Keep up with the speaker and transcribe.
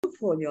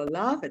for your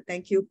love, and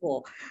thank you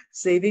for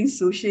saving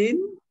Sushin,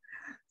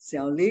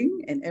 Xiaoling,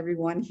 and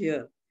everyone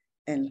here.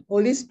 And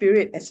Holy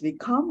Spirit, as we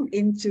come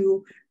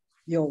into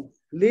your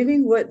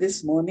living word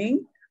this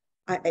morning,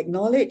 I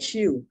acknowledge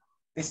you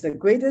as the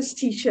greatest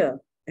teacher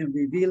and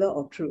revealer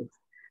of truth.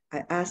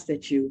 I ask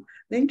that you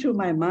think through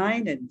my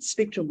mind and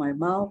speak through my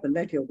mouth and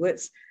let your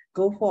words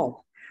go forth,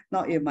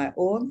 not in my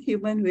own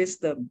human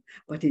wisdom,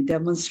 but in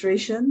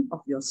demonstration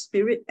of your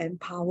spirit and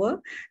power,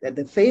 that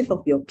the faith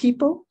of your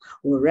people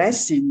will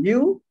rest in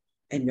you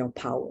and your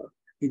power.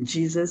 In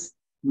Jesus'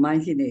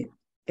 mighty name,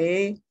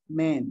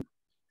 amen.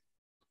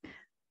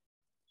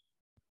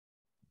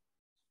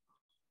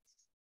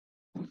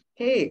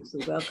 Okay, so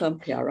welcome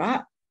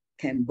Perak,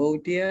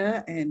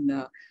 Cambodia, and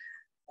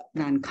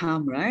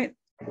Nankam, right?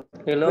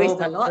 Hello. Praise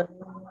the Lord.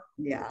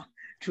 Yeah,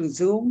 through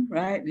Zoom,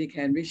 right? We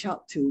can reach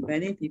out to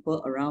many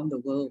people around the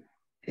world.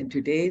 And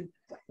today,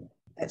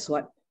 that's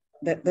what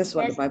yes,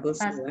 the Bible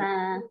says,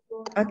 right?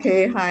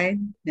 Okay, hi,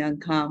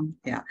 Nankam.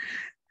 Yeah.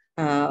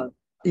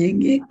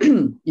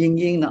 Ying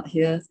Ying not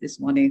here this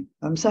morning.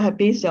 I'm so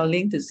happy,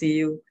 Xiaoling, to see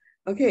you.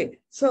 Okay,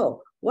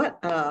 so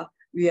what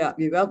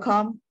we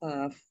welcome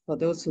for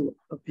those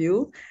of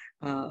you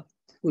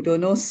who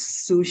don't know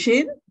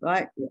Sushin,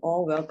 right? We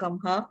all welcome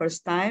her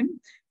first time,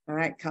 all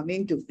right,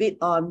 coming to feed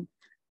on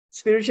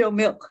spiritual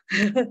milk.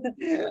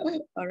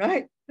 All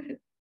right,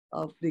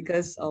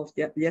 because of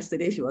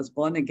yesterday she was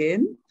born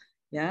again,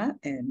 yeah,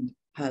 and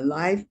her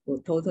life will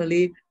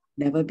totally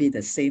never be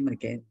the same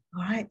again.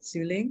 All right,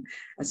 Suling,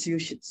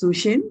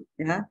 Sushin,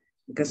 yeah,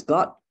 because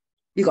God,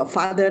 you got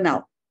Father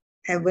now,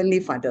 Heavenly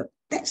Father.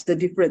 That's the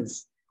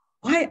difference.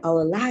 Why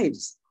our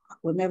lives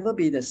will never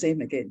be the same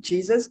again.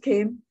 Jesus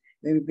came,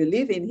 when we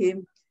believe in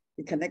him,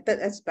 he connected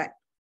us back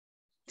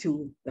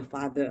to the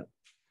Father.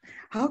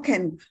 How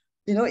can,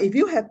 if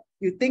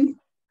you think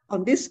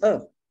on this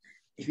earth,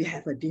 if you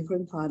have a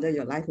different father,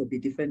 your life will be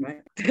different,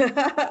 right?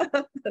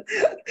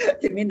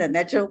 You mean the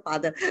natural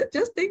father?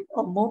 Just think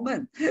for a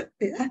moment.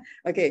 Yeah.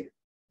 Okay,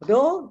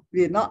 though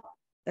we not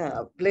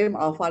blame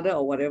our father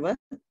or whatever,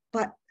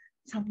 but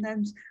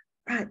sometimes,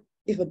 right,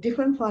 if a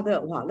different father,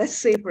 wow, let's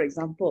say, for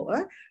example,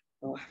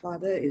 our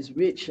father is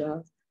rich,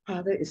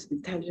 father is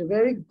intelligent,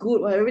 very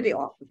good, everything,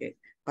 okay.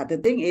 But the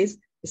thing is,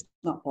 it's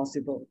not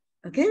possible,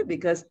 okay?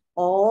 Because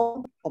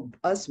all of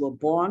us were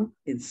born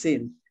in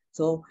sin.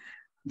 So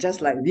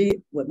just like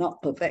we were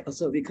not perfect,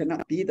 also we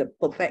cannot be the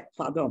perfect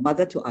father or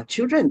mother to our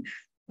children.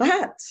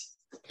 But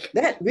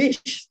that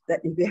wish that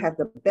if we have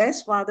the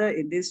best father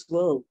in this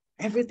world,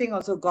 everything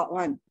also got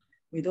one.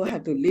 We don't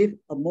have to live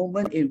a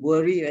moment in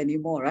worry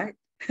anymore, right?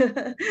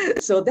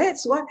 So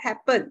that's what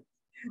happened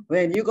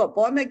when you got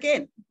born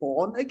again,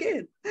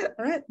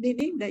 right?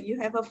 Meaning that you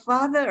have a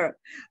father,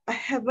 a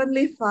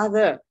heavenly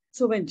father.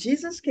 So when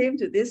Jesus came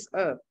to this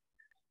earth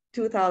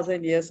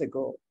 2,000 years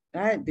ago,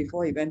 right,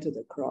 before he went to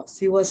the cross,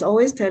 he was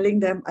always telling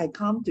them, I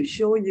come to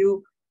show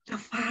you the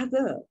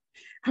Father.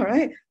 All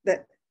right,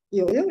 that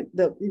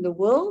in the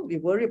world, we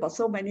worry about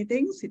so many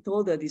things. He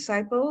told the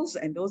disciples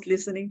and those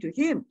listening to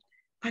him.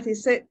 But he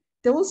said,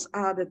 those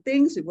are the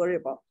things we worry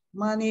about.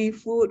 Money,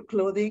 food,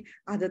 clothing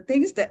are the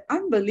things that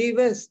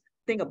unbelievers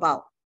think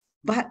about.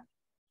 But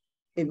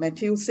in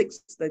Matthew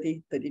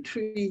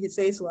 6:33, he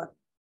says what?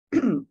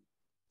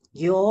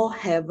 Your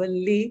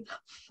heavenly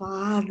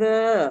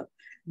Father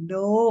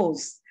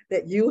knows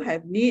that you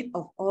have need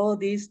of all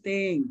these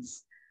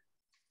things,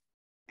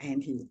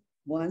 and he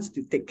wants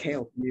to take care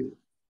of you.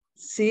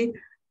 See,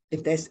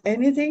 if there's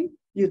anything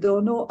you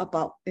don't know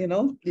about,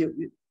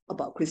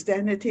 about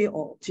Christianity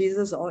or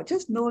Jesus, or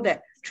just know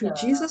that through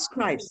Jesus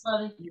Christ,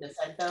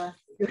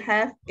 you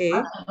have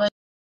a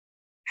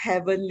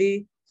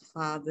heavenly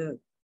Father.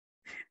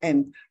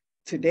 And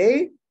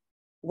today,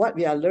 what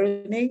we are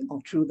learning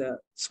through the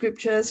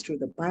scriptures, through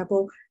the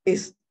Bible,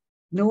 is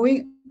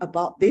knowing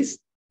about this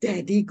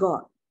Daddy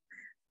God.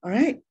 All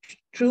right,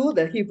 through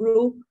the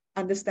Hebrew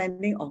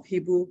understanding of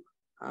Hebrew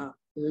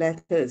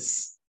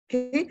letters.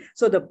 Okay,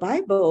 so the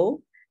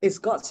Bible is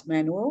God's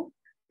manual,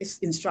 it's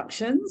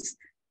instructions,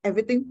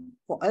 everything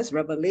for us,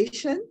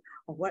 revelation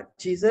of what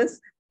Jesus,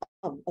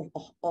 of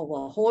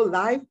our whole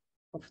life,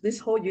 of this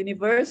whole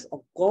universe, of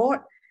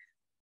God,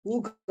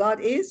 who God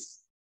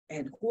is,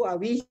 and who are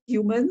we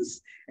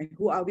humans, and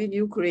who are we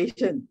new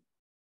creation.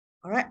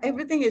 All right,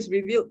 everything is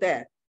revealed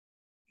there.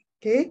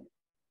 Okay,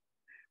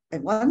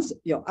 and once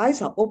your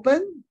eyes are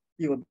open,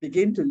 you will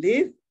begin to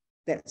live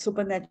that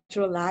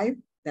supernatural life,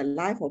 that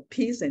life of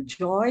peace and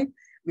joy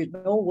with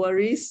no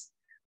worries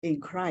in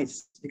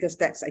Christ, because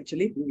that's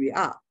actually who we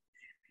are.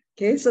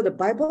 Okay, so the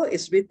Bible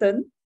is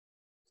written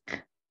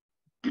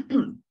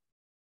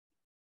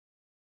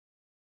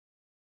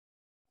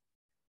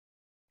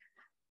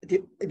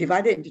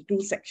divided into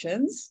two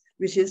sections,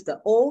 which is the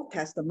Old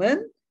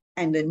Testament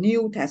and the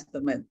New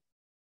Testament.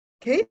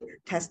 Okay,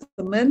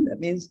 Testament, that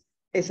means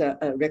it's a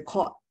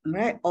record,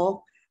 right,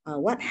 of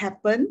what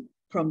happened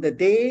from the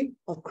day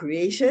of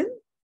creation,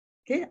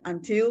 okay,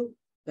 until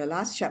the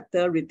last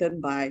chapter written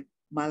by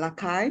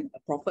Malachi, a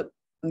prophet,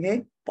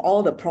 okay,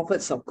 all the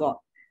prophets of God.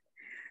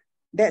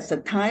 That's the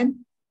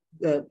time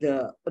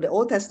the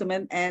Old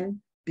Testament and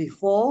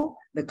before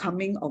the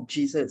coming of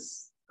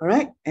Jesus,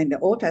 correct? And the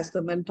Old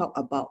Testament talk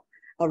about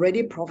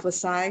already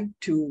prophesy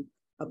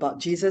about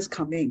Jesus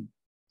coming.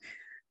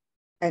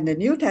 And the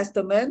New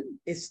Testament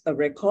is a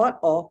record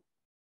of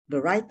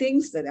the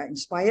writings that are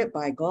inspired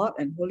by God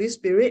and Holy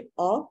Spirit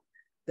of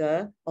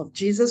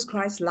Jesus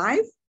Christ's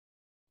life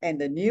and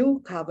the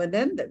new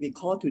covenant that we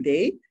call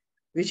today,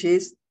 which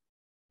is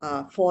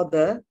for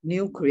the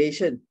new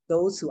creation,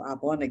 those who are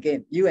born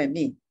again, you and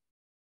me,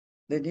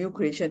 the new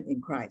creation in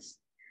Christ.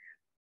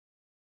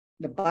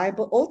 The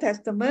Bible, Old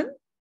Testament,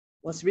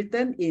 was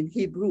written in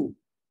Hebrew,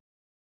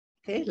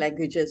 okay,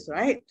 languages,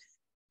 right?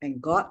 And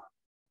God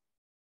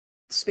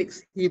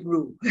speaks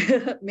Hebrew,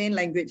 main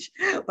language.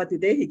 But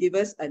today he gives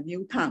us a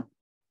new tongue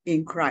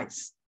in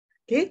Christ,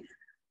 okay?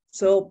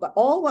 So, but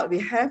all what we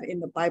have in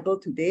the Bible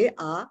today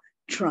are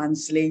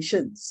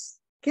translations,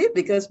 okay?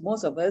 Because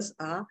most of us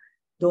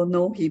don't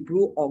know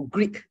Hebrew or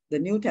Greek. The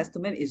New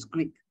Testament is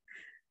Greek.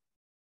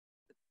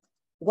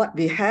 What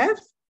we have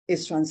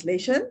is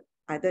translation,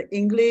 either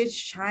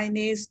English,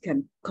 Chinese,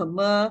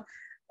 Khmer,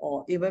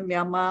 or even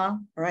Myanmar,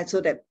 right?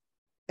 So that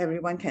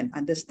everyone can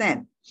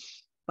understand.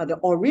 But the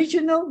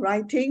original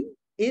writing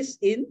is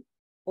in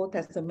Old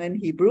Testament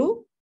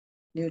Hebrew,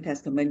 New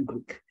Testament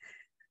Greek.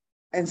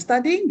 And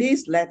studying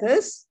these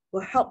letters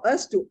will help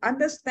us to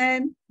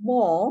understand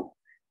more,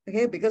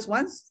 okay? Because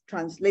once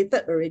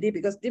translated already,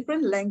 because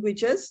different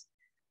languages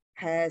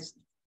has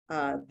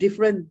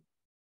different,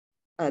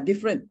 all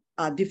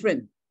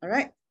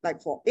right?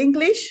 Like for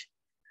English,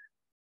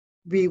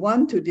 we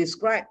want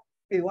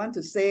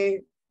to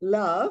say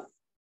love,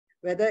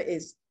 whether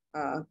it's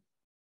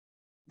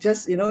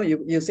just,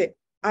 you say,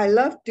 I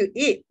love to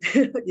eat.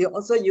 You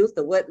also use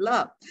the word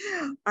love.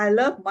 I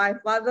love my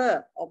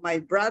father or my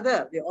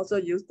brother. You also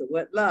use the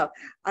word love.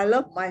 I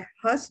love my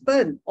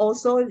husband.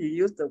 Also, you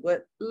use the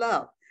word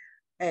love.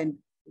 And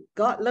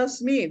God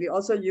loves me. We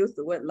also use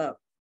the word love.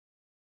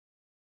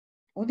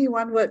 Only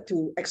one word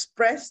to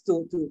express,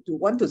 to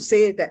want to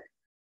say that.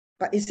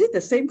 But is it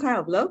the same kind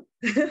of love?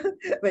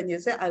 When you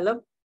say, I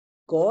love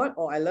God,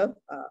 or I love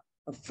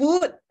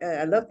food,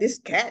 I love this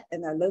cat,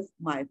 and I love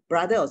my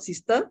brother or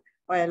sister,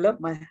 or I love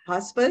my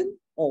husband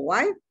or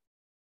wife,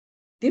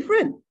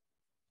 different.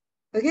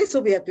 Okay, so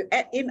we have to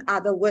add in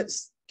other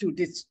words to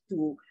this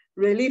to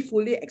really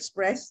fully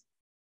express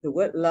the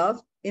word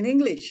love in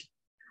English.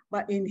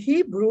 But in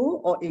Hebrew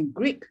or in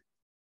Greek,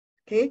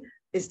 okay,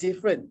 it's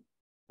different,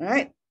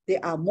 right? They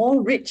are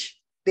more rich.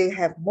 They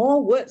have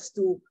more words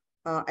to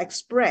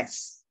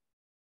express.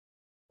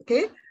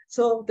 Okay,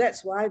 so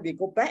that's why we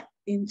go back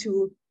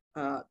into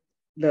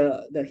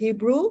the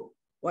Hebrew.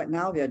 Right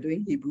now we are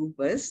doing Hebrew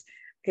first,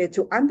 okay,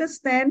 to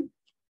understand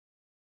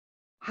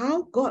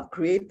how God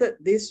created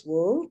this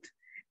world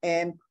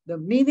and the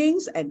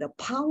meanings and the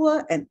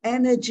power and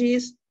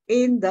energies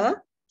in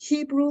the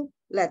Hebrew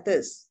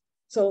letters.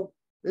 So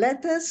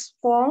letters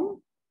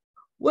form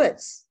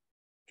words.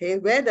 Okay,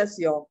 where does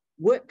your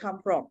word come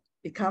from?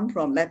 It comes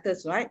from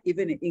letters, right?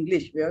 Even in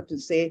English, we have to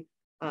say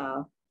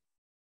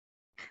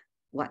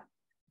what?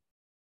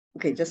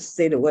 Okay, just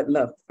say the word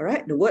love. All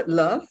right, the word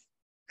love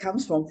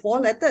comes from 4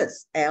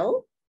 letters,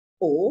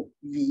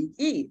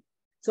 L-O-V-E.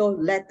 So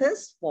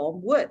letters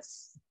form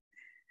words.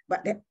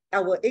 But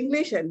our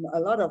English and a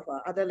lot of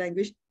other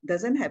language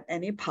doesn't have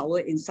any power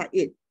inside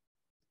it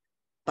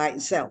by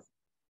itself.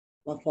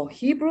 But for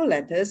Hebrew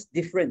letters,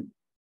 different,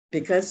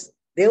 because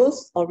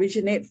those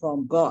originate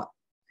from God.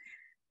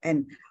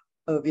 And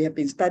we have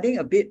been studying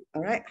a bit,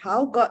 all right,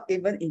 how God,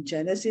 even in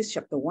Genesis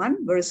chapter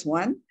 1, verse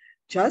 1,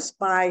 just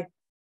by,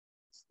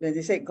 when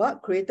they said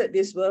God created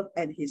this world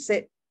and he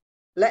said,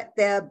 let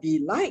there be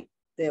light,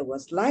 there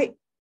was light.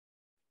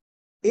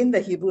 In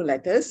the Hebrew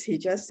letters, he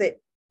just said,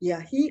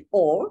 Yahi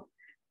or,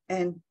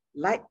 and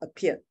light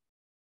appeared.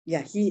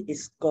 Yahi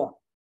is God.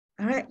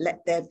 All right,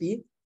 let there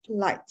be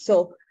light.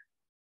 So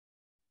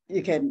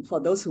you can, for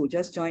those who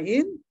just join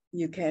in,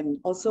 you can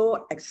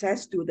also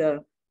access to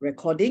the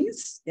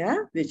recordings, yeah,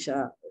 which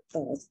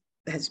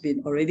has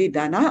been already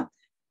done up.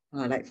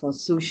 Like for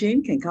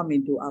Sushin, can come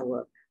into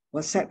our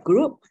WhatsApp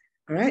group,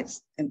 all right,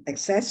 and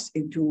access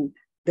into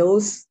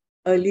those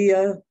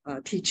earlier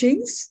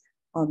teachings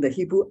on the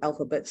Hebrew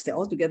alphabets. They're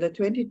altogether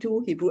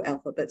 22 Hebrew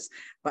alphabets.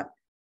 But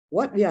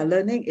what we are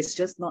learning is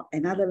just not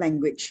another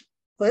language.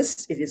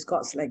 First, it is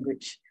God's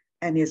language,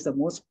 and it's the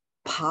most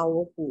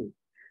powerful.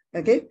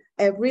 Okay,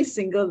 every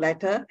single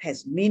letter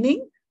has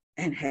meaning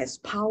and has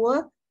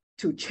power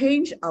to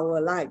change our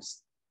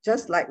lives.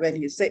 Just like when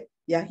he said,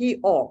 Yahi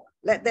or,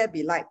 let there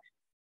be light.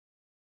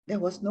 There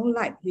was no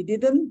light. He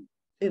didn't,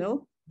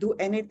 do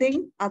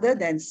anything other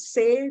than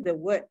say the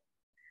word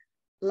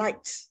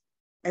light.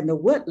 And the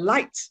word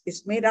light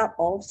is made up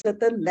of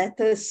certain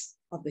letters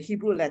of the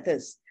Hebrew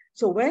letters.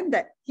 So when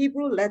that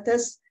Hebrew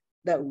letters,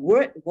 the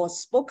word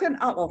was spoken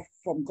out of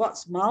from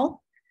God's mouth,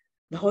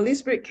 the Holy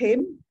Spirit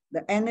came,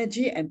 the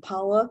energy and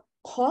power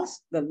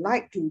caused the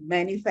light to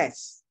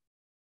manifest.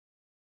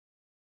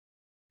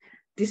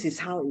 This is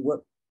how it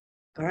worked.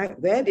 All right,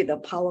 where did the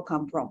power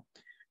come from?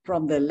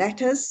 From the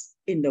letters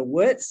in the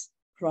words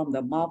from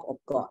the mouth of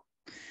God,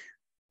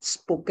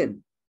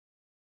 spoken.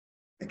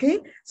 Okay,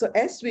 so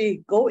as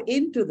we go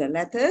into the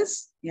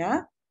letters,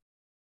 yeah,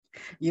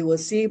 you will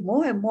see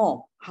more and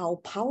more how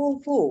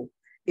powerful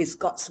is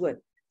God's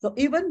word. So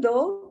even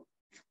though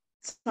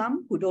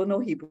some who don't know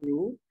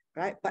Hebrew,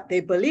 right, but they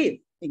believe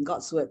in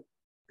God's word,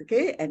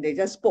 okay, and they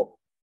just spoke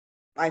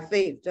by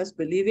faith, just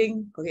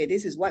believing, okay,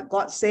 this is what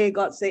God say,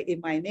 in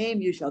my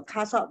name you shall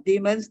cast out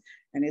demons,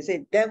 and they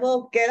say,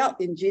 devil, get out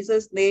in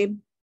Jesus'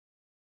 name.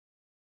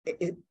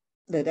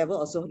 The devil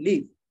also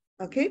leave,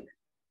 okay?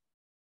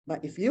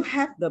 But if you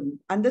have the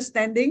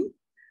understanding,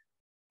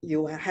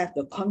 you have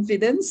the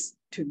confidence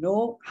to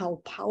know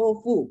how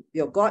powerful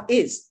your God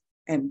is,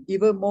 and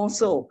even more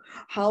so,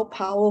 how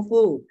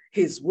powerful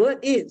his word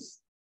is,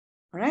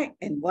 all right?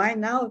 And why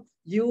now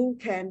you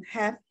can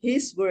have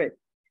his word,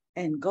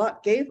 and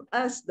God gave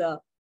us the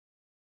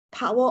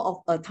power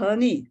of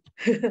attorney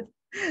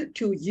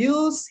to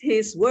use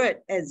his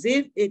word as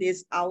if it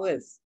is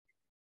ours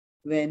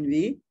when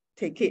we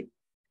take it,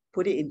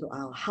 put it into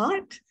our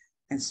heart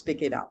and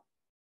speak it out.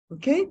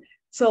 Okay,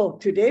 so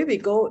today we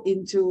go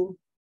into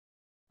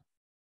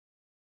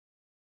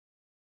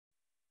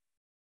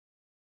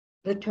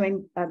the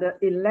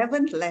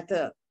 11th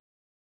letter.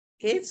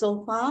 Okay,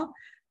 so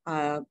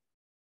far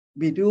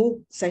we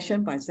do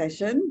session by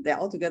session. There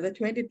are altogether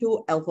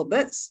 22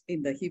 alphabets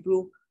in the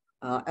Hebrew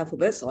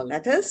alphabets or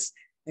letters,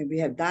 and we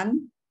have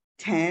done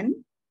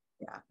 10.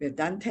 Yeah, we've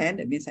done 10.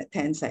 That means at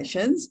 10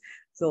 sessions.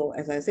 So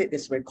as I said,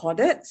 it's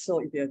recorded. So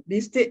if you have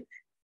missed it,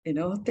 you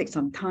know, take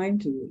some time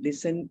to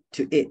listen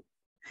to it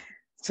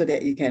so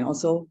that you can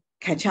also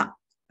catch up.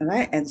 All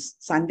right. And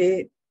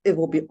Sunday, it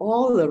will be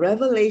all the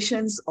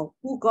revelations of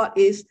who God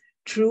is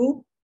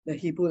through the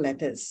Hebrew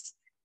letters.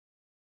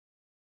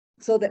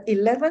 So the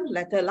 11th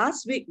letter,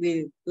 last week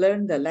we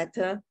learned the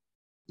letter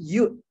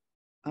Yud,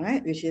 all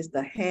right, which is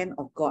the hand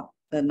of God,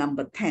 the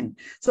number 10.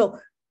 So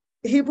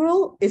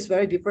Hebrew is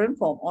very different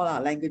from all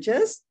our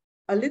languages,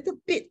 a little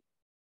bit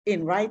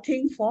in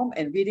writing form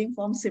and reading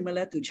form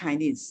similar to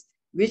Chinese,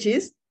 which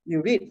is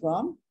you read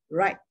from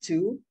right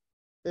to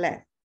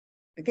left.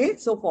 Okay,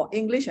 so for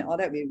English and all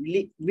that,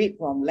 we read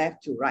from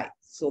left to right.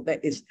 So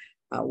that is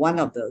one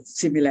of the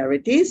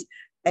similarities.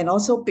 And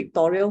also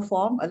pictorial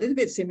form, a little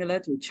bit similar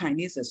to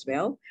Chinese as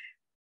well.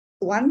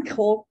 One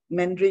whole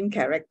Mandarin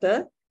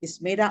character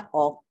is made up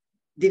of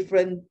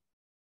different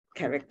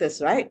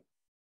characters, right?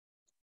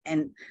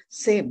 And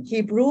same,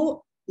 Hebrew,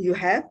 you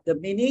have the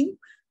meaning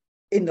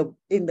in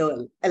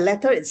the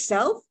letter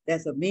itself,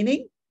 there's a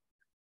meaning.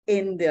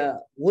 In the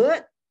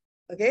word,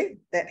 okay,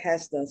 that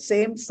has the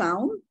same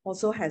sound,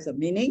 also has a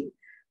meaning.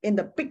 In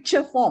the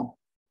picture form,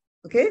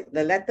 okay,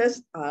 the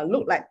letters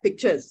look like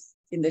pictures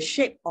in the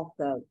shape of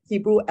the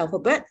Hebrew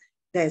alphabet.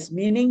 There's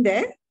meaning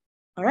there,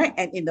 all right?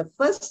 And in the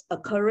first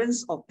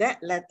occurrence of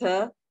that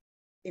letter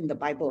in the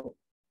Bible,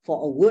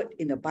 for a word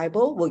in the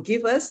Bible, will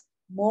give us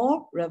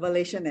more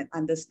revelation and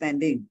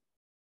understanding,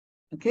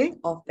 okay,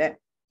 of that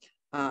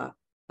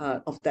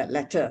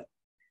letter.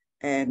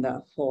 And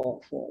for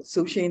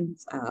Sushin,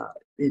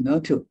 you know,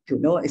 to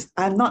know,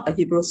 I'm not a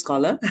Hebrew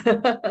scholar.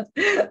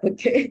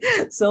 Okay,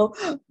 so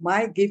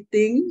my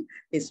gifting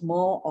is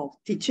more of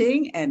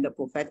teaching and the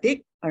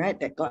prophetic, all right,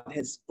 that God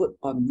has put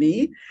on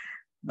me.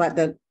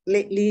 But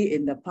lately,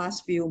 in the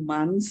past few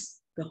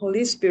months, the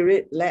Holy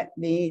Spirit led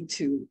me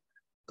to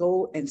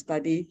go and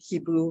study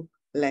Hebrew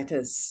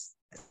letters.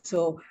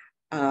 So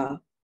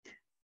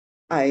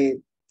I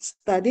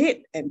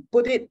studied and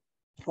put it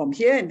from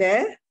here and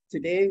there.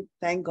 Today,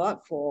 thank God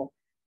for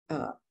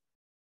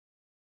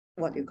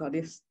what you call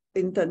this,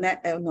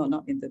 internet, no,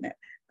 not internet,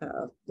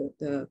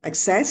 the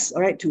access,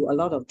 all right, to a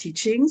lot of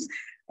teachings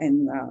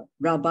and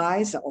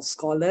rabbis or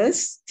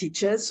scholars,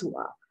 teachers who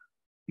are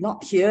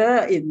not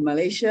here in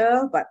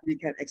Malaysia, but we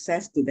can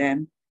access to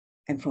them.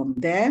 And from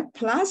there,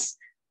 plus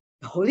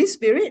the Holy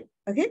Spirit,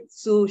 okay,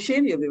 so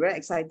Shane, you'll be very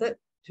excited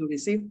to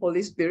receive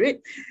Holy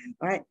Spirit,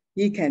 all right,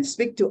 he can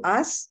speak to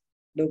us.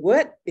 The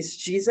word is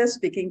Jesus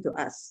speaking to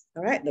us,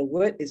 all right, the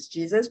word is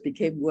Jesus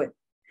became word.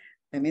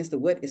 That means the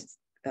word is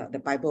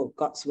the Bible,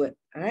 God's word,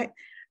 all right?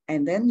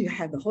 And then you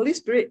have the Holy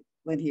Spirit.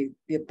 When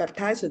you're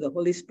baptized with the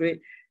Holy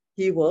Spirit,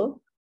 he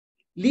will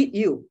lead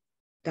you,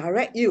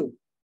 direct you,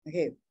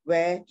 okay,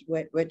 where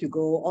to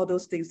go, all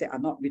those things that are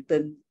not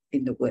written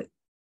in the word,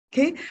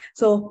 okay?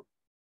 So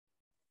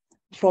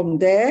from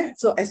there,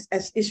 so as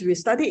we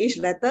study each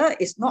letter,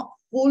 it's not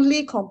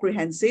fully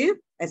comprehensive,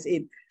 as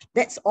in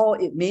that's all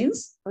it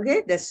means,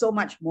 okay? There's so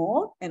much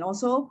more. And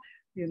also,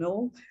 you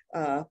know,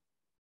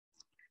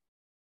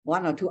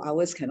 1 or 2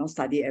 hours cannot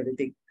study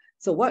everything.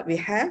 So what we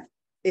have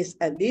is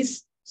at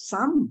least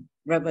some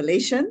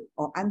revelation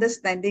or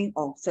understanding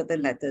of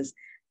certain letters.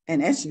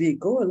 And as we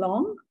go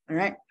along, all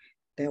right,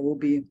 there will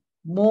be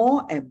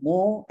more and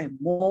more and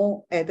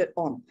more added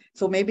on.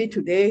 So maybe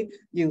today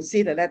you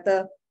see the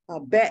letter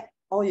bat,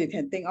 all you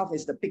can think of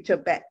is the picture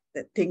bat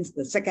that thinks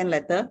the second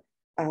letter,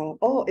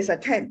 oh, it's a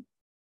 10.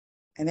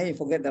 And then you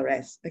forget the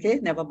rest, okay?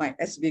 Never mind.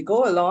 As we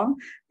go along,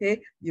 okay,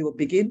 you will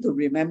begin to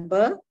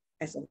remember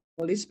as the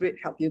Holy Spirit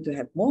help you to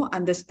have more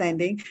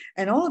understanding.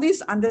 And all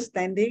this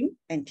understanding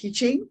and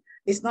teaching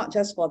is not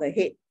just for the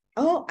head.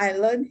 Oh, I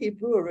learned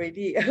Hebrew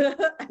already. I'm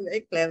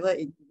very clever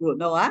in Hebrew.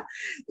 No,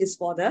 it's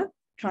for the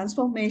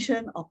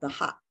transformation of the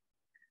heart.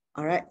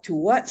 All right,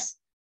 towards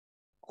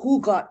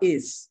who God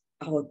is,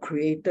 our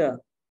creator,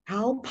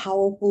 how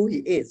powerful he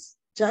is,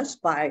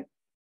 just by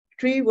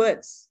 3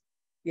 words.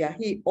 Yeah,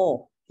 he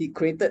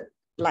created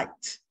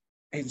light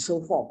and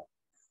so forth.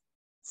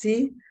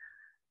 See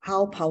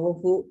how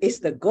powerful is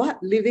the God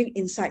living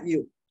inside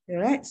you. All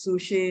right, Su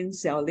Xin,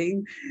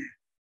 Xiaoling,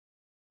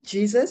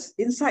 Jesus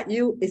inside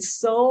you is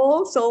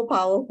so, so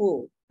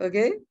powerful.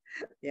 Okay,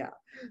 yeah.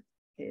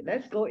 Okay,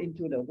 let's go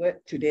into the word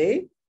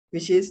today,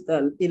 which is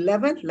the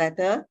 11th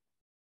letter,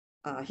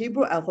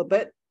 Hebrew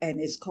alphabet, and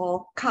it's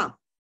called Kaf.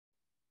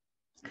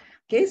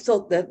 Okay,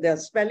 so the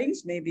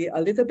spellings may be a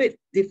little bit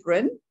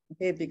different,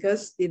 okay,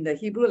 because in the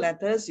Hebrew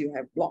letters, you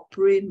have block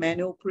print,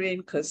 manual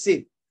print,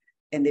 cursive,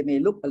 and they may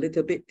look a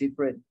little bit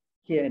different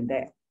here and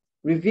there.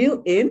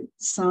 Revealed in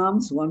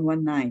Psalms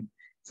 119.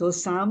 So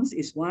Psalms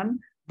is one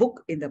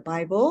book in the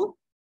Bible,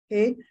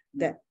 okay,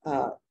 that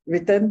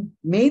written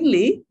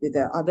mainly with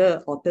the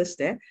other authors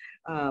there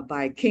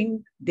by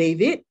King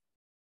David,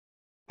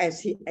 as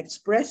he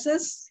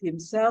expresses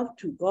himself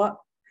to God.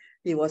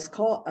 He was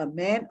called a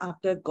man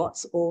after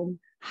God's own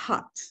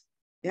heart.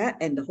 Yeah,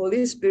 and the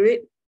Holy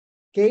Spirit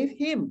gave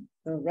him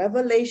the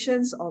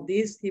revelations of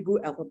these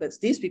Hebrew alphabets.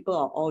 These people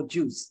are all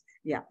Jews.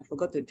 Yeah, I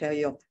forgot to tell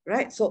you,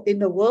 right? So in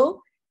the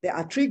world, there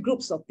are 3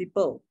 groups of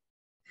people.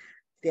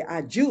 There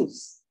are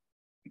Jews,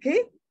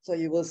 okay? So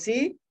you will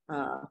see,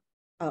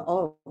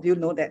 all of you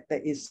know that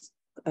there is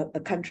a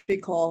country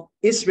called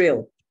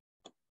Israel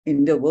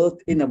in the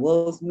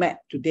world's map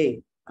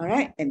today. All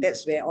right, and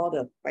that's where all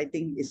the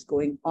fighting is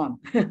going on.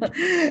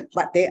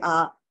 But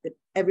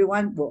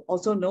everyone will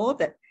also know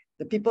that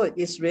the people of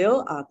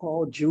Israel are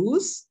called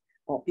Jews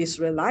or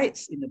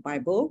Israelites in the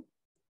Bible.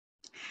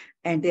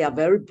 And they are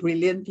very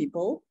brilliant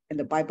people. And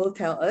the Bible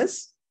tells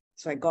us,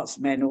 it's like God's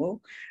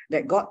manual,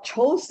 that God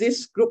chose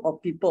this group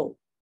of people,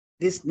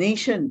 this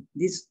nation,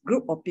 this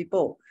group of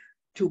people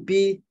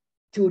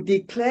to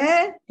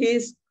declare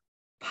his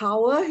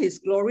power, his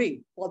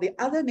glory for the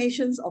other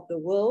nations of the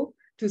world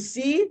to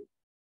see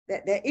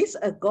that there is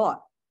a God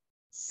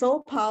so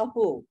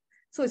powerful.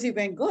 So see,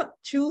 when God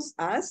chooses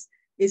us,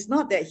 it's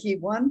not that he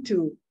wants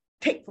to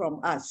take from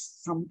us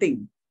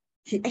something.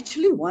 He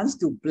actually wants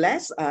to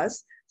bless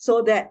us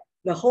so that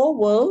the whole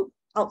world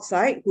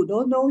outside who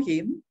don't know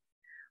him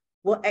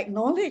will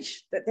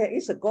acknowledge that there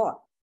is a God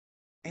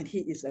and he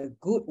is a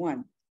good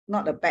one,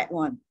 not a bad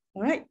one.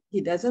 All right?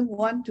 He doesn't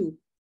want to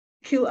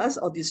kill us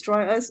or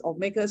destroy us or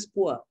make us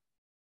poor.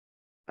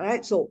 All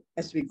right, so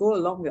as we go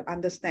along, we'll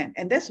understand.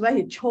 And that's why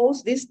he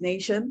chose this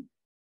nation,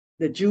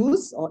 the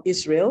Jews or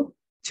Israel,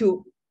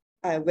 to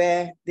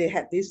where they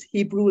had this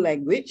Hebrew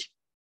language,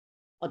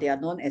 or they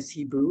are known as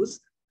Hebrews,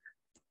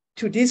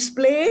 to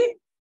display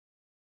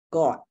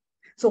God.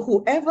 So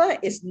whoever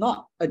is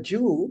not a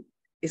Jew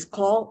is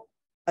called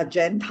a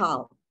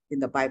Gentile in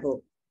the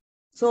Bible.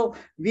 So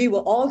we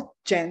were all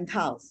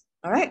Gentiles,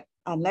 all right,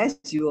 unless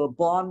you were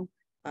born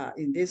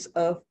in this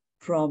earth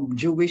from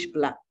Jewish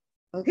blood.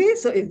 Okay,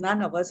 so if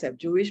none of us have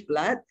Jewish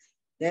blood,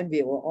 then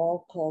we were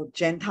all called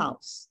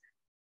Gentiles.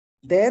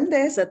 Then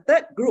there's a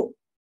 3rd group,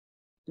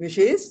 which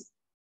is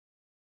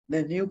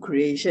the new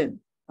creation.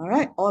 All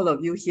right, all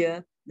of you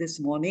here this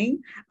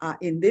morning are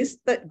in this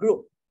 3rd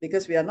group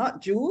because we are not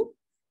Jew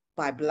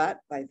by blood,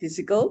 by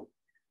physical.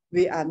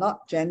 We are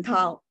not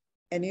Gentile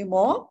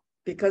anymore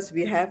because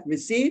we have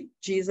received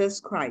Jesus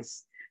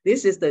Christ.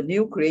 This is the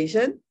new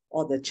creation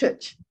or the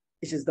church.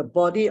 This is the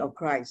body of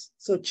Christ.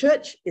 So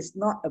church is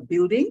not a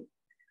building.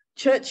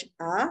 Church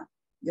are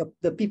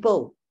the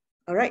people,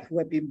 all right, who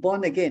have been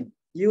born again.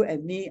 You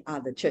and me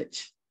are the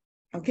church.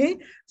 Okay,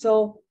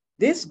 so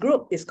this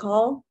group is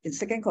called in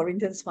 2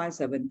 Corinthians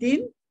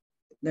 5:17,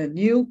 the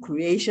new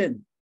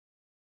creation.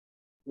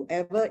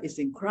 Whoever is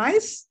in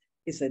Christ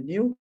is a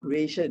new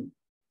creation.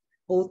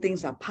 All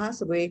things are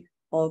passed away,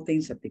 all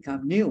things have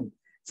become new.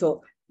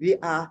 So we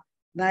are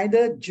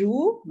neither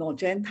Jew nor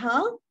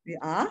Gentile. We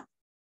are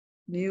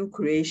new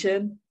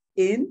creation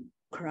in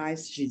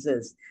Christ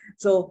Jesus.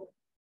 So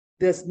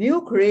this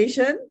new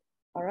creation,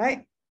 all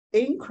right,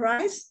 in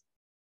Christ,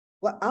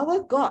 well, our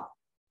God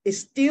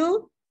is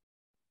still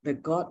the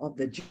God of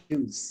the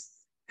Jews.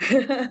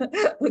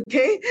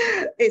 Okay,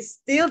 it's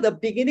still the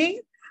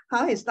beginning.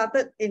 How he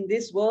started in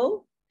this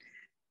world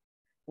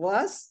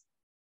was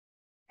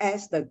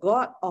as the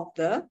God of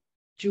the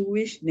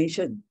Jewish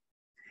nation.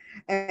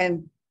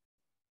 And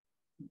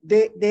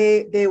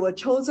they were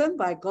chosen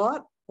by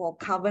God for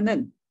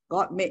covenant.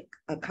 God made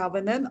a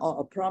covenant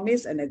or a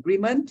promise, an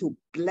agreement to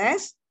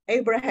bless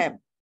Abraham,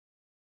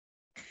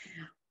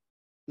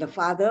 the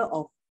father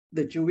of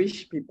the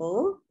Jewish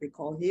people, they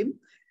call him,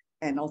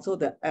 and also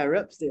the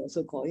Arabs, they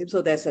also call him.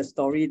 So there's a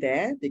story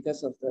there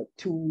because of the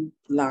 2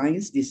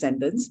 lines,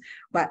 descendants.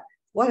 But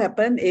what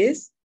happened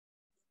is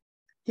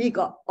he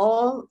got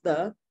all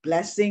the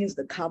blessings,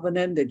 the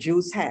covenant the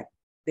Jews had.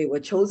 They were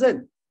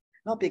chosen.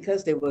 not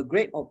because they were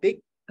great or big.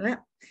 They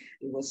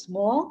were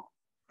small,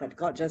 but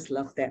God just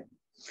loved them.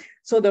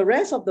 So the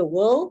rest of the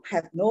world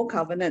have no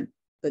covenant.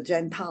 The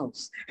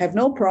Gentiles have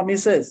no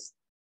promises.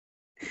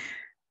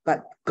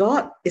 But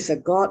God is a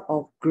God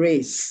of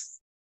grace.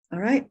 All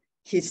right?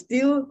 He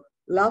still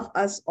loves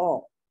us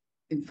all.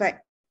 In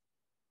fact,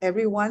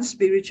 everyone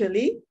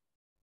spiritually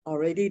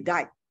already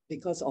died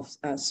because of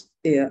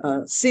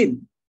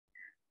sin.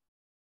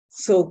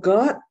 So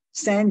God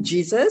sent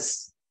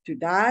Jesus to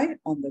die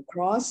on the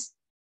cross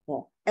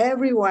for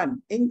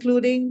everyone,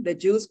 including the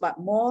Jews, but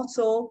more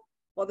so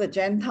for the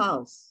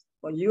Gentiles,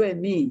 for you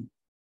and me,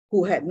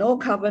 who had no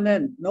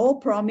covenant, no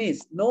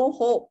promise, no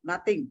hope,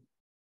 nothing.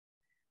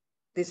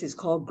 This is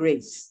called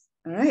grace.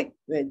 All right?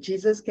 When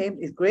Jesus came,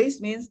 grace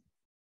means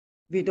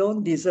we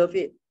don't deserve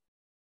it.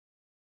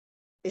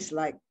 It's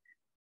like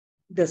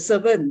the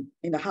servant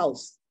in the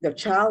house, the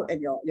child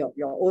and your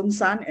own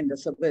son and the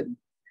servant.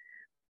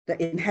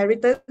 The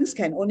inheritance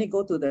can only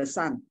go to the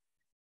son,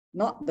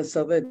 not the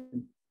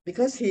servant,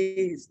 because he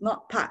is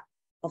not part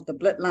of the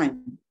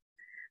bloodline.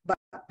 But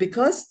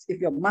because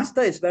if your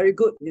master is very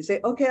good, you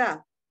say, okay,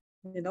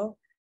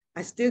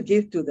 I still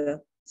give to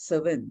the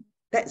servant.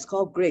 That's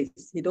called grace.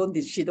 She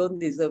don't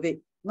deserve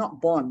it,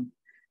 not born.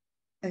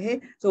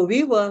 Okay, so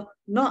we were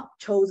not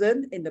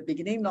chosen in the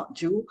beginning, not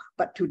Jew,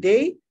 but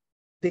today,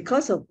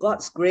 because of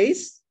God's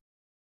grace,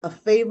 a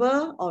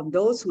favor on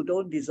those who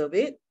don't deserve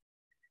it,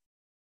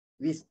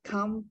 we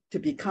come to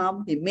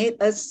become, he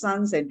made us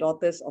sons and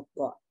daughters of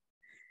God.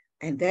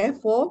 And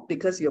therefore,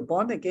 because you're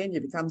born again, you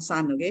become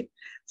son, okay?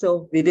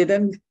 So we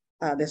didn't,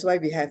 that's why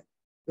we have,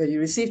 when you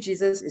receive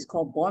Jesus, it's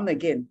called born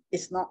again.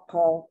 It's not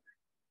called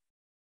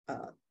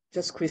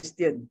just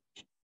Christian.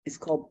 It's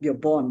called you're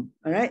born,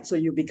 all right? So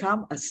you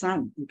become a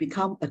son, you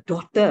become a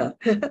daughter.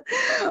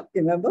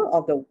 Remember,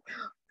 of the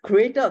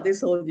creator of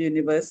this whole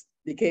universe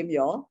became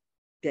your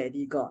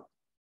daddy God.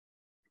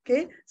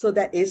 Okay, so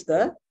that is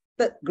the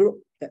third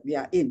group that we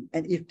are in.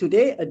 And if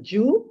today a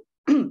Jew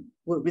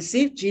will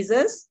receive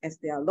Jesus as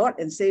their Lord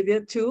and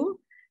Savior too,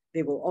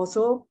 they will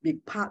also be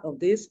part of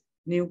this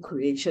new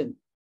creation.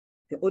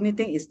 The only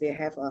thing is they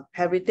have a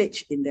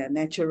heritage in their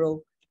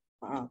natural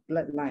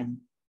bloodline.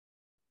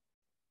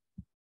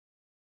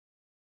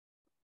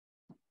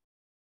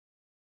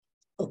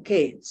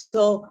 Okay,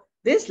 so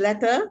this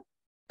letter,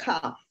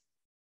 Kaf,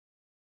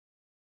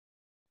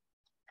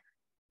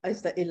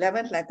 is the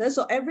 11th letter.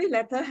 So every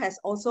letter has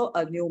also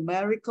a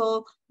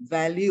numerical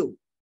value.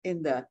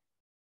 In the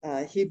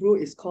Hebrew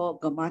is called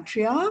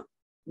gematria,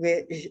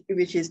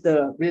 which is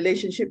the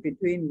relationship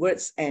between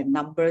words and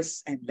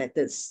numbers and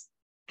letters.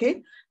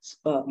 Okay,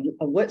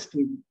 words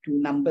to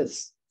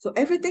numbers. So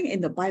everything in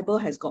the Bible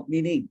has got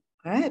meaning,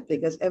 right?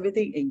 Because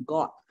everything in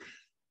God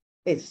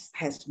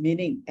has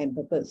meaning and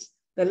purpose.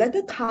 The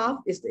letter Kaf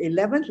is the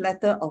 11th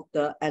letter of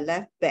the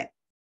alphabet.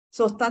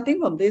 So starting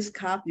from this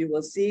Kaf, you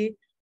will see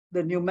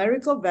the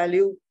numerical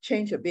value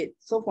change a bit.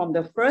 So from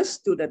the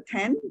 1st to the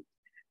 10th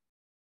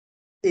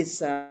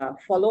is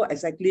follow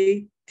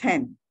exactly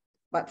 10.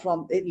 But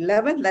from the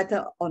 11th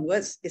letter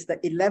onwards is the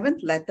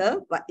 11th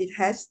letter, but it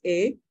has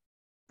a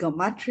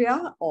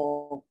gematria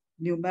or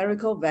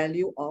numerical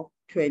value of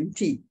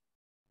 20.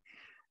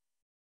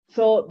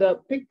 So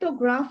the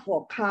pictograph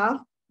for Kaf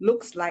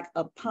looks like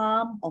a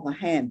palm of a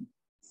hand.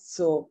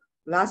 So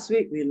last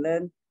week we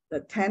learned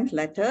the 10th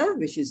letter,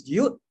 which is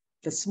Yud,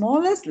 the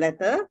smallest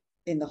letter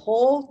in the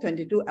whole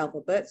 22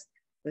 alphabets,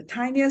 the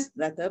tiniest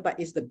letter, but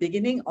it's the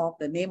beginning of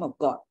the name of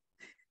God.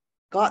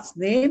 God's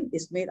name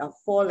is made of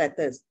 4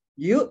 letters,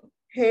 Yud,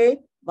 He,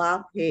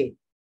 Vav, He.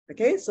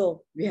 Okay,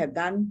 so we have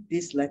done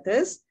these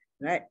letters,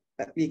 right?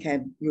 But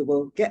you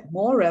will get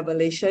more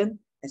revelation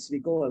as we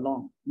go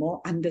along,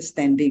 more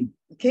understanding.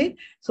 Okay,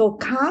 so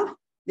Kaf,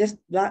 just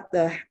like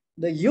the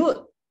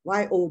Yud,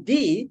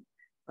 Y-O-D,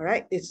 all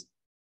right, it's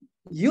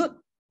Yud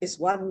is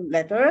 1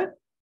 letter,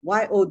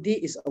 Y-O-D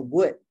is a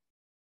word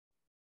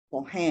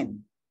for hand.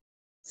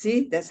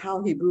 See, that's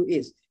how Hebrew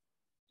is.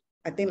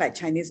 I think like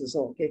Chinese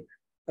also, okay,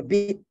 a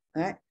bit,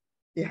 right?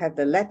 You have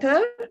the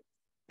letter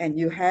and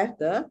you have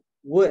the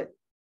word,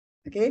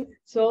 okay?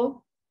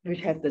 So we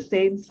have the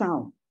same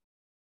sound.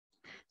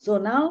 So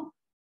now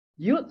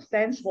Yud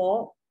stands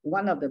for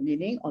one of the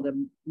meaning or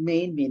the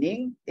main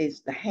meaning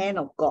is the hand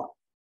of God,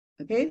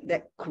 okay?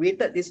 That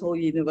created this whole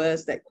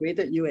universe, that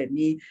created you and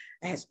me,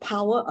 has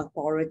power,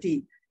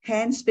 authority.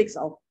 Hand speaks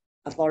of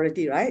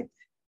authority, right?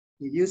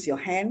 You use your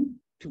hand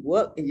to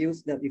work,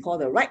 we call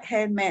the right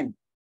hand man,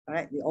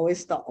 right? We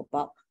always talk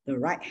about the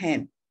right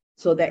hand.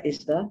 So that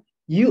is the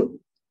Yud.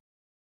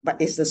 But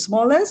it's the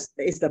smallest,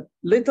 it's the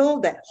little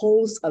that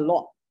holds a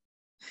lot.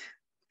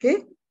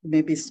 Okay, it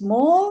may be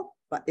small,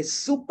 but it's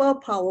super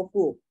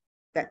powerful.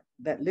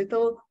 That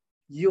little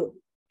Yud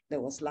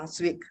that was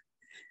last week,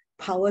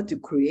 power to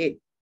create.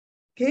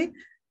 Okay,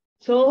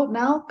 so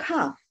now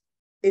Kaf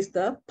is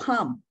the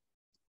palm.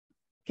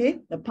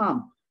 Okay, the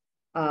palm.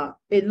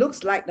 It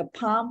looks like the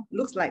palm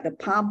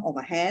of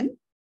a hand.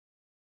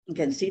 You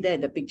can see that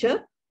in the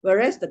picture.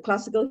 Whereas the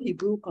classical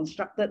Hebrew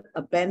constructed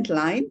a bent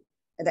line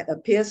that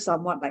appears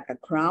somewhat like a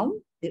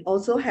crown. It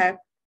also have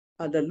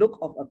the look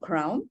of a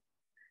crown,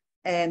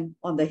 and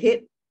on the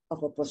head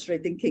of a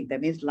prostrating king,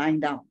 that means lying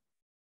down.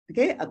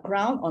 Okay, a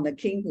crown on a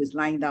king who is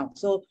lying down.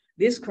 So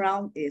this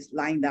crown is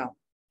lying down.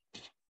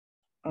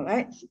 All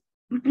right.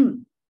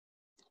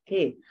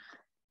 Okay.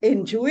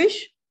 In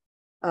Jewish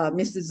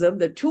mysticism,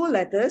 the two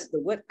letters, the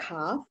word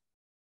Kaf,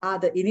 are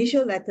the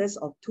initial letters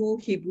of two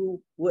Hebrew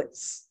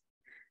words.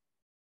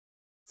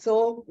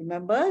 So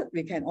remember,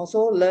 we can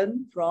also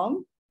learn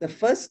from the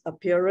first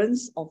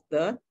appearance of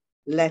the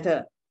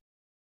letter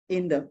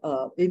in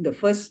the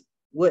first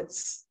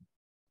words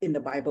in the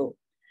Bible.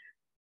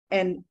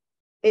 And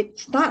it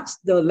starts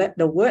the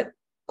word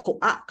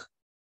koach,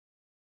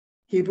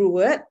 Hebrew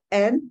word,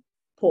 and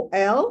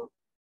poel.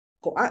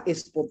 Koach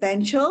is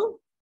potential.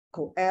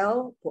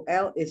 Poel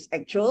is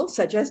actual,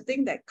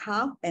 suggesting that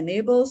Kaf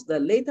enables the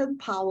latent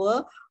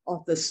power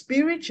of the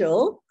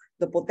spiritual,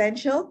 the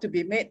potential to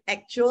be made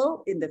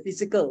actual in the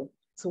physical.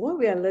 So what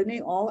we are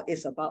learning all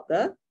is about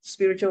the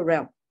spiritual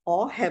realm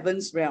or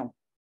heaven's realm.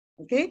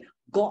 Okay,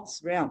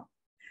 God's realm.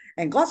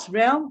 And God's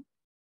realm,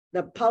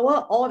 the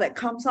power, all that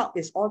comes out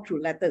is all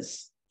through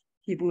letters,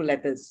 Hebrew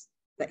letters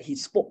that he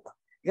spoke.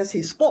 Because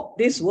he spoke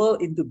this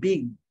world into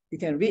being. You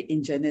can read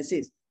in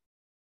Genesis.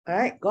 All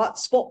right, God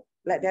spoke,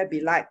 let there be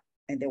light,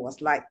 and there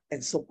was light,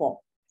 and so forth.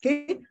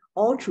 Okay,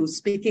 all through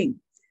speaking.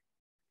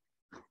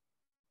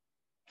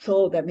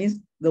 So that means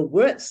the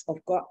words of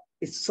God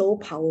is so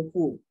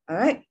powerful. All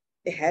right,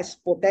 it has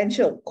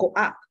potential,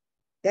 koach.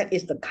 That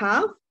is the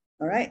Kaf.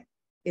 All right,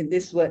 in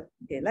this word.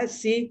 Okay, let's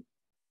see.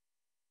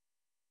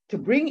 To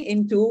bring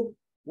into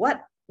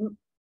what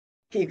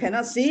you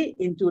cannot see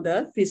into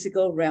the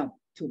physical realm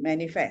to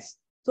manifest.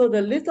 So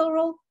the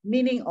literal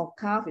meaning of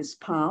Kaf is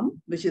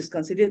palm, which is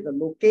considered the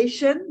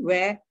location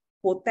where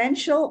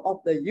potential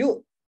of the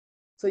yud.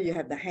 So you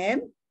have the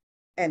hand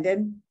and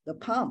then the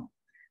palm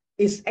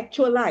is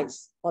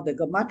actualized, or the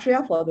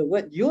gematria for the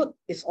word yud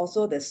is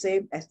also the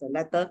same as the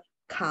letter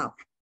Kaf.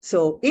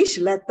 So each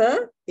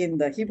letter in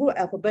the Hebrew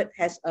alphabet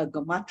has a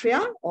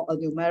gematria or a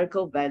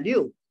numerical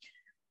value.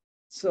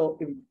 So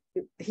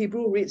if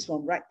Hebrew reads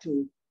from right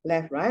to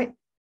left, right?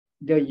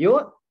 The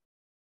yod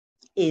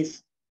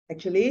is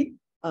actually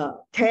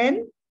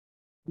 10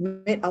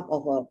 made up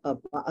of a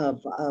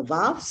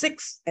vav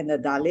 6 and a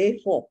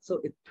daleh 4. So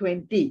it's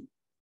 20.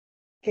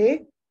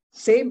 Okay,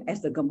 same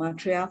as the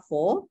gematria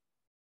for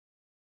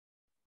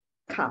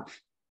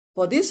Kaf.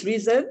 For this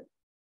reason,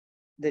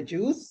 the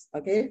Jews,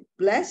 okay,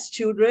 bless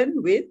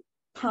children with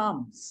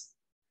palms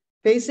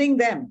facing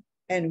them.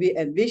 And we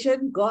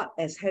envision God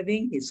as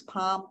having his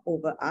palm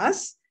over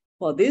us.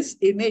 For this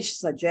image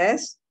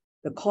suggests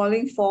the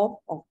calling forth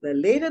of the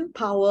latent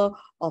power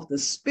of the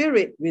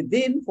spirit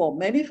within for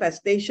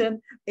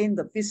manifestation in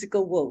the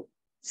physical world.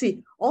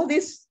 See, all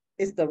this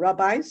is the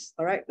rabbis,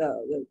 all right,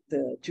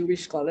 the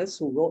Jewish scholars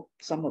who wrote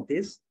some of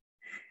this.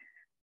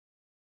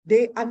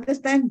 They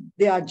understand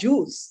they are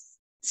Jews.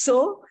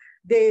 So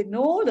they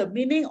know the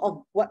meaning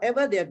of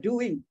whatever they're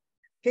doing.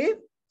 Okay,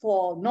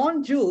 for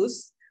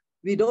non-Jews,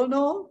 we don't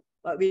know,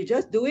 but we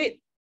just do it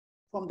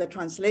from the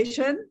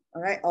translation,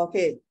 all right,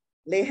 okay,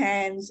 lay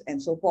hands and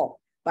so forth.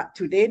 But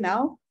today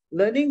now,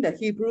 learning the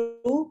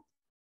Hebrew,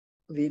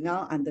 we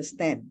now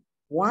understand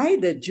why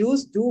the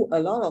Jews do a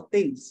lot of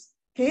things,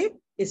 okay?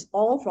 It's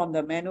all from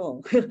the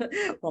manual,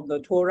 from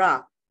the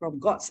Torah, from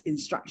God's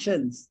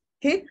instructions,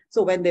 okay?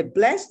 So when they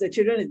bless the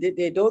children,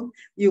 they don't,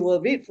 you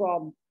will read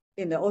from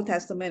in the Old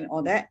Testament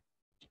or that,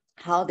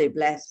 how they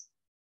bless.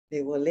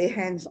 They will lay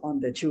hands on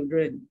the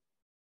children,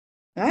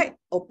 right?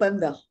 Open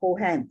the whole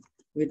hand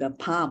with a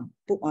palm,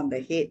 put on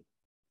the head.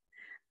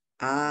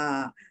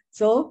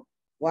 So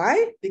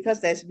why? Because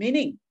there's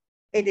meaning.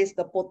 It is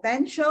the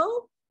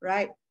potential,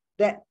 right?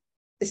 That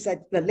is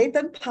the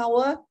latent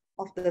power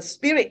of the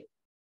spirit.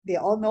 They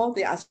all know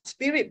they are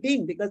spirit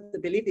being because they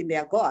believe in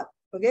their God.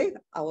 Okay,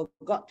 our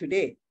God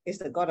today is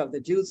the God of the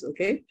Jews.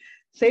 Okay,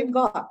 same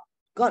God.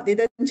 God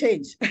didn't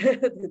change.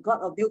 The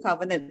God of New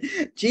Covenant.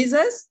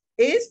 Jesus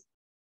is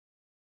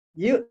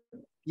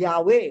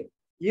Yahweh.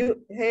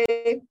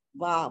 Hey,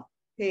 wow.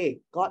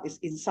 Hey, God is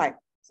inside.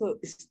 So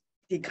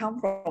he come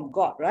from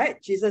God,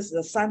 right? Jesus is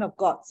the Son of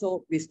God.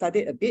 So we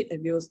studied a bit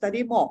and we will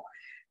study more.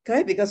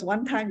 Okay, because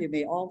one time you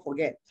may all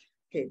forget.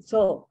 Okay,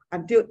 so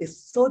until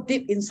it's so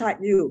deep inside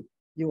you,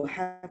 you will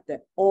have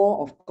that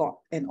awe of God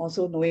and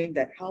also knowing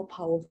that how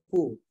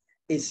powerful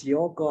is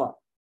your God,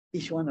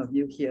 each one of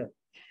you here.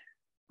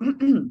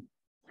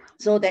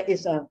 So there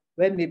is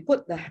when we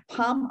put the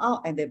palm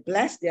out and they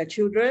bless their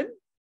children,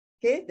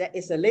 okay, there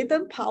is a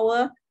latent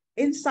power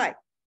inside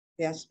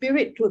their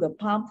spirit through the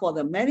palm for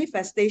the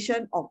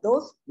manifestation of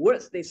those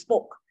words they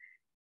spoke.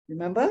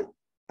 Remember,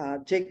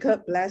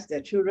 Jacob blessed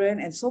their children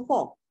and so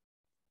forth.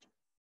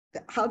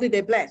 How did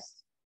they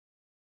bless?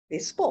 They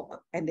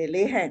spoke and they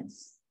lay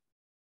hands,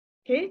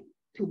 okay,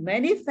 to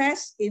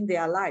manifest in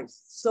their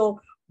lives. So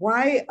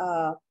why,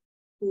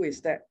 who is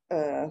that?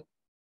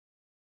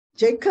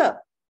 Jacob,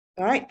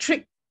 all right,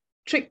 trick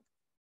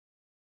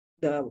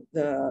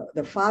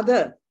the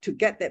father to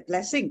get that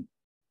blessing.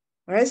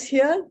 Whereas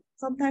here,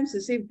 sometimes you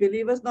see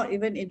believers not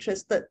even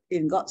interested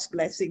in God's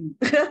blessing.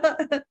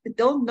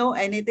 Don't know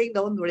anything,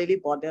 don't really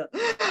bother,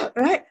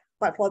 right?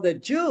 But for the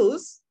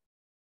Jews,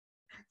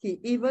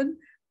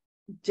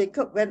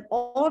 Jacob went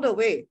all the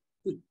way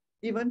to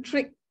even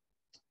trick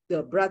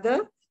the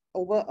brother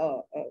over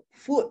a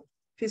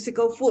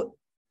physical food,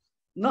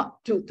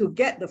 not to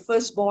get the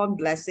firstborn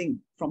blessing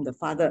from the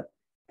father.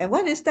 And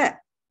what is that?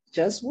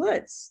 Just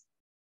words.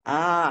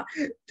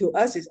 To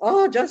us, it's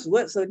all just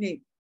words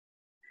only.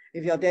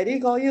 If your daddy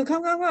call you,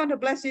 come, I want to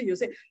bless you, you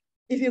say,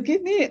 if you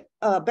give me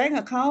a bank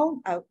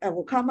account, I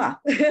will come.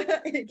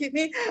 Give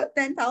me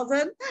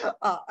 10,000.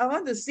 I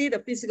want to see the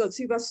physical.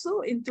 So you are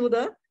so into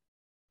the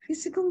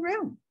physical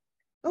realm.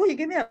 Oh, you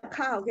give me a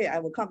car, okay, I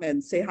will come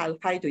and say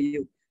hi to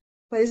you.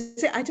 But you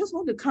say, I just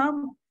want to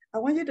come. I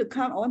want you to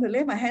come. I want to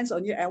lay my hands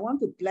on you. I want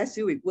to bless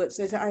you with words.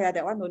 So I say, yeah,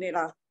 that one no need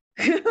lah.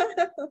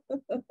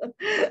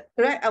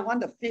 Right? I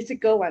want the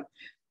physical one.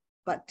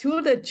 But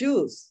to the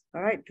Jews,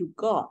 all right, to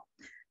God,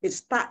 it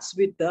starts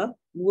with the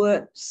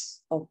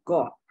words of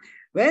God.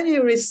 When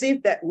you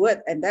receive that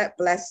word and that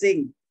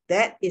blessing,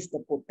 that is the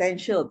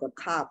potential, the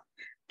calf,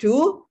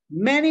 to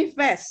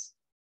manifest.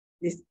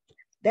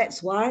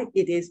 That's why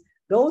it is,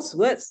 those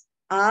words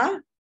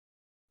are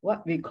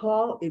what we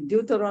call in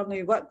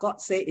Deuteronomy, what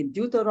God said in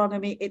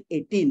Deuteronomy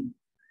 8:18,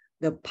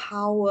 the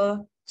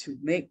power to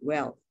make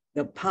wealth,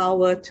 the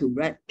power to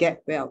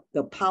get wealth,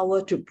 the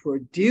power to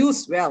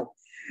produce wealth.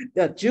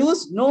 The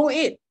Jews know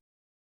it.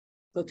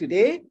 So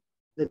today,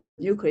 the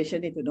new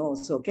creation need to know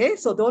also, okay?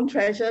 So don't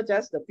treasure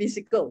just the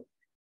physical,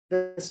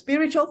 the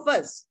spiritual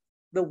first,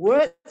 the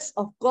words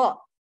of God,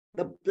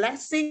 the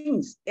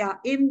blessings are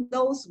in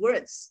those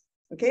words,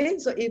 okay?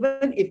 So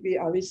even if we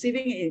are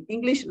receiving in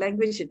English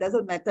language, it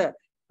doesn't matter.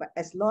 But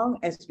as long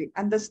as we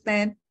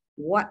understand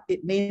what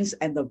it means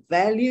and the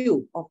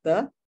value of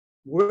the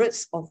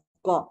words of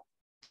God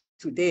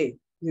today,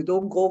 you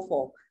don't go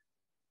for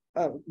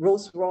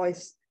Rolls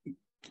Royce.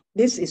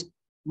 This is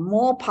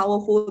more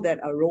powerful than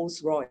a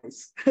Rolls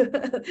Royce.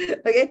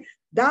 Okay,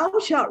 thou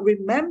shalt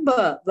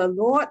remember the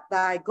Lord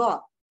thy God.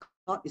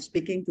 God is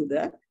speaking to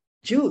the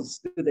Jews,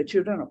 to the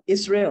children of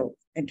Israel.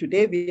 And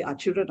today we are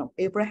children of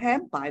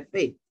Abraham by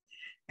faith.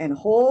 And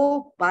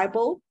whole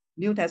Bible,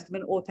 New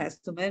Testament, Old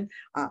Testament,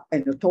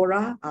 and the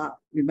Torah,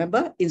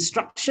 remember,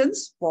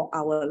 instructions for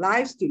our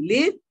lives to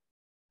live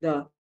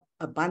the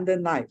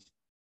abundant life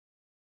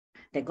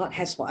that God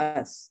has for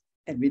us.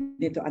 And we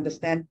need to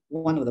understand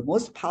one of the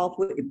most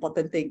powerful,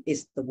 important thing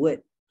is the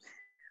word.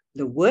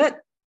 The word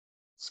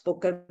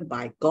spoken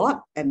by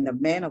God and the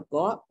man of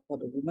God or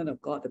the woman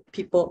of God, the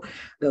people,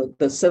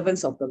 the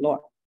servants of the Lord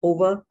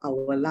over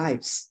our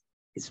lives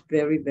is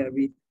very,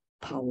 very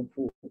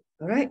powerful.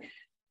 All right.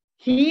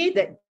 He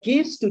that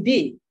gives to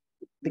thee,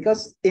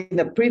 because in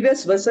the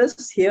previous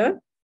verses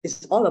here,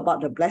 it's all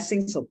about the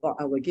blessings of God.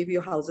 I will give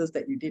you houses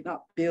that you did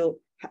not build,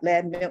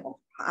 land, milk, of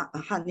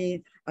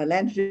honey, a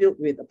land filled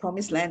with the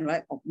promised land,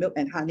 right, of milk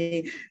and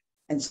honey,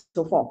 and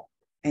so forth.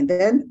 And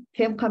then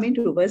coming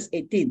to verse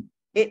 18,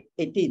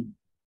 8:18.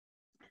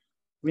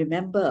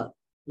 Remember,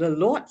 the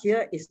Lord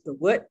here is the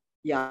word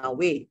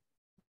Yahweh,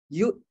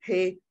 Yud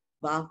He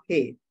Vav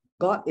He.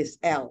 God is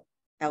El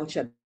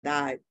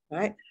Shaddai,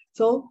 right?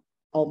 So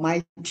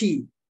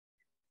Almighty,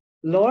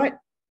 Lord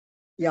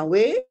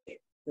Yahweh,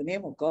 the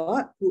name of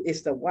God, who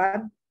is the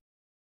one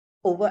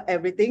over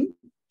everything.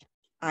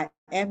 I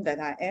am that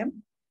I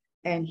am.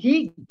 And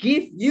he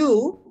gives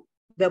you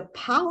the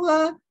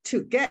power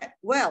to get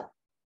wealth.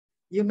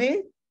 You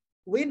may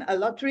win a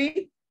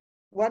lottery,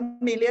 1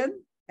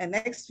 million, and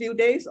next few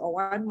days or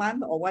 1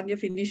 month or 1 year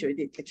finish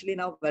already. Actually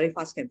now very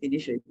fast can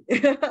finish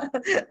already.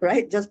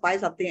 Right? Just buy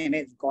something and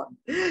it's gone.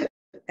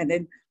 And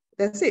then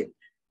that's it.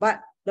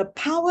 But the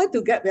power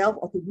to get wealth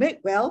or to make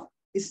wealth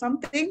is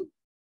something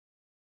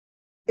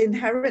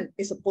inherent,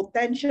 is a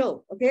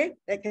potential, okay,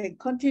 that can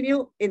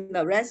continue in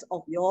the rest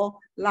of your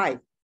life.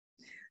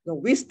 The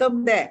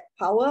wisdom there,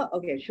 power,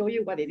 okay, show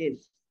you what it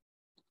is.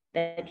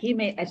 That he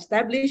may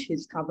establish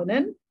his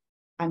covenant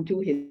unto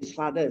his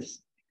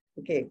fathers.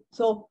 Okay,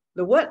 so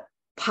the word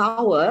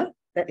power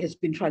that has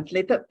been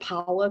translated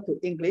power to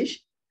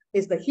English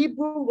is the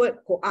Hebrew word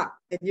koach,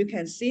 and you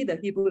can see the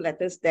Hebrew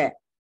letters there.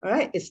 All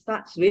right, it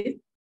starts with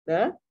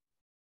the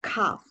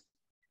calf.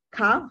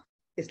 Calf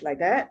is like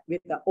that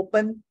with the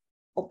open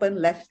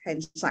left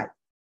hand side.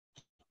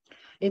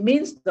 It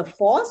means the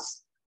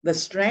force, the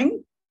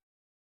strength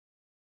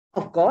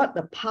of God,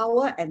 the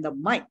power and the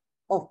might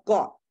of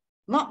God,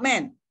 not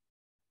man.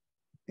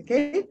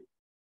 Okay,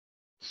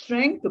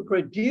 strength to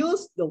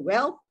produce the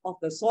wealth of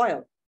the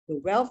soil, the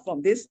wealth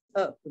from this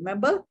earth.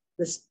 Remember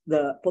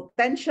the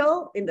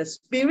potential in the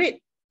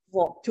spirit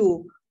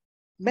to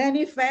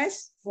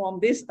manifest from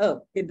this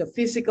earth in the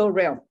physical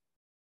realm.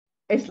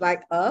 It's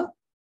like a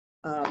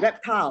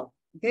reptile,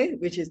 okay,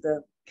 which is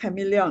the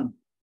chameleon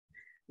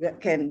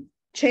that can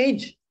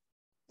change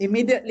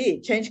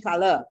immediately, change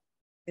color,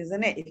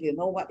 isn't it? If you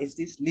know what is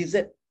this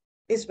lizard,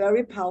 it's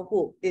very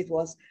powerful. It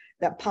was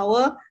that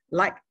power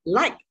like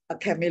a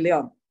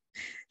chameleon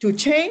to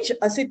change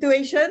a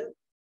situation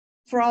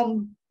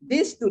from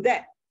this to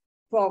that.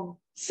 from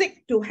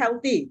sick to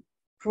healthy,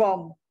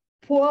 from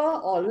poor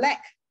or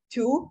lack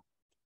to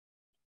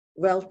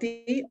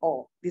wealthy,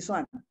 or this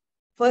one.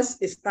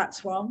 First, it starts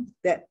from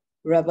that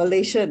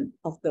revelation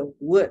of the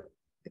word.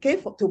 Okay,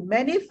 to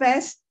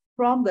manifest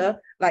from the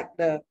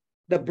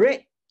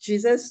bread,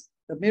 Jesus,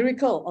 the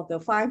miracle of the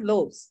 5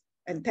 loaves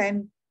and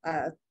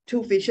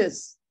 2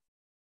 fishes.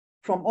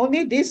 From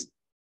only these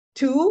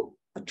 2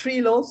 or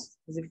 3 loaves,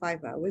 is it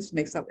 5? I always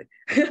mix up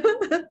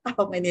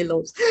how many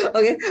loaves.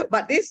 Okay,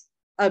 but this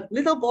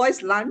little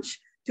boy's lunch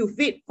to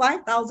feed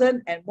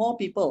 5,000 and more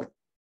people.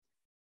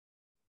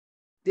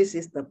 This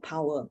is the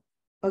power.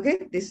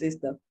 Okay, this is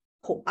the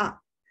Ko'ah,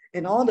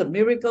 and all the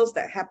miracles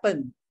that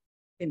happen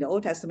in the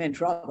Old Testament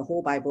throughout the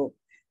whole Bible.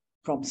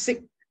 From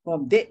sick,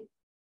 from dead,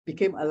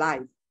 became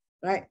alive,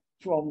 right?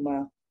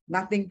 From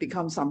nothing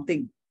becomes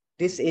something.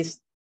 This is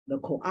the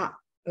Ko'ah.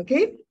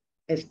 Okay,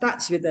 it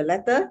starts with the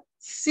letter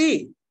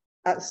C.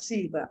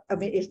 C, but I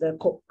mean it's the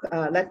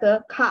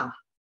letter Kaf.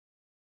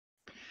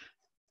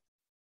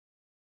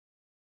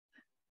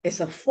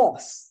 It's a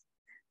force.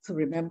 So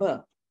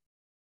remember,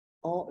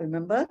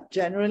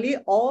 generally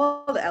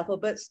all the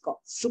alphabets got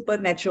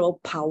supernatural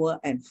power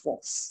and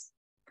force.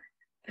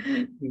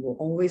 We will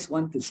always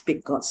want to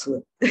speak God's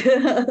word.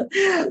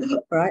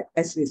 Right?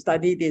 As we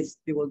study this,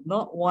 we will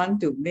not want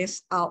to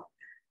miss out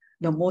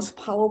the most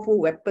powerful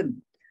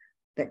weapon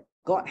that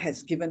God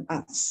has given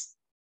us,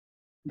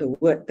 the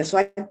word. That's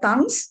why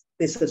tongues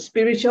is a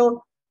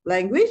spiritual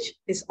language,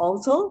 is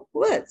also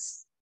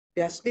words.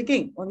 We are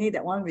speaking, only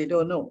that one we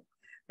don't know,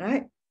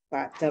 right?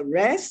 But the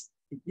rest,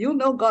 if you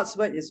know God's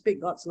word, you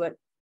speak God's word,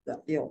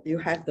 you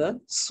have the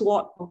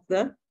sword of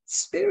the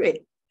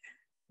Spirit.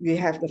 You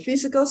have the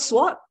physical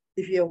sword.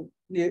 If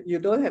you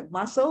don't have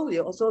muscle,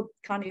 you also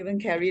can't even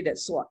carry that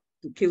sword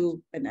to kill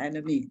an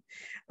enemy.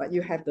 But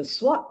you have the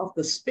sword of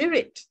the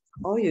Spirit.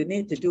 All you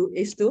need to do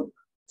is to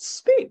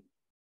speak,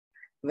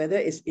 whether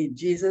it's in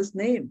Jesus'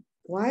 name.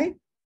 Why?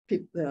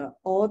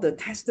 All the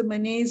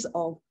testimonies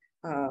of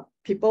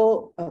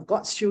people,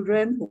 God's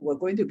children who were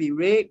going to be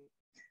raped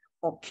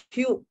or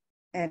killed,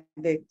 and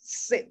they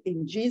said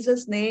in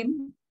Jesus'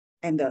 name,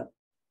 and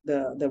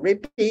the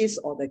rapist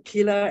or the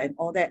killer and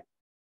all that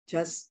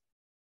just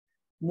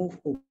move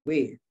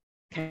away,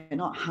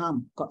 cannot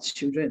harm God's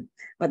children.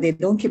 But they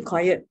don't keep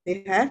quiet.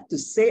 They have to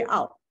say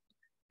out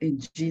in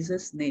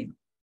Jesus' name.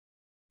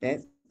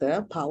 That's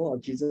the power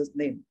of Jesus'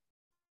 name.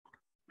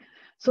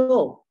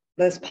 So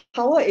there's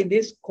power in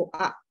this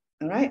Ko'ah,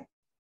 all right?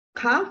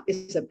 Kaf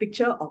is a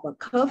picture of a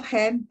curved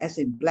hand, as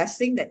in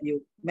blessing that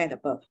you met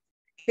above.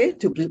 Okay,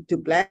 to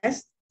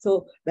bless.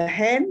 So the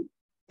hand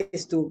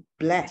is to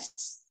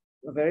bless.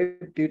 Very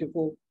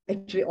beautiful.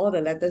 Actually, all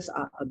the letters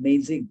are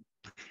amazing.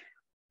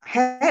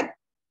 Hat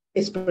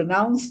is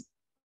pronounced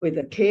with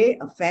a K,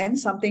 a fan,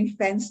 something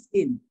fenced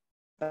in.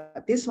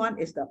 But this one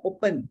is the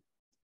open,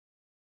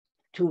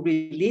 to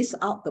release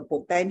out the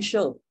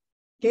potential.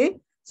 Okay,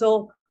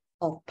 so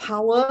of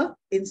power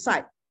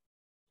inside.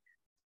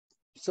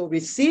 So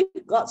receive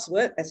God's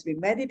word as we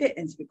meditate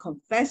and as we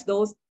confess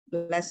those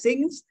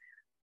blessings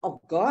of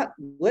God,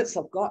 words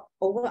of God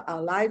over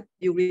our life.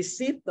 You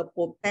receive the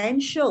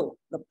potential,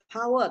 the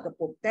power, the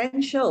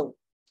potential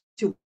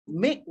to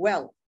make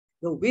wealth,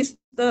 the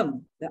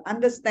wisdom, the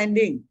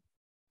understanding.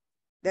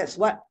 That's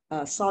what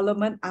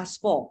Solomon asked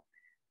for.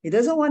 He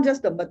doesn't want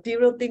just the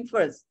material thing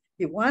first.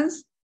 He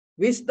wants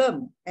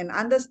wisdom and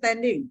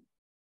understanding.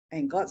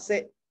 And God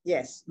said,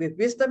 yes, with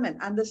wisdom and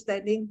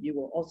understanding, you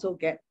will also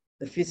get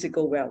the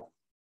physical wealth.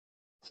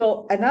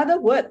 So another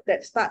word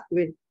that starts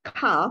with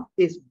Ka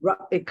is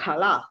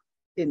Kala.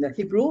 In the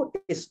Hebrew,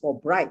 is for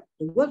bright.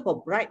 The word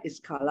for bright is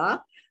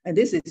Kala, and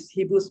this is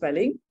Hebrew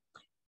spelling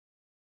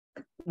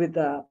with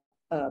a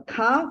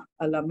Kaf,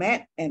 a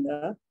Lamed, and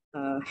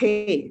a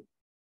Hey.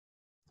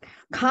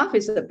 Kaf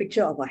is a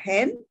picture of a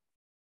hand,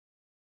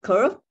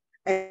 curved,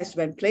 as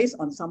when placed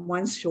on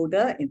someone's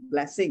shoulder in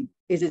blessing.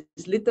 It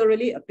is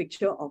literally a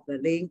picture of the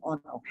laying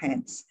on of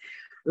hands.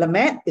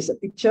 Lamed is a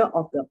picture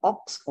of the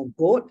ox or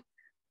goat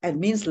and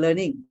means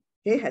learning.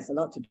 It has a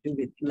lot to do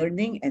with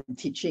learning and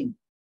teaching,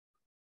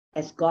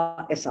 as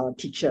God as our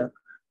teacher.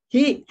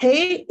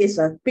 Hey is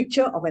a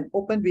picture of an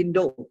open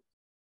window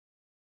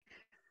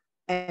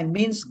and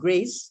means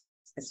grace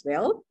as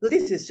well. So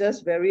this is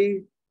just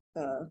very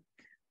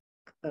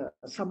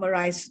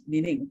summarized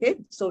meaning. Okay,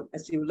 so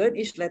as you learn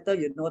each letter,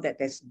 you know that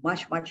there's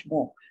much, much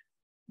more.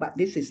 But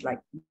this is like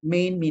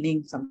main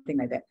meaning, something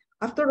like that.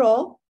 After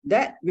all,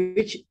 that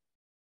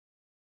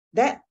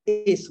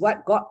is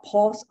what God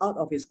pours out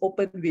of his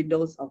open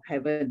windows of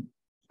heaven,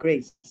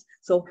 grace.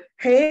 So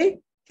hey,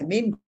 it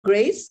means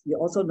grace. You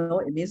also know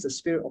it means the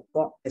Spirit of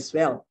God as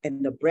well,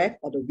 and the breath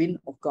or the wind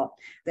of God.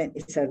 Then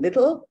it's a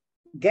little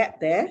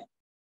gap there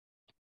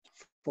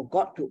for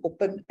God to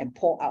open and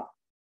pour out.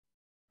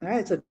 All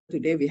right, so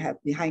today we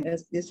have behind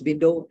us this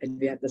window and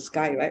we have the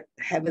sky, right?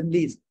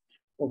 Heavenly,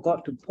 for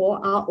God to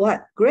pour out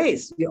what?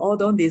 Grace. We all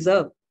don't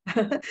deserve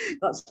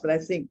God's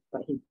blessing,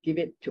 but he give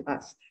it to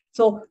us.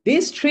 So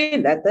these 3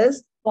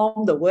 letters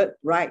form the word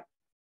bright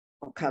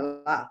or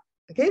Kala,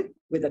 okay?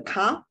 With the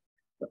Ka,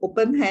 the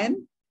open hand.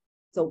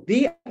 So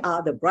we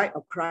are the bride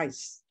of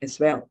Christ as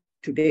well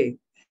today.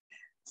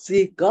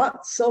 See, God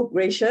so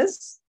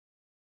gracious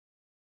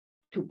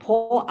to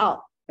pour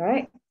out,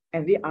 right?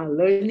 And we are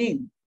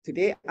learning.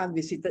 Today, I'm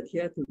visited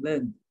here to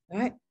learn,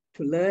 right?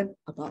 To learn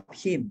about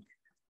Him.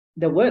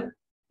 The word,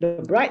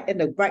 the bride and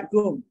the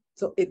bridegroom.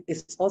 So it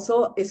is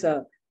also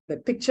the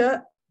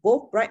picture,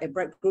 both bride and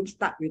bridegroom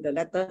start with the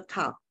letter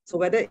Kaf. So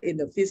whether in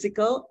the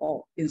physical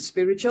or in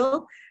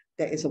spiritual,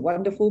 there is a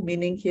wonderful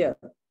meaning here.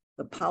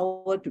 The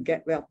power to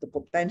get wealth, the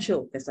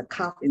potential, there's a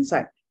Kaf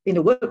inside. In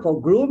the word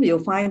for groom,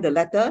 you'll find the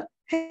letter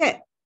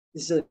Het.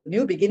 This is a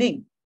new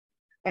beginning.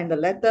 And the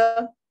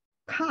letter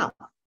Kaf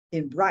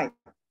in bride.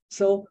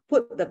 So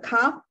put the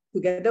Kaf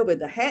together with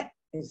the Het,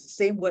 it's the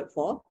same word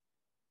for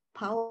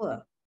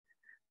power.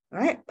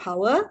 Right?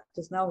 Power,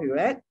 just now we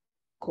read,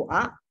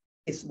 Ko'ak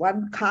is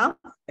one Kaf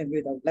and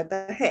with a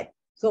letter Het.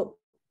 So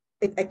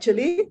it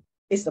actually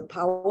is the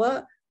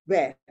power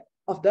where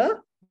of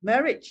the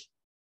marriage,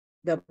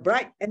 the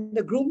bride and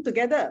the groom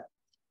together.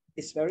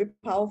 It's very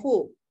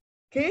powerful.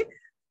 Okay,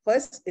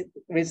 first it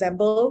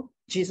resembles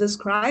Jesus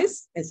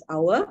Christ as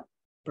our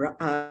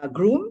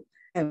groom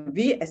and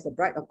we as the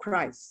bride of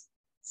Christ.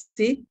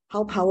 See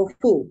how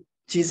powerful.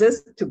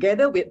 Jesus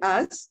together with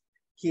us,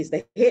 He's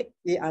the head,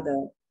 we are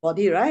the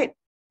body, right?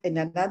 And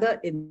another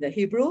in the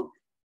Hebrew,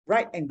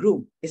 bride and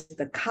groom is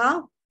the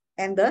Kaf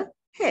and the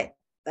head.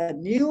 A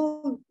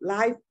new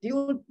life,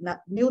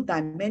 new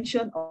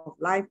dimension of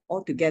life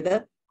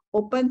altogether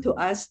open to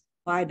us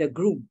by the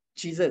groom,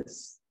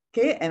 Jesus.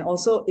 Okay, and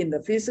also in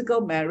the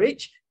physical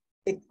marriage,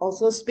 it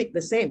also speaks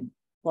the same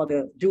for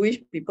the Jewish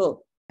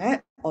people.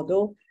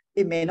 Although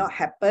it may not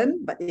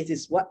happen, but it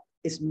is what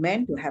is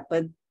meant to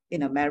happen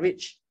in a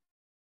marriage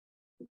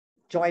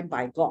joined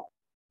by God.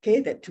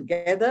 Okay, that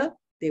together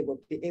they will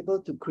be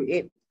able to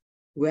create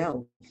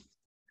wealth.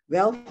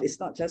 Wealth is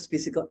not just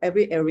physical,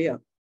 every area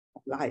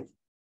of life.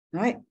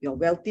 Right? You're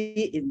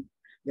wealthy in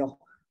your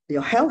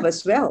health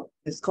as well.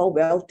 It's called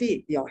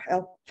wealthy. Your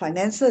health,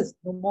 finances,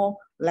 no more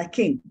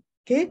lacking.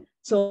 Okay,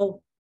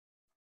 so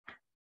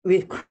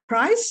with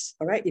Christ,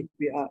 all right, if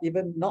we are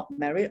even not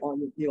married or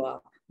you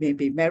are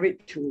maybe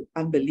married to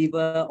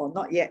unbeliever or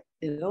not yet,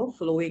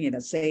 flowing in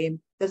the same,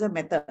 doesn't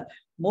matter.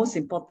 Most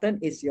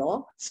important is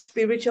your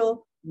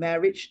spiritual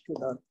marriage to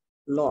the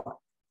Lord.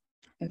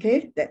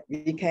 Okay, that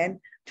we can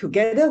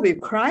together with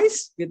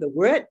Christ, with the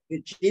Word,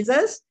 with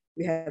Jesus,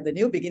 we have the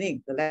new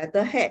beginning, the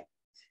letter Het,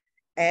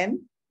 and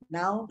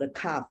now the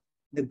Kaf,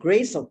 the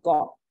grace of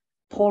God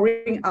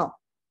pouring out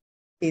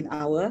in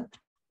our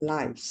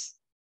lives.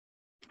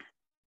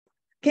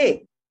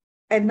 Okay,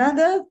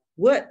 another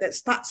word that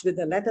starts with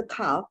the letter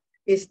Kaf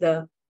is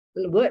the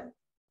word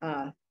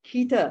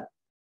Keter,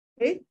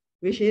 okay,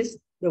 which is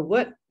the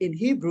word in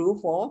Hebrew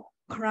for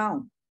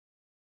crown.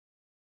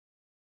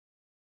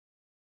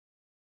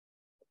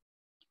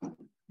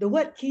 The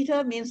word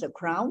Keter means a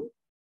crown.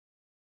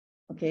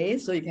 Okay,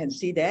 so you can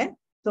see that.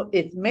 So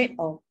it's made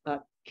of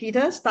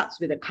Keter starts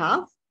with a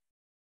Kaf.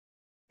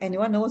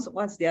 Anyone knows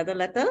what's the other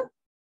letter?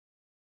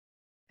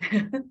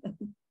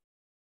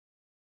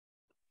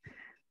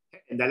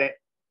 Dalet.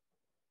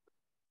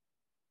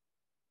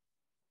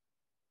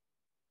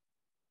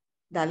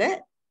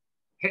 Dalet?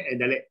 Het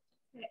and Dalet.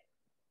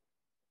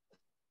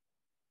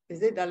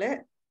 Is it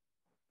Dalet?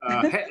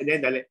 Het and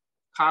then Dalet.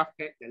 Kaf,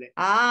 Het, Dalet.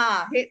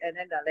 Ah, Het and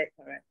then Dalet,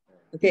 correct.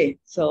 Okay,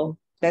 so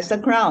that's the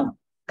crown.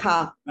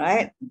 Kaf,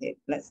 right? Okay,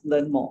 let's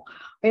learn more.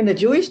 In the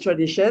Jewish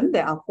tradition,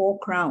 there are 4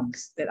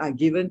 crowns that are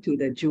given to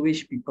the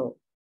Jewish people.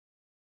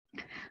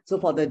 So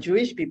for the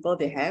Jewish people,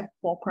 they have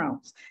 4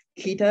 crowns.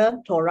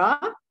 Keter Torah,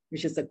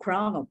 which is the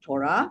crown of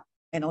Torah,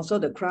 and also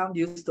the crown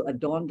used to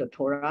adorn the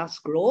Torah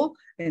scroll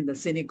in the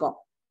synagogue.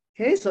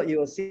 Okay, so you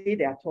will see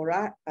their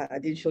Torah. I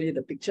didn't show you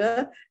the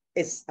picture.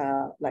 It's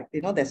like,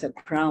 there's a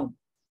crown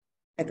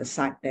at the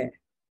side there,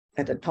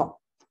 at the top.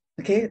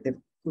 Okay, they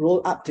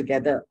roll up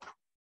together.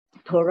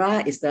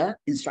 Torah is the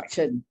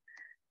instruction,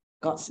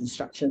 God's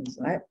instructions,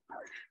 right?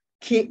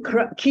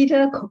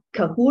 Keter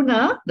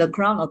Kahuna, the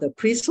crown of the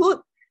priesthood,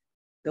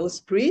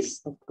 those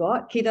priests of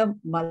God. Keter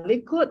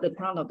Malikut, the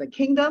crown of the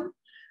kingdom.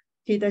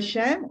 Keter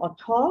Shem or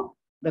Tor,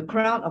 the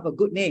crown of a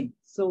good name.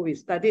 So we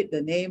studied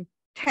the name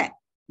Tet,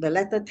 the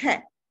letter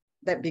Tet,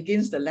 that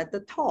begins the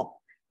letter Tor,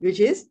 which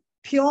is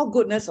pure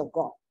goodness of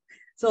God.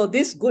 So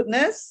this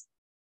goodness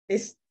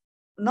is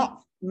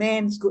not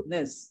man's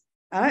goodness.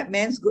 All right,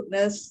 man's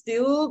goodness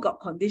still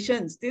got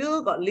conditions,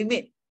 still got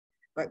limit.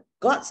 But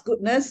God's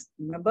goodness,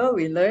 remember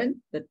we learned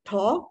the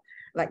Tor,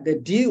 like the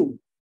dew.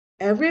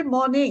 Every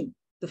morning,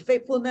 the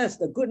faithfulness,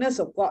 the goodness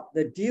of God,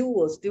 the dew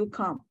will still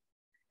come.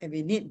 And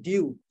we need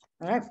dew,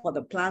 all right, for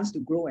the plants to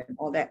grow and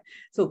all that.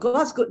 So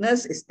God's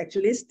goodness is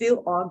actually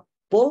still on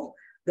both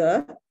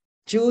the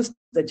Jews,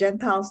 the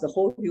Gentiles, the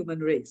whole human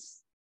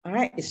race. All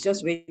right, it's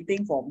just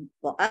waiting for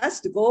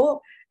us to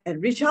go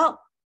and reach out.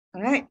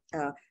 All right,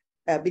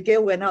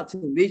 Abigail went out to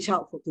reach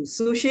out to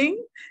Sushing,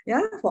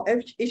 for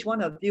each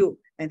one of you,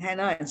 and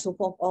Hannah and so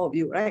forth, all of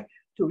you, right?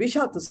 To reach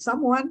out to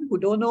someone who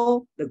don't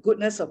know the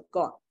goodness of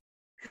God.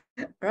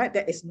 right?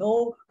 There is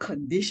no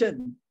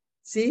condition,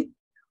 see,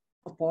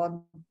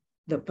 upon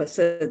the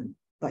person,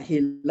 but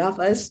he loves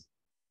us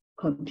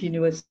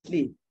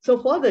continuously. So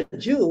for the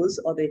Jews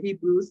or the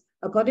Hebrews,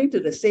 according to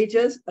the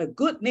sages, a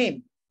good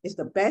name is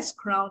the best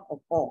crown of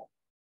all,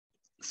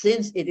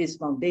 since it is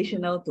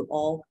foundational to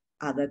all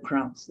other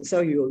crowns.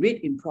 So you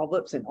read in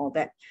Proverbs and all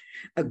that.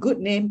 A good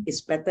name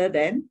is better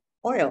than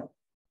oil,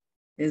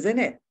 isn't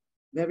it?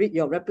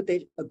 Your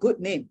reputation, a good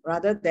name,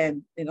 rather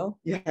than,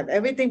 you have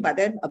everything, but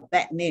then a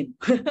bad name.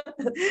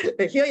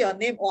 They hear your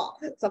name, oh,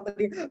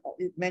 somebody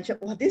mentioned,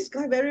 oh, this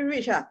guy very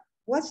rich.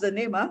 What's the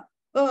name?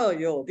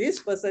 Oh, this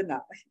person,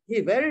 he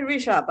very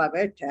rich, but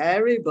very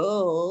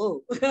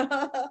terrible.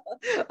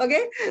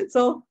 Okay,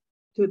 so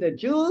to the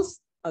Jews,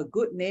 a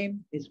good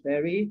name is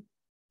very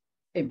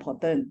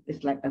important.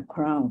 It's like a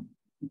crown,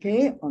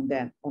 okay, on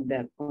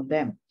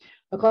them.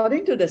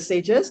 According to the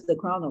sages, the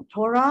crown of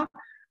Torah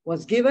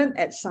was given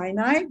at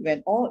Sinai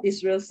when all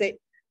Israel said,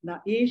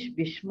 Na'ish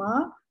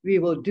Bishma, we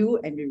will do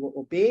and we will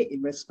obey,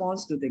 in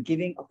response to the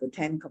giving of the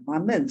 10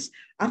 commandments.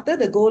 After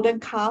the golden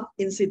calf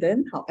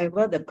incident,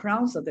 however, the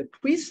crowns of the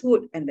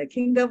priesthood and the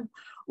kingdom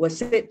were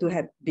said to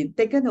have been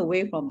taken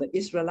away from the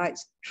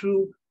Israelites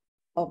through,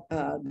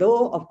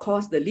 though of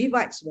course the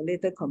Levites were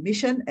later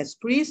commissioned as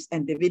priests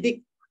and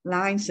Davidic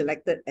line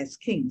selected as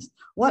kings.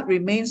 What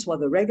remains for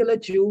the regular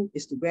Jew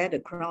is to wear the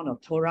crown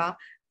of Torah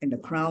and the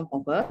crown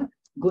of a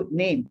good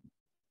name.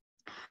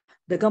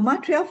 The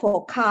gematria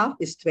for calf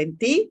is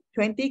 20.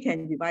 20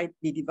 can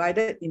be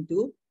divided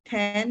into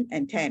 10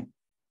 and 10.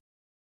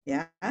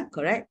 Yeah,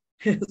 correct?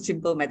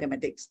 Simple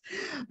mathematics.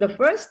 The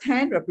first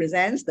 10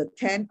 represents the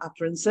 10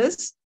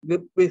 utterances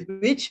with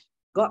which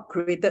God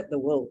created the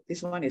world.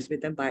 This one is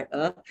written by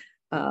a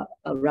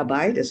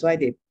rabbi. That's why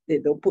they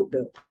don't put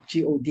the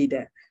G-O-D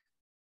there.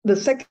 The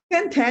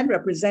second 10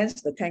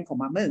 represents the 10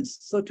 commandments.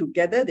 So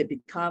together they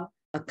become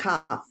a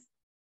calf.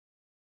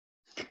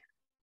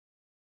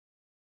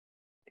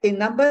 In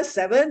number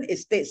 7, it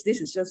states, this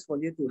is just for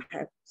you to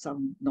have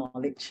some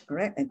knowledge, all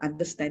right, and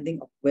understanding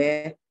of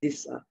where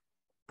this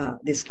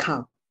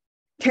calf.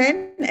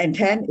 10 and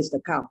 10 is the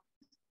calf.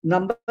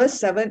 Number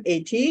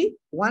 780,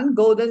 1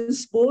 golden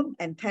spoon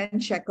and 10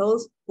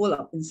 shekels full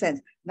of incense.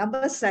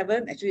 Number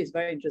 7 actually is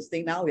very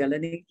interesting. Now we are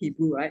learning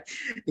Hebrew, right?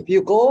 If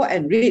you go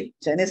and read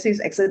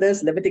Genesis,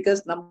 Exodus,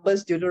 Leviticus,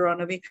 Numbers,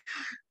 Deuteronomy,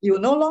 you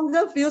no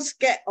longer feel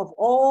scared of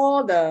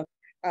all the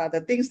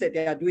things that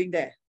they are doing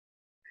there.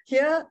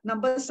 Here,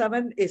 number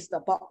 7 is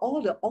about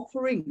all the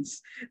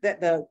offerings that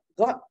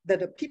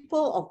the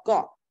people of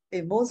God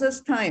in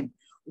Moses' time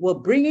were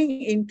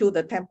bringing into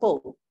the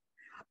temple.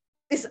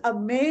 It's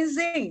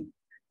amazing.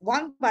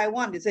 One by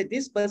one, they say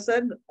this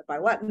person by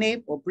what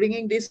name were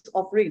bringing these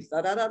offerings,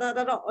 a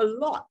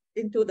lot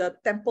into the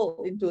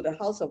temple, into the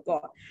house of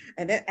God.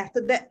 And then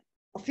after that,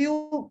 a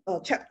few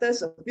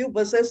chapters, a few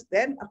verses,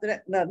 then after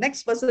that, the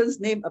next person's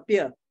name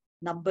appear.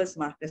 Numbers,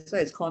 that's why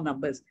it's called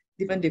Numbers.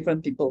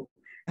 Different people.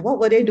 And what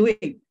were they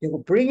doing? They were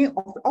bringing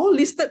all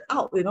listed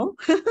out, they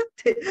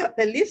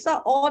list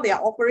out all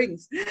their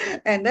offerings.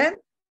 And then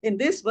in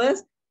this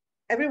verse,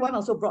 everyone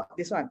also brought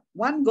this one.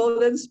 1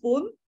 golden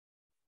spoon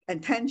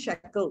and 10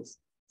 shekels.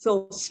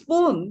 So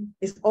spoon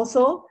is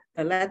also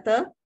the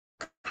letter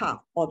calf,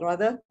 or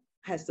rather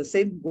has the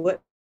same word,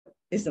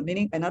 is the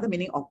meaning, another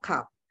meaning of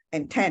calf.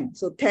 And 10.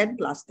 So 10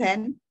 plus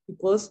 10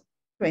 equals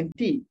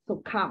 20. So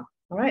calf,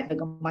 all right, the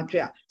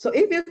gematria. So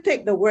if you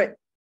take the word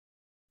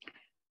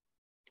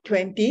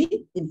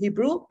 20 in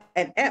Hebrew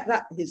and add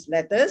up his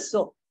letters,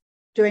 so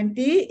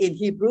 20 in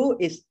Hebrew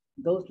is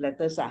those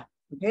letters,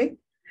 okay?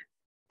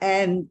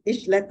 And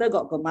each letter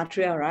got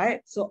gematria,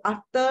 right? So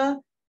after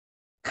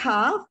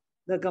calf,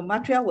 the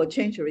gematria will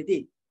change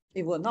already.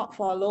 It will not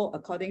follow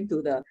according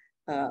to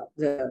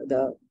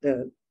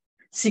the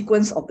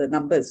sequence of the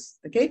numbers,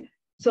 okay?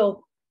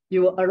 So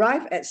you will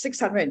arrive at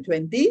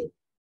 620.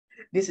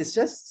 This is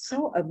just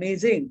so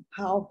amazing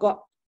how God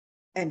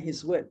and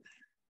his word.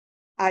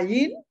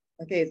 Ayin,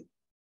 okay,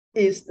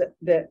 is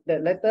the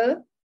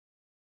letter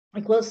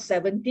equals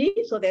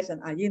 70. So there's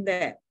an ayin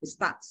there. It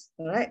starts,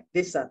 all right?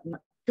 This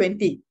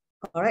 20,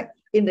 all right?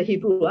 In the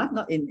Hebrew,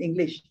 not in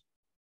English.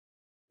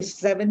 It's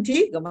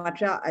 70,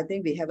 gematria, I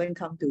think we haven't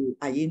come to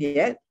ayin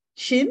yet.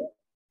 Shin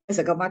is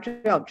a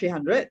gematria of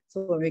 300.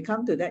 So when we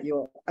come to that,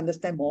 you'll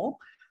understand more.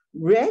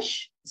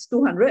 Resh is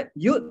 200.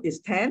 Yud is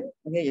 10.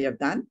 Okay, you have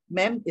done.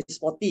 Mem is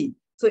 40.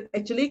 So it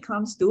actually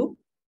comes to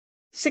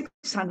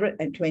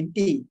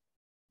 620,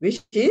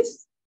 which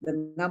is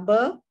the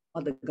number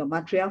of the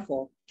gematria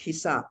for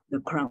Kisa, the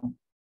crown.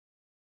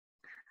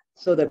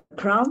 So the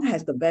crown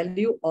has the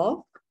value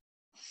of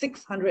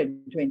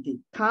 620.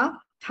 Kaf,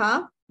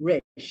 Taf,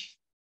 Resh.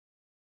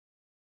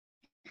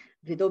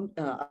 If you don't,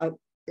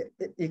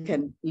 you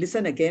can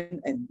listen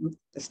again and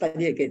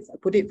study again. I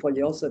put it for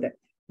you so that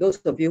those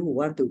of you who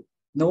want to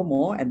know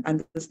more and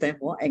understand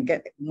more and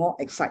get more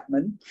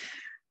excitement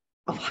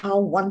of how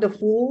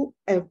wonderful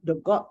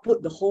God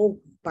put the whole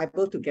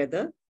Bible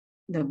together.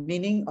 The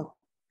meaning of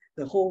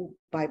the whole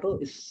Bible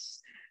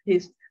is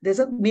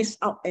doesn't miss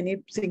out any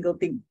single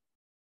thing.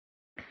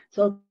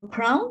 So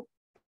crown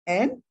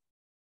and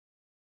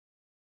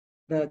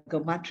the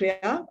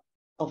gematria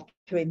of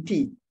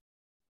 20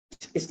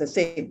 is the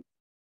same.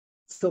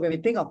 So when we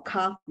think of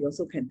calf, we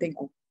also can think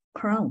of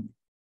crown.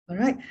 All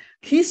right.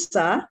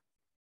 Kisa,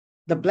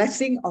 the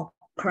blessing of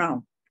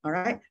crown. All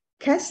right.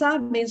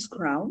 Kesa means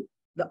crown,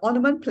 the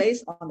ornament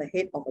placed on the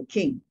head of a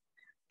king.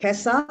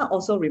 Kesa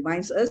also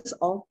reminds us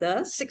of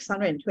the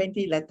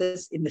 620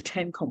 letters in the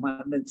 10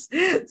 Commandments.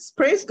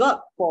 Praise God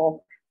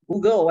for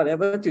Google or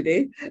whatever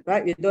today,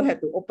 right? You don't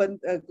have to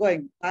go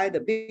and buy the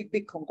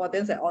big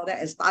concordance and all that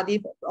and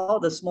study all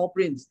the small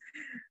prints,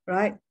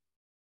 right?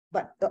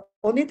 But the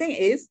only thing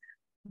is,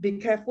 be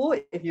careful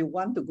if you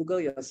want to Google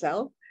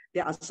yourself.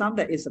 There are some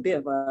that is a bit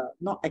of a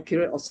not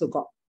accurate also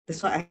got.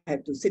 That's why I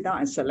have to sit down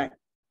and select,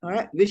 all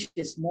right, which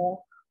is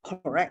more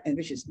correct and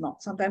which is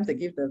not. Sometimes they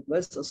give the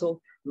verse also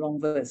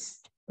wrong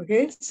verse.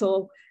 Okay,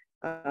 so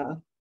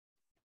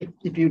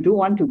if you do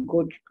want to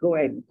go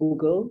and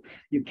Google,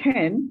 you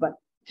can, but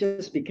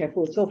just be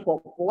careful. So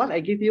for what I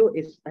give you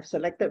is I've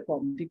selected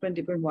from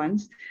different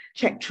ones.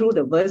 Check through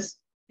the verse,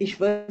 each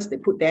verse they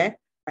put there.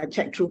 I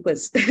check through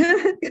first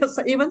because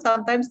even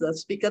sometimes the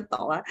speaker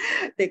talk,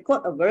 they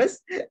quote a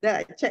verse, then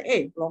I check,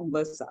 hey, wrong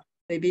verse.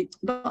 Maybe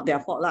not their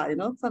fault, you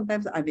know.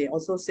 Sometimes I may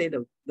also say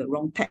the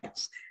wrong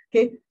text.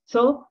 Okay,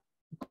 so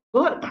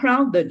God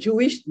crowned the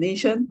Jewish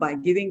nation by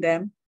giving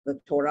them the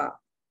Torah.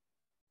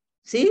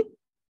 See,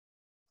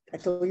 I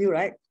told you,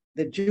 right?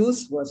 The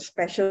Jews were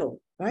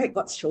special, right?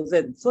 God's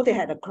chosen. So they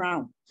had a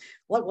crown.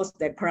 What was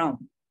their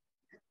crown?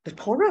 The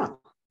Torah.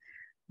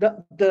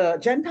 The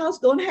Gentiles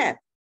don't have.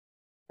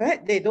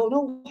 Right? They don't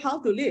know how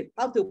to live,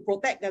 how to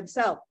protect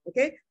themselves.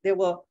 Okay, there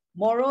were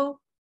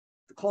moral,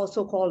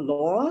 so-called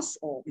laws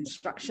or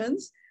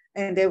instructions,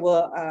 and there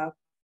were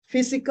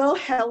physical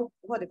health.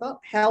 What they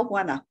call health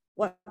one?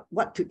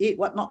 What to eat,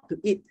 what not to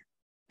eat.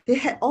 They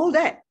had all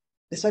that.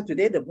 That's why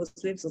today the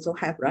Muslims also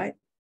have, right?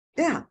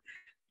 Yeah.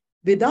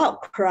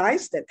 Without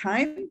Christ, that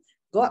time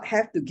God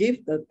have to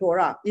give the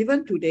Torah.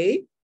 Even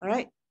today, all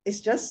right,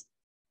 it's just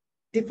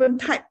different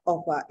type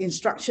of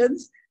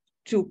instructions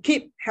to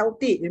keep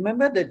healthy.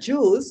 Remember the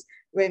Jews,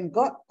 when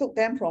God took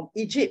them from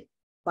Egypt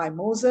by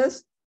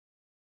Moses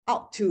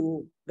out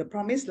to the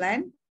promised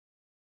land,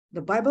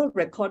 the Bible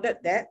recorded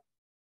that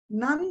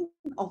none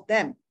of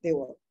them, they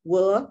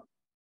were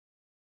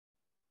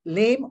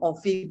lame or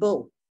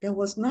feeble. There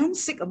was none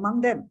sick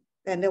among them.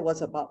 And there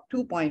was about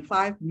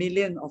 2.5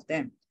 million of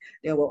them.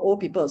 They were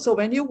old people. So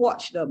when you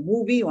watch the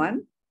movie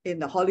one in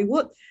the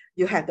Hollywood,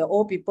 you have the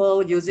old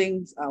people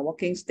using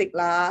walking stick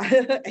lah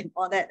and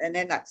all that, and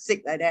then like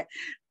sick like that.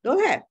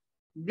 Don't have.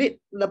 Read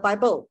the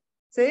Bible.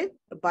 See,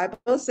 the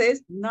Bible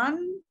says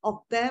none of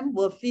them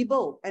were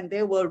feeble and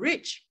they were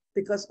rich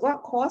because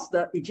God caused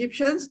the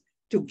Egyptians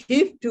to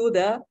give to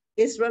the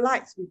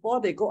Israelites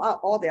before they go out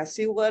all their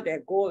silver,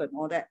 their gold, and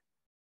all that.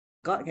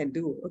 God can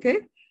do. Okay,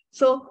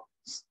 so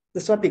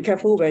that's why be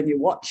careful when you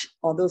watch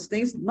all those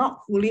things,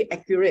 not fully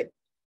accurate,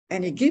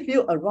 and it gives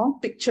you a wrong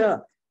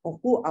picture of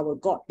who our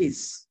God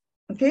is.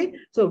 Okay,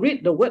 so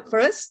read the word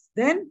first.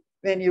 Then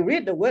when you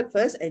read the word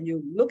first and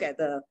you look at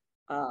the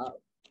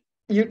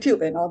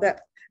YouTube and all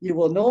that, you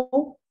will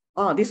know,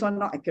 oh, this one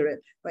not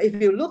accurate. But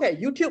if you look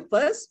at YouTube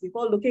first,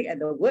 before looking at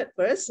the word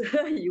first,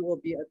 you will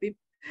be a bit,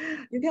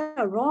 you get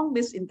a wrong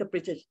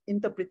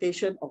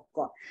interpretation of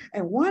God.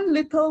 And one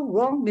little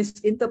wrong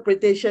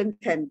misinterpretation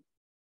can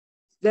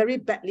very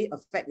badly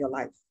affect your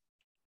life.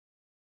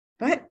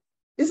 Right?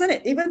 Isn't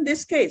it? Even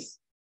this case,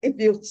 if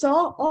you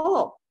saw,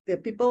 oh, the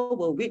people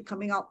were weak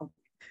coming out,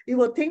 you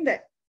will think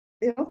that,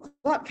 you know,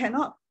 God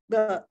cannot,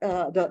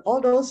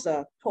 all those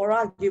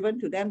Torah given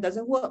to them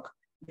doesn't work.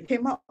 They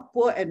came out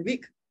poor and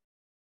weak.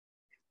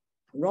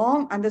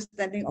 Wrong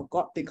understanding of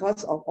God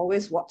because of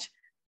always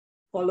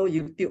follow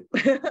YouTube.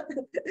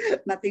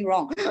 Nothing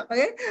wrong.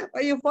 Okay?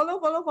 But you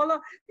follow.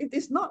 It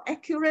is not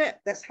accurate.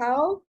 That's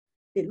how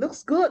it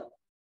looks good,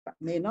 but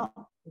may not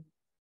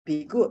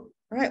be good.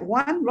 Right?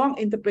 One wrong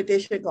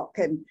interpretation God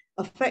can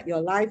affect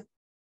your life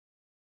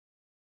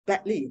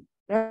badly.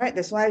 Right?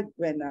 That's why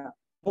when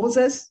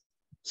Moses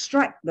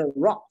struck the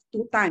rock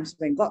 2 times,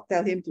 when God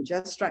tell him to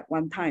just strike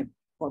 1 time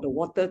for the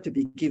water to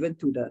be given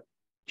to the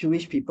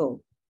Jewish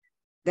people,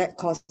 that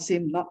caused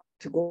him not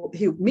to go.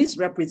 He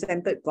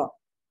misrepresented God,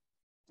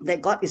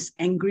 that God is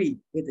angry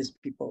with his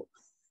people.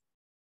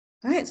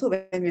 Right? So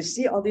when you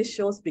see all these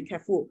shows, be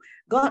careful.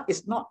 God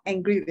is not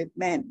angry with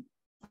man.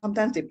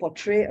 Sometimes they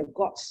portray a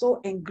God so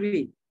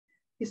angry.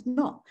 He's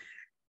not.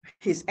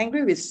 He's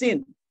angry with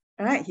sin.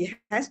 All right? He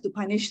has to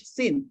punish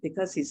sin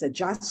because he's a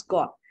just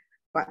God.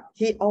 But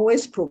he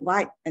always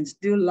provides and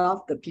still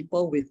loves the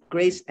people with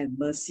grace and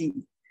mercy.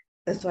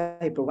 That's why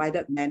he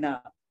provided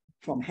manna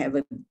from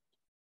heaven.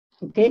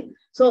 Okay?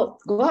 So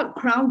God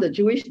crowned the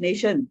Jewish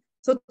nation.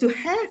 So to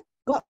have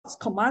God's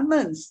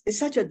commandments is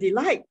such a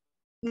delight.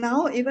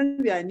 Now, even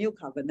we are a new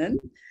covenant,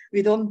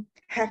 we don't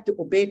have to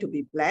obey to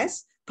be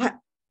blessed, but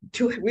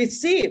to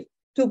receive,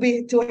 to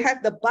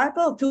have the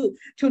Bible,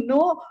 to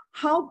know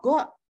how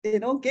God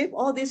gave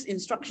all these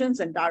instructions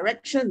and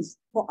directions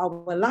for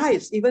our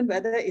lives, even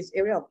whether it's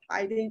area of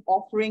tithing,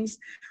 offerings.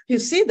 You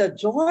see the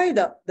joy,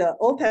 the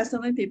Old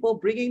Testament people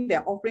bringing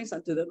their offerings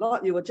unto the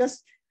Lord, you will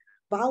just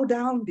bow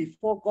down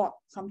before God,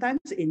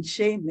 sometimes in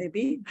shame,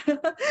 maybe.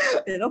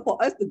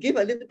 For us to give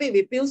a little bit,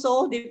 we feel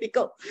so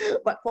difficult.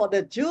 But for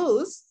the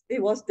Jews,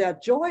 it was their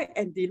joy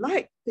and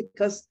delight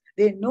because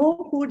they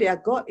know who their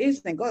God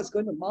is, and God is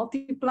going to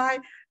multiply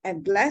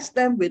and bless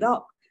them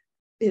without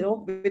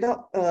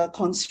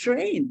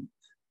constraint.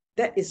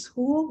 That is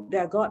who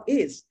their God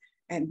is.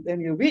 And when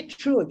you read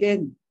through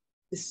again,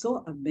 it's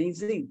so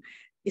amazing.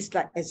 It's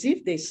like as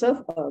if they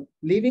serve a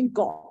living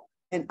God,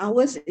 and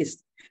ours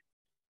is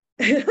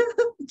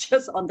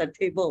just on the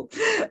table,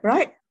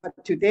 right? But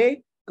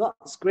today,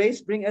 God's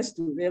grace brings us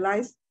to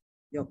realize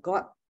your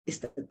God is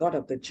the God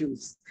of the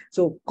Jews.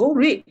 So go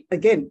read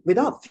again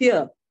without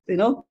fear.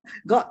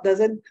 God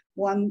doesn't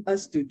want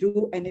us to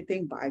do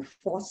anything by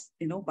force,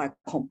 by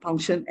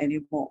compulsion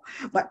anymore,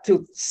 but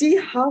to see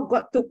how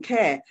God took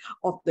care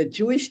of the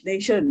Jewish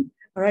nation,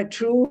 all right,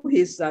 through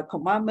his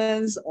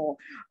commandments or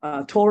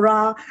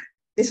Torah.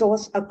 This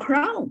was a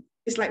crown.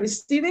 It's like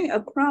receiving a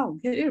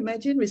crown. Can you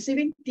imagine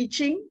receiving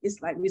teaching?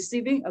 It's like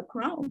receiving a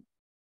crown.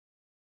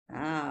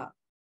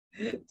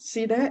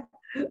 See that?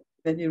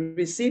 When you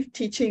receive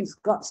teachings,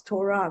 God's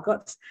Torah,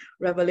 God's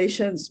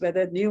revelations,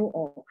 whether new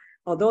or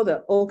although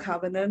the Old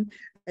Covenant,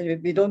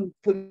 and we don't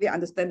fully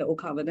understand the Old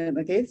Covenant,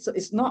 okay? So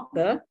it's not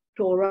the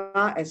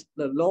Torah as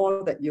the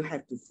law that you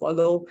have to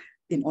follow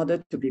in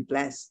order to be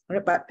blessed,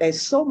 right? But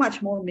there's so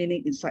much more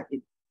meaning inside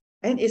it.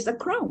 And it's a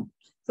crown.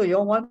 So you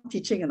all want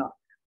teaching or not?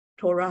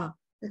 Torah.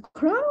 The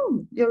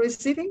crown, you're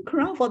receiving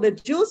crown. For the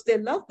Jews, they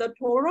love the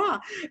Torah.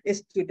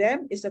 To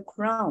them, it's a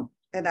crown.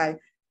 And I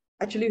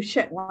actually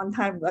shared one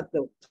time what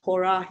the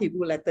Torah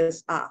Hebrew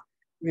letters are.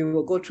 We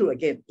will go through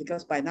again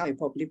because by now you've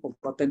probably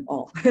forgotten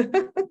all.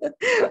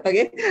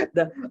 Okay,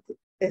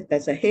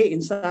 there's a hay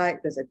inside,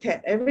 there's a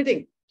tet,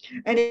 everything.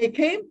 And it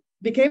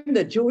became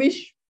the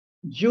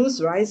Jews'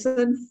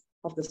 license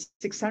of the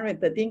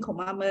 613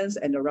 commandments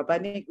and the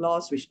rabbinic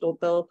laws, which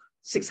total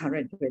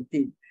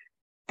 620.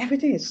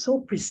 Everything is so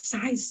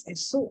precise and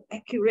so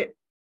accurate.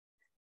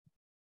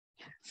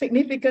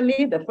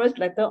 Significantly, the first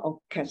letter of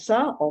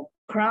Kesar or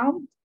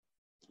crown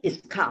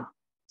is Kaf.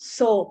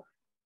 So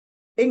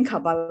in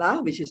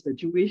Kabbalah, which is the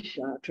Jewish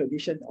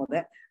tradition or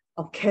that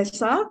of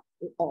Kesar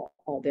or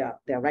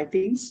their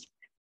writings,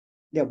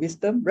 their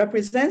wisdom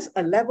represents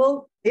a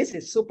level. This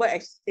is super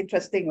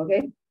interesting,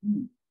 okay?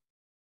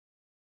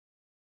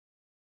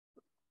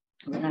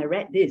 When I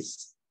read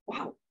this,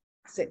 wow,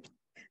 I said,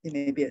 it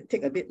may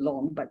take a bit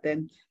long, but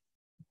then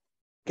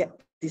get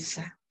this,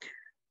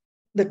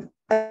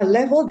 a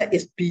level that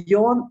is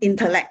beyond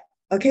intellect,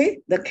 okay?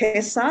 The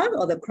Kesar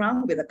or the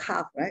crown with the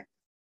calf, right?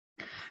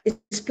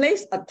 It's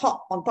placed on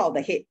top of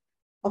the head.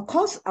 Of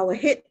course, our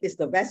head is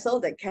the vessel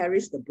that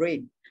carries the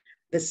brain,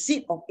 the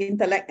seat of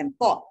intellect and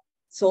thought.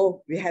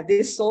 So we have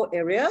this soul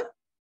area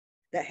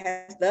that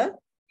has the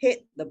head,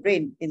 the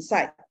brain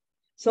inside.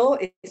 So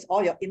it's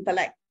all your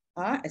intellect,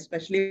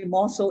 especially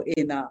more so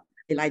in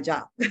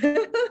Elijah.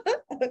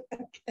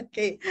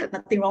 Okay,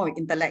 nothing wrong with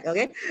intellect,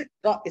 okay?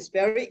 God is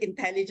very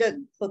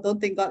intelligent. So don't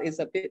think God is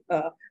a bit,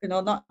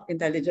 not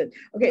intelligent.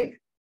 Okay,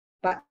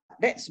 but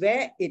that's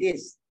where it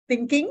is.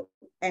 Thinking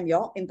and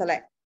your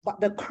intellect. But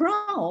the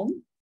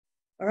crown,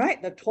 all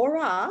right, the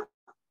Torah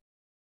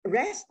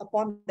rests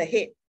upon the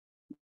head,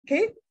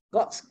 okay?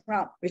 God's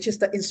crown, which is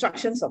the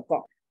instructions of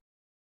God.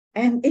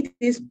 And it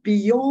is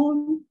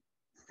beyond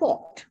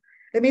thought.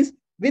 That means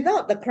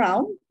without the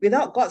crown,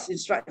 without God's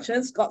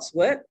instructions, God's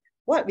word,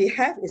 what we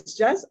have is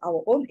just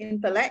our own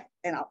intellect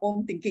and our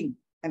own thinking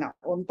and our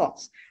own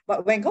thoughts.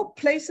 But when God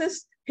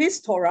places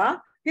his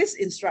Torah, his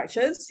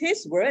instructions,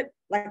 his word,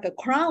 like a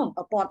crown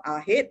upon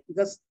our head,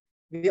 because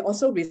we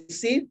also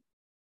receive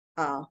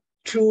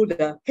through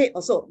the head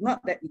also.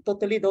 Not that we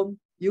totally don't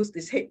use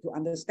this head to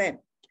understand,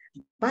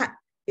 but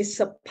it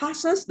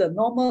surpasses the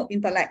normal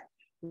intellect.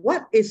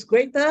 What is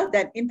greater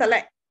than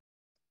intellect?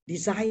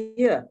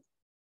 Desire.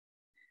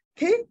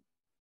 Okay?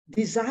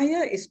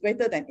 Desire is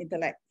greater than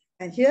intellect.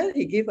 And here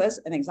he gives us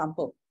an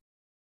example.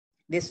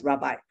 This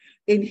rabbi.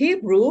 In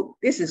Hebrew,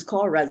 this is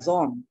called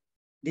razon,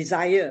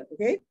 desire.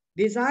 Okay?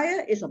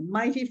 Desire is a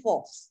mighty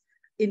force,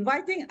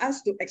 inviting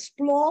us to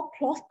explore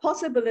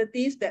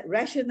possibilities that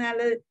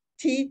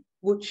rationality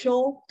would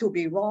show to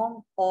be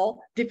wrong or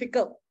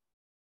difficult.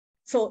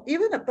 So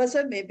even a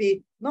person may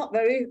be not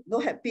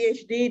have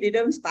PhD,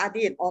 didn't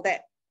study and all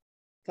that,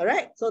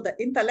 correct? So the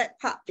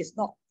intellect part is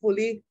not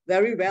fully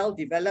very well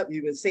developed.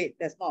 You will say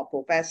that's not a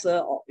professor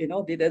or,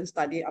 didn't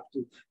study up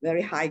to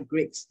very high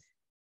grades.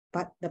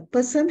 But the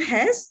person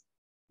has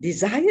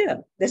desire.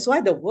 That's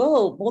why the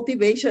world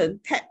motivation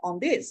tap on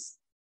this,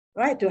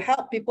 right? To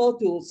help people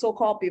to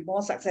so-called be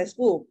more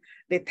successful.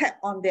 They tap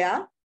on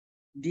their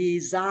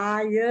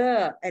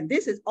desire. And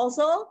this is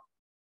also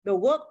the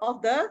work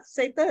of the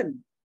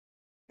Satan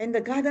in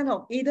the Garden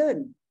of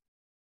Eden.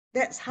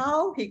 That's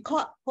how he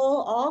caught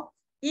hold of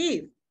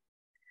Eve.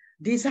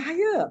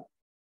 Desire.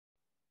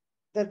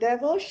 the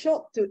devil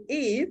showed to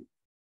Eve,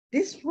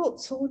 this fruit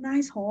so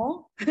nice, huh?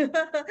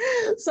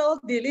 So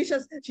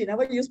delicious. She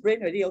never used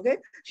brain already, okay?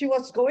 She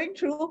was going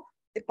through,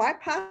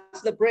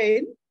 bypass the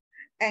brain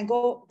and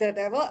go, the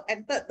devil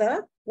entered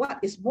the, what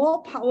is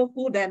more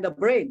powerful than the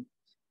brain?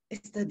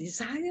 It's the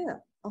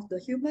desire of the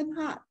human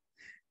heart,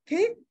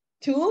 okay?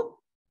 To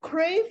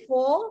crave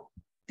for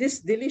this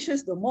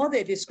delicious, the more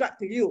they describe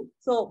to you.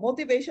 So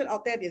motivation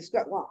out there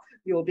describe, wow,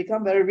 you will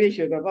become very rich,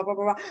 blah, blah, blah,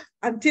 blah,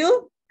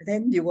 until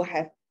then you will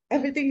have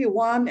everything you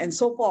want and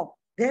so forth.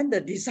 Then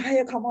the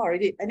desire come out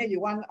already, and then you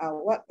want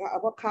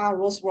what car,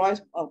 Rolls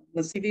Royce,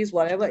 Mercedes,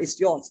 whatever is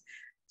yours.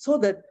 So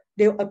that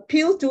they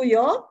appeal to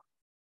your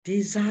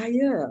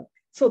desire.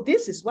 So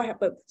this is what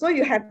happened. So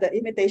you have the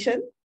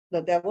imitation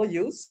the devil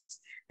used,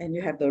 and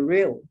you have the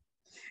real.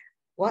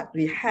 What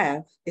we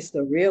have is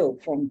the real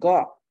from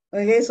God.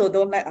 Okay, so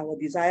don't let our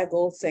desire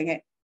go sing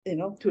it,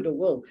 to the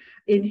world.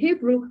 In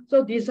Hebrew,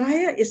 so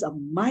desire is a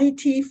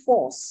mighty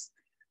force.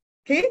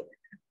 Okay,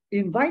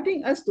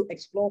 inviting us to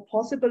explore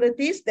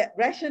possibilities that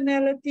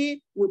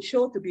rationality would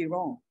show to be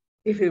wrong.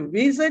 If you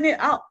reason it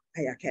out,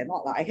 I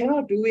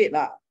cannot do it,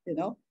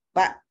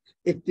 But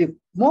if you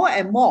more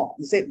and more,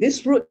 you say, this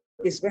fruit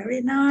is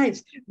very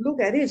nice.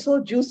 Look at it,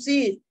 so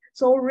juicy,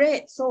 so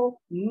red, so,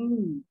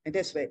 and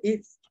that's where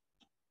it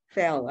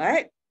fell,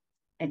 right?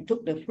 And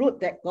took the fruit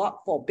that God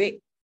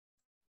forbade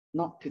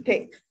not to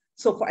take.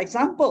 So for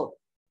example,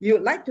 you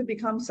would like to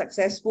become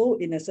successful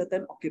in a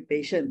certain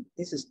occupation.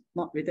 This is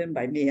not written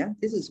by me.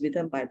 This is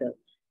written by the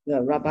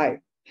rabbi.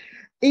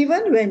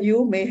 Even when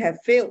you may have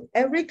failed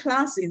every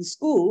class in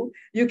school,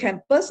 you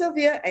can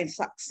persevere and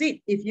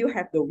succeed if you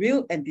have the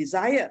will and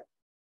desire,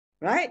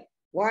 right?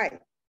 Why?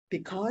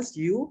 Because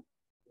you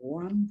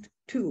want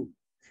to.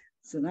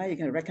 So now you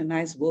can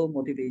recognize world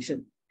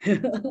motivation.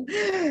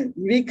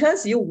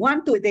 Because you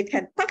want to, they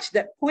can touch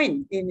that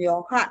point in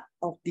your heart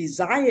of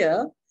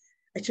desire,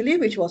 actually,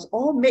 which was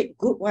all made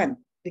good one.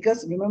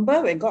 Because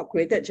remember when God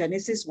created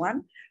Genesis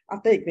 1,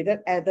 after he created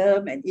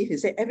Adam and Eve, he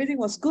said everything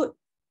was good,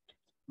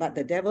 but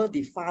the devil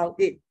defiled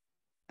it.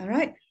 All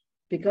right?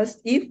 Because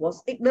Eve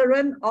was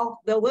ignorant of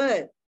the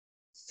word,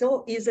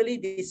 so easily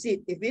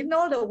deceived. If we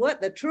know the word,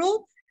 the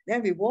truth,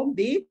 then we won't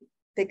be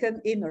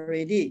taken in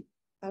already.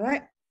 All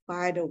right?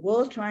 By the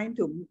world trying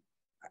to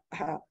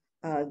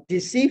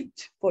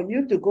deceived for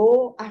you to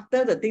go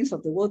after the things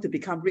of the world to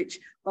become rich.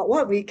 But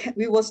what we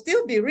will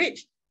still be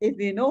rich if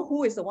we know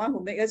who is the one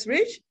who makes us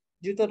rich.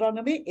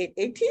 Deuteronomy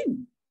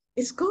 8:18.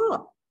 It's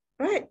God,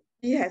 right?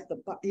 You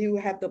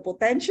have the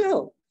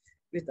potential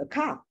with the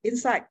car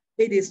inside.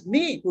 It is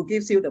me who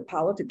gives you the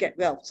power to get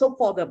wealth. So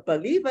for the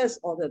believers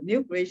or the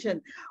new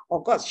creation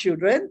of God's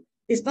children,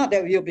 it's not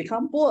that we will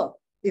become poor.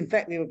 In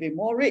fact, we will be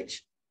more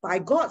rich by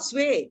God's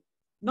way,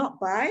 not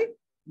by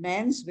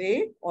man's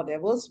way or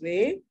devil's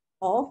way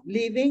of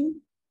leaving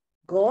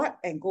God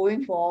and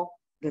going for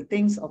the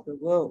things of the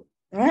world,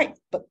 right?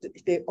 But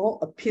they all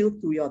appeal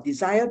to your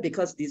desire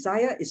because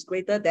desire is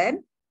greater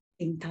than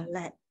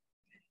intellect.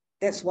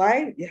 That's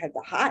why you have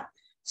the heart,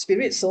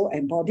 spirit, soul,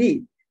 and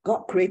body.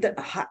 God created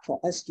a heart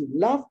for us to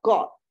love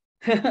God,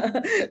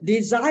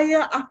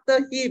 desire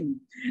after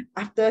him,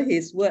 after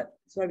his word.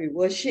 That's why we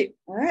worship.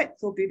 All right,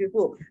 so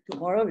beautiful.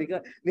 Tomorrow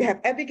we have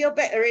Abigail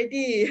back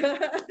already.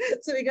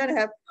 So we're gonna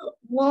have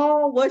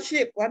more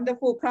worship.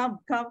 Wonderful. Come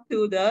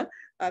to the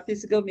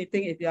physical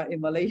meeting if you are in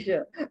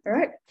Malaysia. All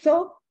right.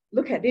 So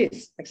look at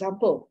this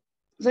example.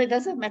 So it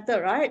doesn't matter,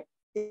 right?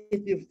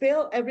 If you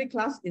fail every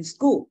class in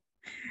school,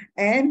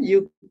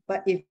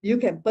 but if you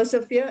can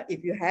persevere,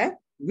 if you have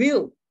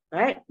will,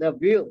 right? The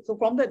will. So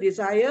from the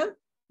desire,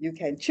 you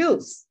can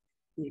choose.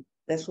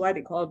 That's why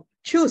they call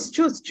choose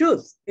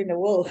in the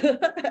world.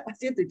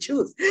 Ask you to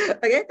choose.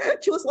 Okay,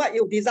 choose what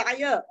you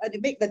desire, and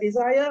you make the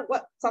desire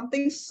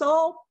something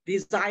so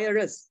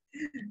desirous.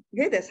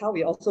 Okay, that's how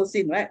we also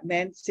sin, right?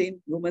 Man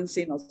sin, woman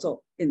sin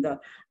also in the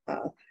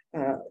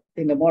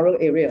moral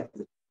area,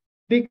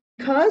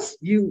 because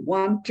you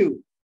want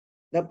to.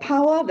 The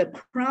power, the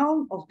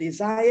crown of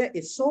desire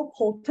is so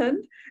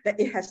potent that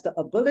it has the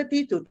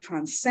ability to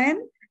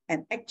transcend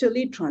and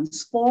actually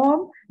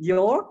transform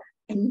your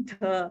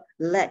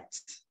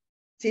intellect.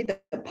 See the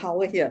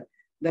power here,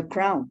 the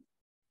crown,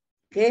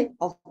 okay,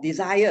 of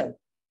desire,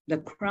 the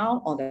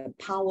crown or the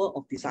power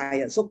of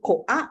desire. So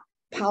ko'at,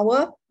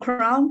 power,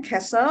 crown,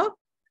 kesser,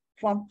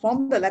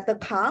 from the letter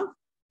kaf,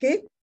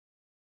 okay,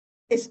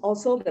 it's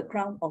also the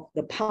crown of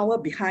the power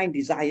behind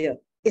desire.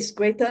 It's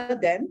greater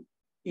than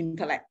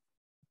intellect.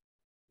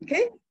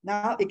 Okay,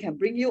 now it can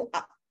bring you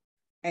up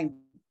and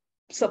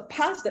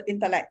surpass the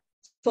intellect.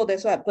 So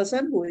that's why a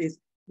person who is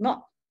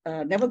not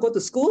never go to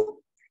school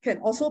can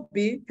also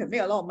can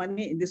make a lot of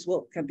money in this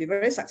world, can be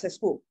very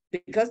successful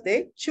because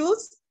they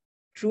choose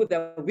through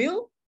their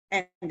will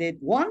and they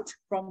want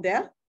from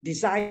their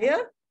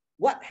desire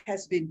what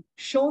has been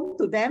shown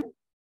to them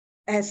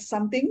as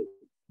something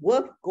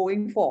worth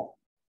going for.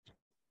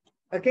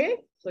 Okay,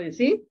 so you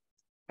see,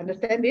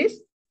 understand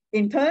this?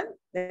 In turn,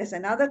 there's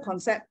another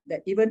concept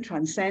that even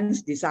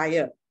transcends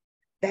desire.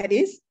 That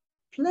is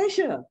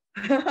pleasure.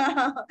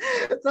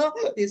 So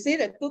you see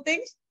the two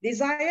things,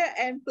 desire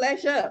and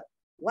pleasure.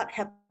 What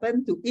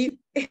happened to Eve?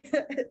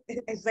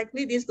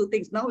 Exactly these two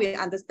things. Now we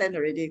understand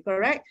already,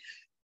 correct?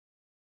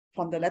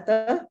 From the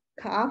letter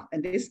Kaf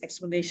and this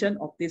explanation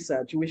of this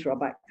Jewish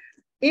rabbi.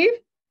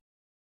 If,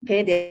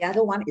 okay, the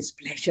other one is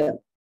pleasure.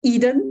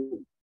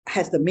 Eden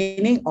has the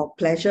meaning of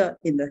pleasure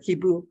in the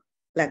Hebrew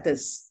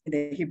letters, in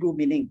the Hebrew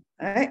meaning.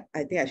 Right?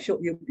 I think I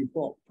showed you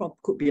before,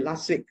 could be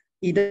last week.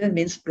 Eden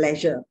means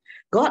pleasure.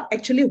 God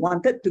actually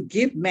wanted to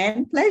give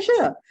man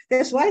pleasure.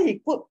 That's why he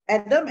put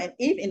Adam and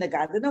Eve in the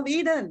Garden of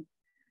Eden.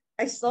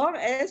 As long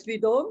as we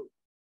don't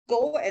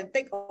go and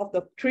take of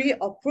the tree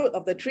of fruit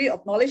of the tree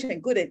of knowledge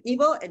and good and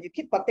evil, and you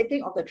keep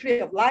partaking of the tree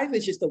of life,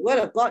 which is the word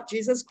of God,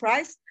 Jesus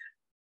Christ,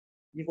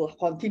 you will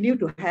continue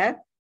to have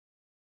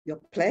your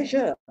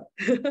pleasure.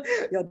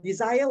 Your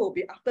desire will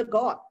be after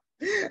God.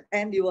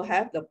 And you will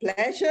have the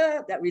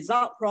pleasure that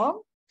result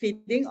from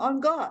feeding on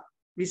God,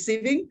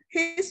 receiving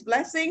his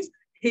blessings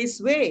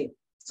his way.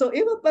 So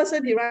if a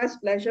person derives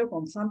pleasure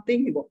from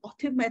something, he will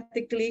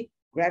automatically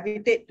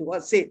gravitate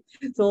towards it.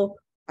 So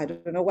I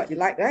don't know what you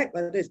like, right?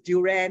 Whether it's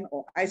durian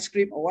or ice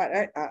cream or what,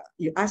 right?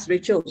 You ask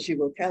Rachel, she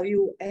will tell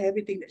you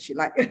everything that she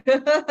likes.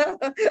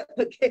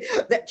 Okay,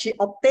 that she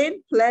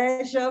obtained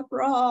pleasure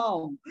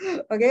from.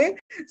 Okay,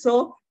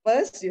 so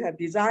first you have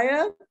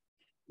desire,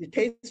 you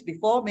taste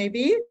before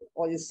maybe,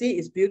 or you see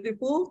it's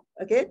beautiful.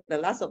 Okay, the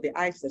lust of the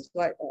eyes, that's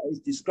what is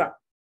described.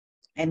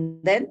 And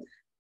then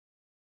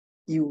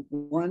you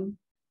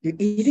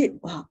eat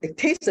it. Wow, it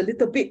tastes a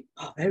little bit.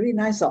 Oh, very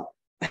nice. Oh,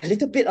 a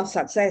little bit of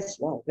success.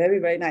 Wow, very,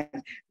 very nice.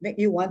 Make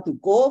you want to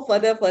go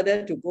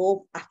further to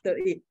go after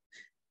it.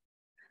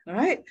 All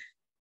right.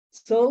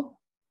 So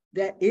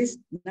there is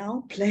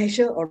now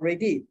pleasure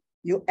already.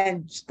 You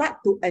start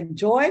to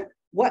enjoy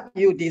what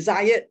you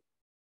desired.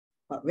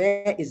 But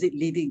where is it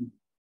leading?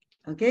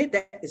 Okay,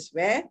 that is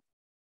where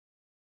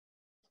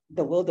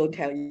the world don't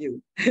tell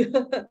you.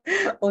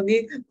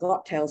 Only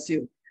God tells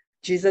you.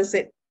 Jesus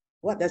said,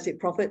 what does it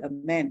profit a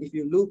man if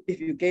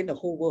you gain the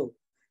whole world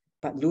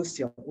but lose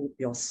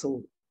your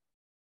soul?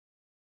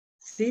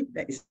 See,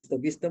 that is the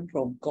wisdom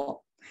from God.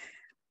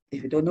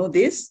 If you don't know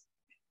this,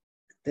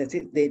 that's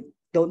it. They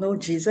don't know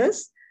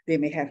Jesus. They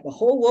may have the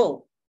whole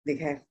world. They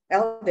have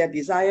all their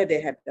desire. They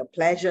have the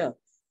pleasure,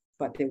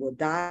 but they will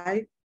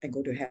die and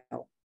go to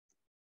hell,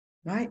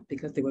 right?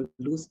 Because they will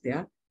lose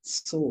their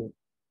soul.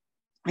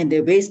 And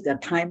they waste their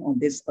time on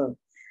this earth.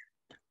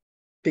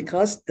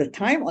 Because the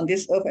time on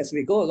this earth, as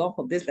we go along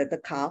from this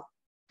letter Kaf,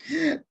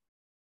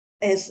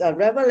 is a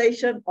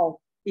revelation of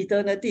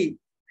eternity.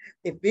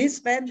 If we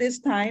spend this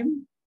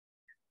time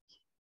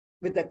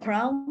with the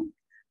crown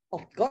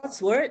of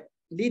God's word,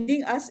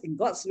 leading us in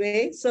God's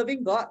way,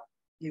 serving God,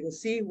 you will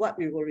see what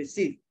we will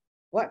receive,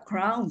 what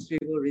crowns we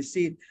will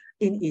receive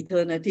in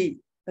eternity.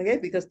 Okay,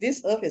 because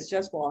this earth is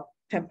just for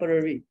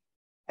temporary.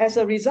 As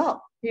a result,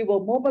 he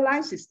will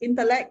mobilize his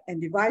intellect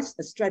and devise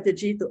a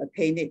strategy to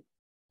attain it.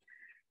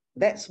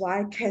 That's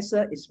why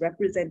Kesser is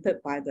represented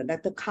by the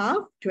letter Kaf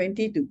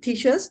 20 to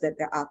teach us that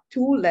there are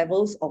two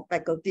levels of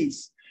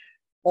faculties,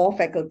 or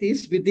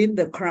faculties within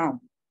the crown: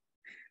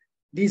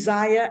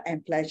 desire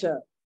and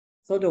pleasure.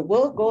 So the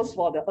world goes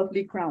for the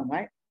earthly crown,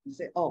 right? You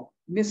say, oh,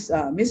 Miss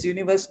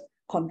Universe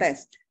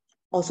contest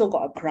also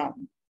got a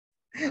crown.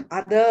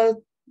 Other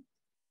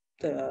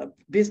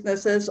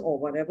businesses or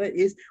whatever it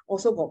is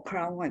also got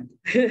crown one,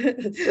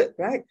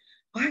 right?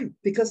 Why?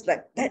 Because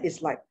that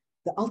is like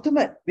the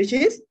ultimate, which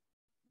is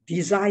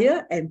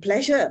desire and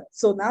pleasure.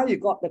 So now you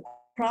got the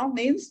crown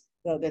means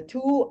the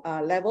two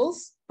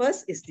levels.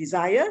 First is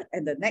desire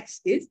and the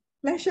next is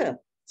pleasure.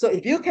 So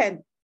if you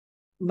can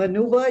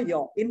maneuver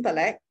your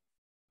intellect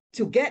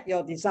to get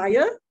your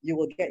desire, you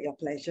will get your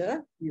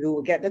pleasure, you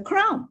will get the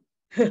crown.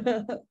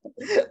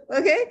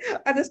 Okay,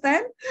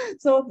 understand?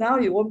 So now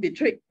you won't be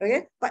tricked.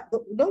 Okay, but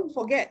don't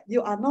forget,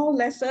 you are no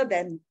lesser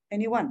than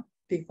anyone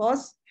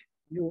because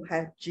you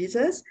have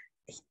Jesus.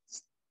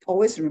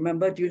 Always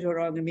remember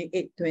Deuteronomy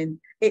 8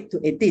 to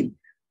 18,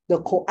 the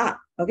Ko'at.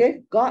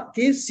 Okay, God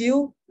gives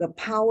you the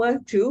power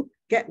to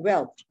get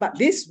wealth, but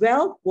this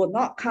wealth will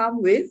not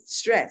come with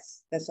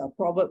stress. That's our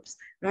Proverbs,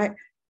 right?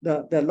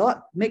 The Lord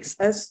makes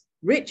us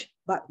rich,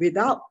 but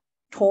without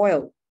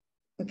toil.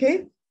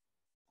 Okay,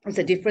 it's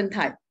a different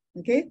type.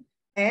 Okay,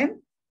 and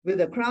with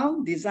the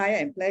crown, desire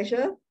and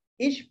pleasure,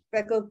 each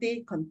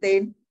faculty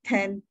contains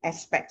 10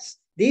 aspects.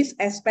 These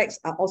aspects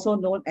are also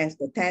known as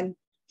the 10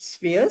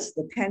 spheres,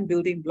 the 10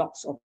 building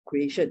blocks of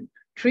creation.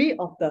 3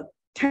 of the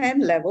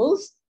 10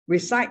 levels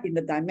reside in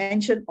the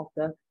dimension of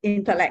the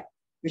intellect,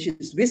 which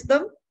is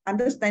wisdom,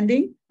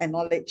 understanding, and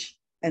knowledge.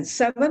 And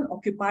 7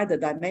 occupy the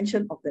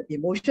dimension of the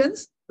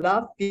emotions: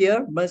 love,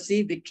 fear,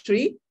 mercy,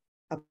 victory,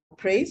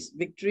 praise,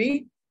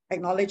 victory,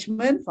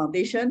 acknowledgement,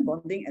 foundation,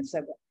 bonding,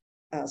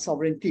 and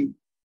sovereignty.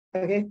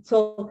 Okay,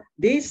 so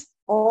these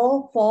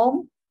all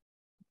form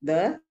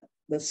the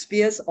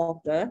spheres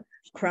of the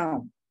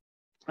crown,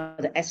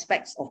 the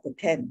aspects of the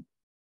 10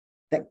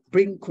 that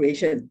bring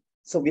creation.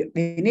 So we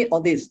need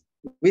all this.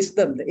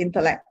 wisdom, the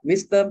intellect,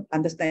 wisdom,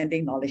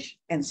 understanding, knowledge,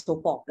 and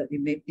so forth,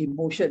 the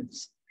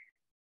emotions.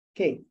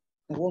 Okay,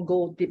 I won't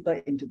go deeper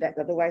into that,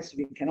 otherwise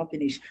we cannot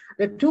finish.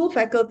 The two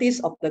faculties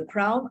of the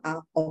crown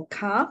or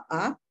calf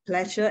are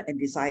pleasure and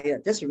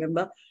desire. Just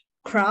remember,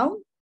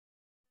 crown,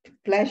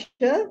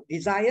 pleasure,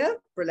 desire,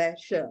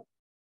 pleasure.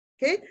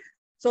 Okay,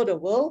 so the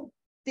world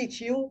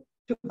teach you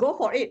to go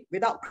for it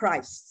without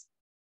Christ.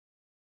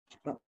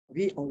 But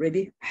we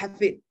already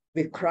have it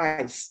with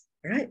Christ,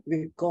 right?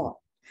 With God.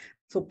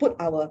 So put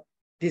our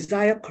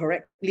desire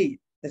correctly.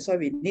 That's why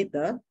we need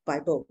the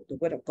Bible, the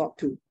Word of God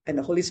too, and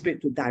the Holy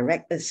Spirit to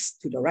direct us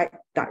to the right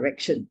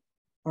direction.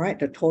 All right,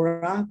 the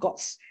Torah,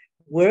 God's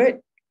Word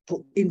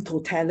in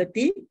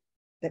totality,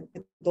 that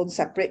don't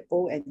separate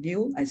old and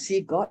new. I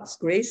see God's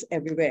grace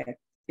everywhere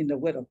in the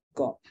Word of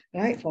God,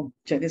 right? From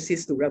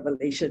Genesis to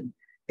Revelation.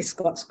 It's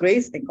God's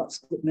grace and God's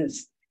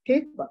goodness.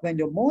 Okay, but when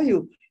the more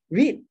you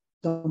read,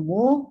 the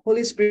more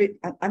Holy Spirit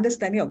and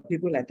understanding of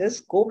Hebrew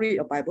letters, go read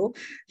your Bible,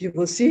 you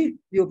will see,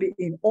 you'll be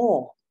in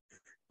awe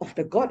of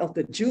the God of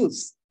the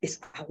Jews is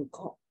our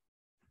God,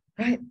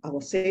 right?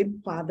 Our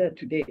same Father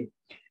today.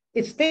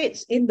 It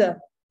states in the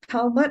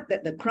Talmud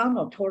that the crown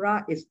of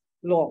Torah is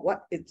law. Why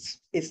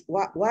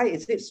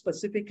is it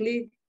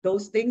specifically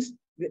those things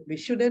we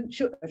shouldn't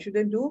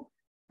do?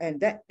 And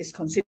that is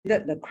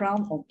considered the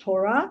crown of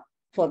Torah.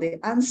 For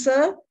the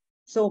answer,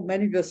 so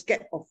many people are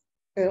scared of,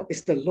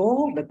 it's the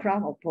law, the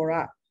crown of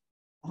Torah.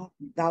 Oh,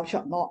 thou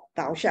shalt not,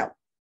 thou shalt.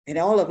 And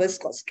all of us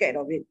got scared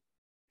of it.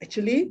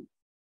 Actually,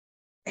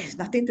 there's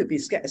nothing to be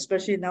scared,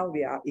 especially now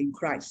we are in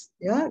Christ.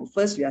 Yeah,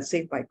 first we are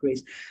saved by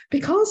grace.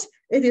 Because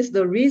it is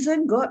the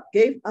reason God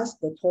gave us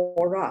the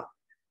Torah.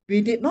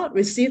 We did not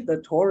receive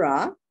the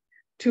Torah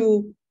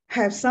to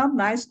have some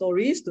nice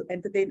stories to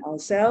entertain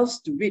ourselves,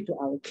 to read to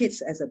our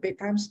kids as a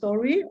bedtime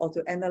story, or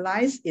to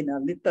analyze in a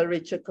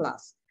literature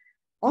class.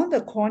 On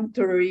the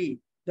contrary,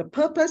 the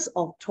purpose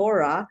of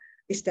Torah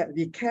is that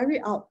we carry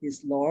out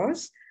His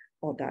laws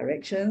or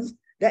directions.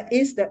 That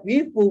is, that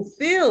we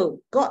fulfill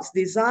God's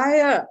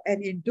desire,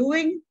 and in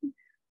doing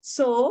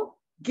so,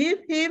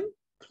 give Him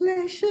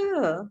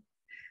pleasure.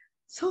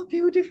 So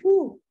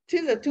beautiful.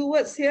 See the two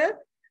words here?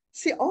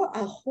 See, all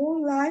our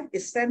whole life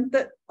is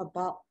centered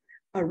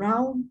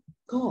around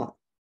God.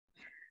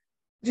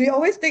 We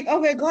always think, oh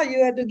my God,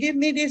 you have to give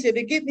me this, you have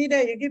to give me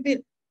that, you give me.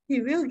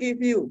 He will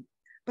give you.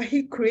 But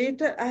He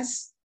created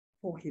us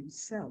for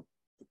Himself.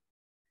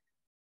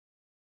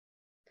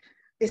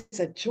 It's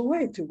a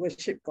joy to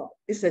worship God.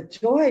 It's a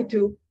joy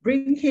to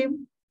bring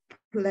Him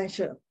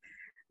pleasure.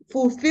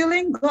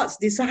 Fulfilling God's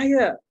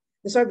desire.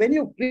 That's why when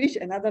you reach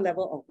another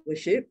level of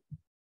worship,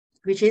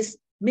 which is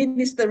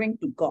ministering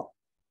to God,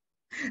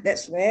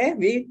 that's where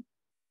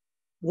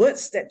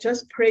words that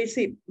just praise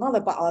Him, not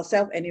about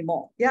ourselves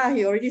anymore. Yeah,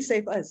 He already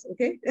saved us,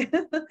 okay?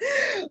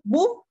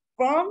 Move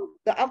from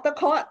the outer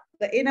court,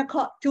 the inner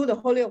court, to the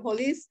Holy of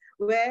Holies,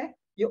 where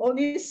you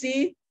only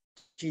see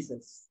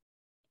Jesus.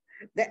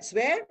 That's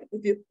where,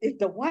 if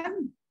the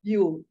one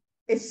you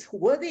is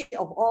worthy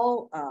of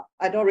all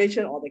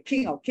adoration, or the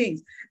King of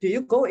Kings, do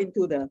you go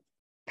into the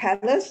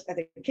palace at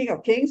the King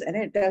of Kings and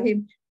then tell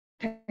him,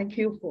 thank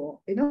you for,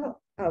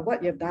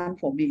 what you've done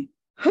for me?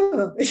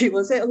 He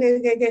will say,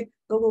 okay,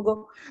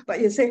 go. But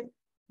you say,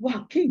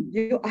 wow, King,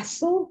 you are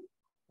so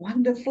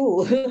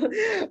wonderful,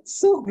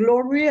 so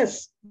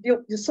glorious,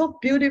 you're so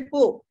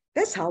beautiful.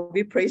 That's how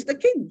we praise the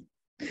King,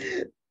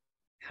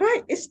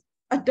 right? It's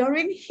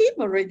adoring Him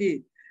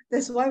already.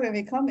 That's why when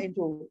we come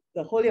into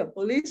the Holy of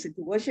Holies,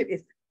 into worship,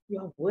 is you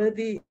are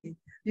worthy,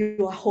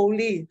 you are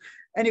holy,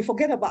 and you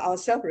forget about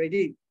ourselves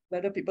already,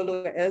 whether people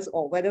look at us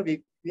or whether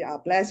we are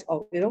blessed,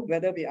 or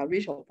whether we are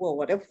rich or poor, or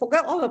whatever.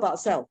 Forget all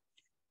about self.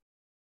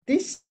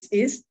 This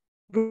is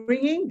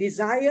bringing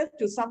desire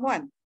to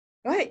someone,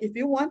 right? If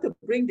you want to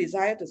bring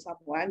desire to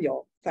someone,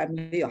 your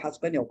family, your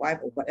husband, your wife,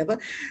 or whatever,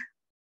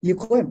 you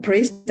go and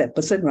praise that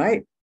person,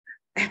 right?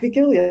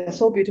 Abigail, you're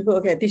so beautiful.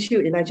 Okay, I teach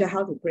you, Elijah,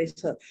 how to praise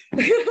her.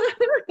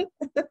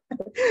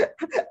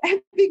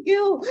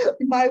 Abigail,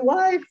 my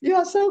wife, you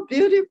are so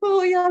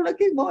beautiful. You are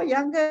looking more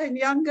younger and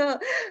younger.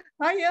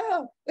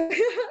 Hiya.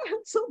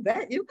 So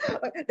bad.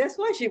 That's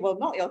why she will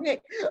knock your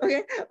head.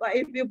 Okay, but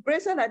if you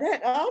praise her like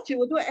that, she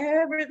will do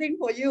everything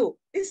for you.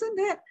 Isn't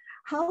that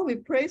how we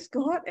praise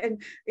God?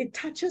 And it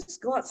touches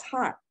God's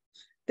heart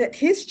that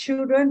His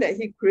children that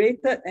He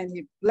created and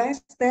He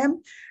blessed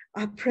them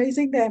are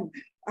praising them,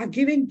 are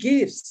giving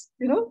gifts.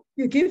 You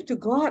give to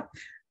God.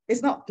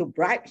 It's not to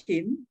bribe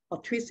Him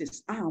or twist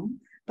His arm,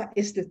 but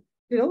it's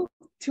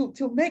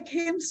to make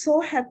Him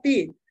so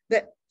happy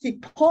that He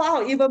pour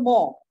out even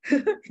more.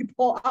 He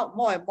pour out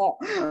more and more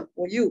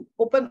for you.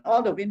 Open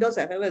all the windows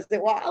of heaven and say,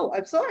 wow,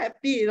 I'm so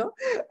happy.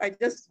 I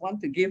just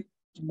want to give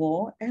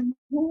more and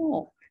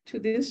more to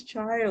this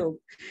child.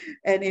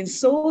 And in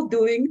so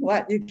doing,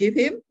 what? You give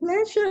Him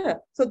pleasure.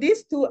 So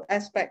these two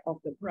aspects of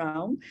the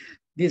crown,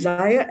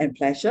 desire and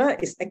pleasure,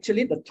 is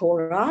actually the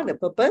Torah, the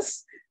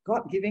purpose.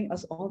 God giving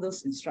us all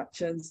those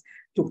instructions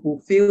to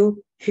fulfill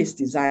His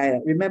desire.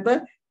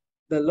 Remember,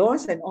 the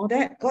laws and all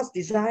that, God's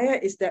desire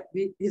is that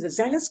He's a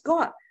zealous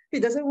God. He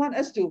doesn't want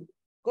us to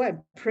go and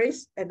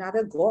praise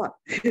another God,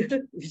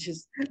 which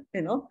is,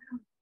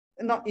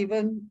 not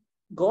even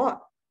God.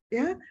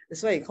 Yeah,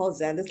 that's why he calls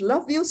zealous.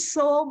 Love you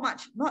so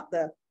much, not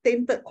the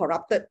tainted,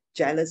 corrupted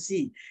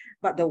jealousy,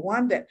 but the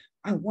one that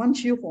I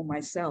want you for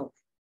myself.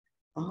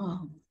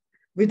 Oh,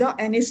 without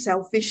any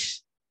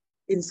selfishness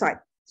inside,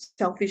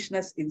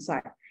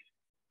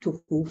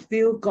 to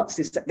fulfill God's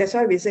desire. That's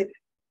why we say,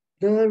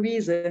 the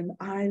reason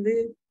I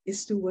live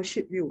is to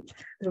worship you.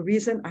 The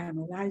reason I am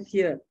alive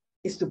here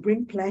is to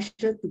bring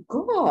pleasure to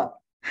God,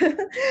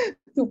 to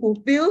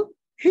fulfill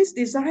his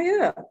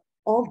desire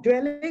of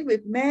dwelling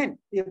with men.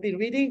 You've been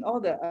reading all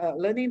the,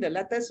 learning the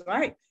letters,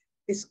 right?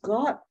 It's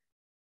God.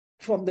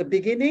 From the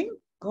beginning,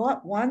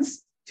 God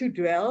wants to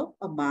dwell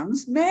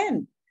amongst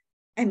men.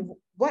 And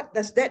what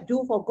does that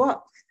do for God?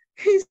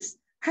 He's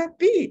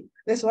happy.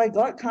 That's why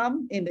God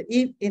come in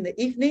the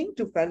evening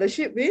to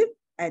fellowship with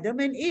Adam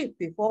and Eve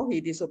before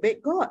he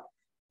disobeyed God.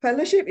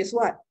 Fellowship is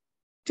what?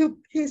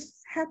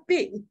 He's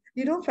happy.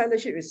 You don't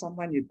fellowship with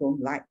someone you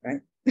don't like,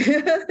 right?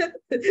 That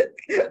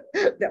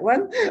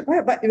one,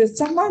 right? But if it's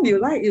someone you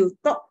like, you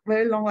talk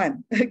very long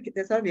one.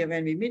 That's why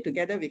when we meet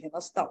together, we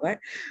cannot stop, right?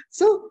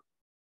 So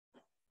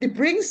it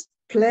brings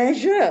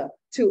pleasure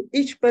to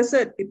each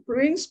person. It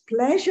brings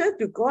pleasure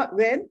to God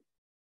when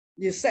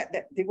you set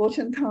that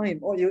devotion time,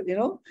 or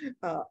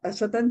a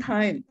certain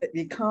time that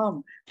we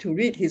come to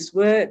read his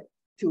word,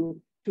 to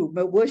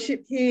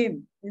worship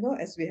him,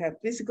 as we have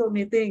physical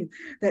meeting.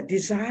 That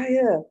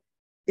desire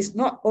is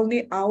not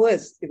only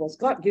ours, it was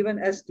God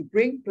given us to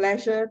bring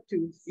pleasure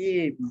to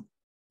him.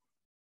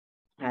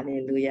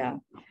 Hallelujah.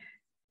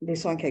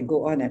 This one can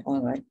go on and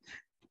on, right?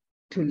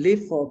 To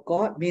live for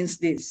God means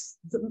this.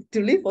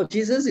 To live for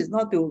Jesus is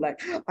not to I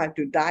have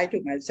to die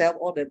to myself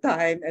all the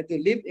time and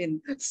to live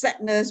in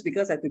sadness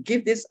because I have to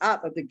give this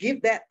up or to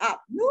give that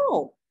up.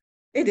 No,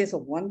 it is a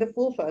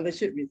wonderful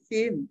fellowship with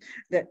him,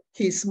 that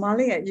he's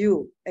smiling at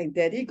you and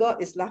Daddy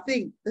God is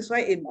laughing. That's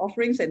why in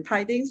offerings and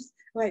tithings,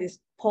 right,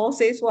 Paul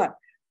says what?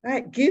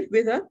 Right, give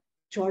with a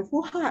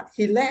joyful heart,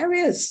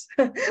 hilarious,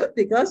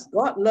 because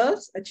God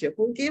loves a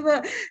cheerful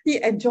giver.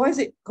 He enjoys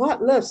it.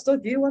 God loves. So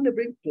do you want to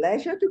bring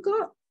pleasure to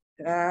God?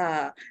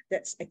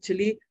 That's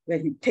actually where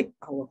he takes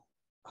our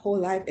whole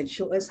life and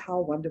show us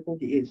how wonderful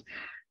he is.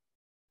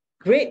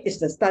 Great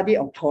is the study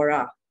of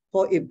Torah,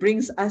 for it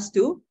brings us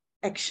to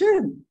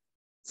action.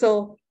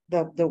 So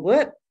the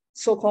word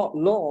so-called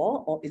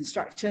law or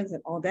instructions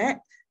and all that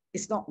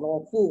is not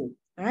lawful,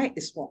 right?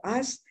 It's for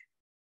us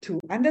to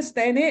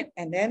understand it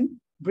and then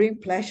bring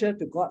pleasure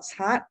to God's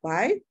heart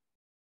by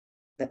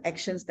the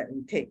actions that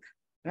we take,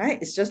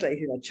 right? It's just like if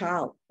you're a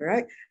child,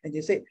 right? And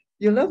you say,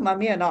 you love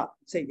mommy or not?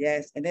 Say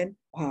yes. And then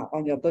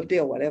on your birthday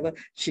or whatever,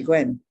 she go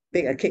and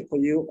bake a cake for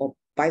you or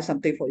buy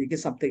something for you, get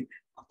something.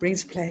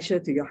 Brings pleasure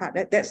to your heart.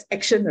 That's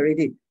action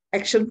already.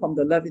 Action from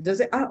the love. It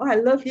doesn't say, I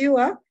love you,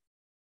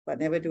 but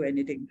never do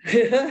anything.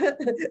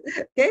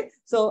 Okay,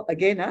 so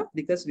again,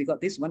 because we got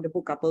this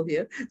wonderful couple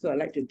here, so I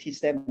like to teach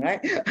them,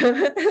 right?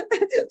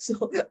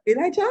 So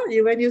Elijah,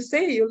 when you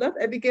say you love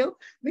Abigail,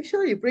 make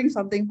sure you bring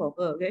something for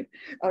her, okay?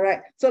 All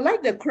right, so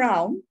like the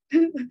crown,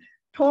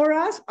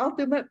 Torah's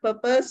ultimate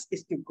purpose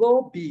is to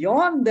go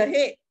beyond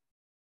the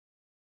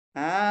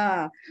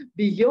head,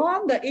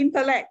 beyond the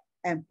intellect,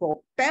 and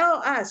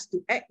propel us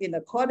to act in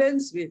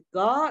accordance with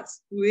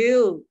God's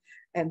will,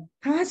 and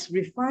thus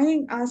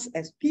refining us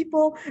as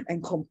people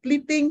and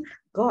completing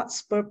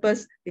God's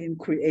purpose in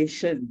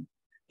creation.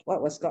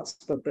 What was God's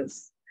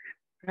purpose?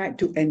 Right,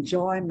 to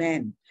enjoy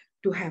man,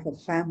 to have a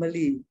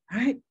family,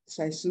 right?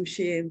 Sai Su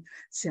Shin,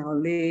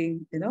 Xiao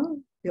Ling,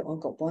 they all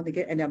got born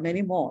again, and there are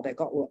many more that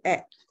God will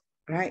add,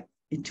 right,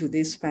 into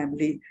this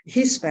family,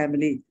 his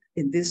family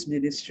in this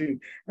ministry,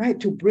 right,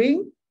 to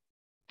bring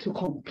to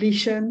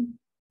completion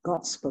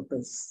God's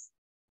purpose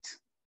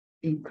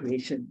in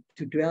creation,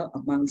 to dwell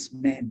amongst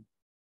men.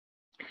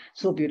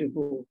 So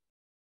beautiful.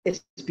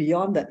 It's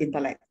beyond the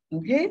intellect,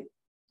 okay?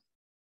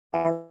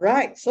 All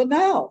right, so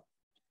now,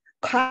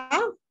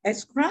 calf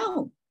as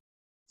crown.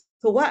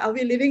 So what are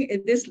we living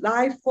in this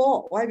life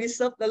for? Why we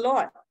serve the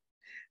Lord?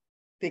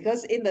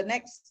 Because in the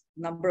next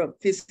number of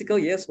physical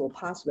years will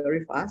pass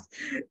very fast.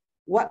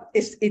 What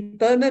is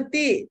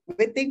eternity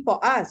waiting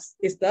for us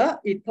is the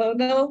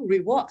eternal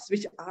rewards,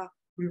 which are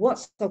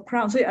rewards of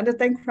crown. So you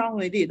understand crown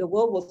already. The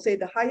world will say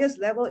the highest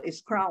level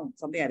is crown,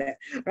 something like that,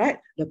 right?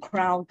 The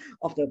crown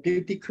of the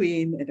beauty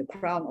queen and the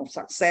crown of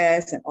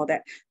success and all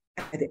that.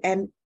 At the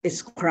end,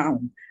 it's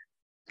crown.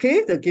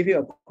 Okay, they'll give you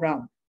a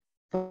crown.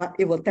 But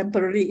it will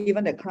temporarily,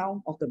 even the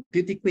crown of the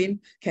beauty queen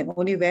can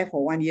only wear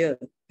for 1 year.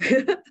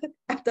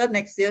 After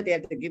next year, they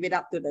have to give it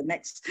up to the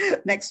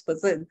next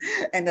person.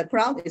 And the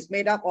crown is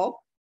made up of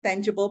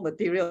tangible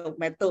material,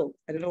 metal.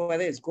 I don't know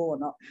whether it's gold or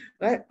not,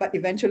 right? But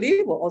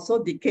eventually will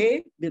also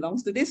decay,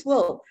 belongs to this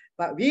world.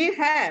 But we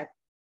have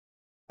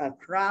a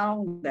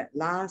crown that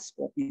lasts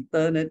for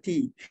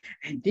eternity.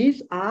 And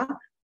these are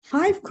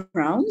 5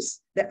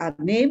 crowns that are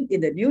named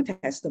in the New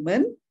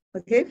Testament,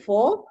 okay,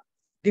 for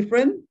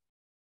different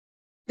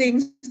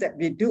things that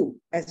we do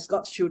as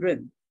God's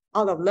children.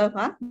 Out of love,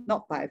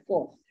 not by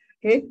force.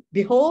 Okay,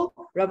 behold,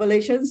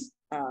 Revelations,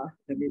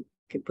 let me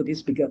put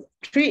this bigger,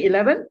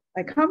 3:11,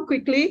 I come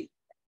quickly,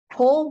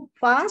 hold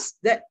fast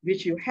that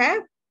which you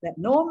have, that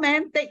no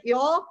man take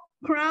your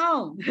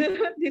crown.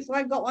 This is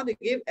why God wants to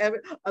give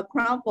a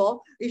crown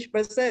for each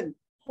person.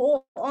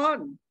 Hold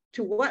on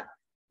to what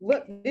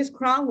this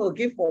crown will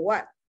give for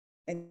what.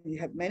 And you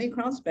have many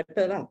crowns,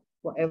 better lah,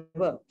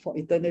 forever, for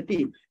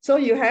eternity. So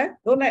you have,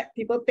 don't let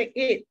people take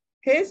it.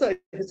 Okay, so if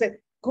you say,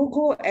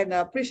 go and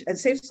preach and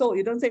save soul,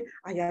 you don't say,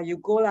 yeah, you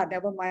go lah,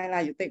 never mind lah,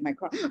 you take my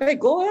crown. Hey,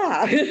 go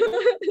lah.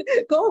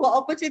 Go for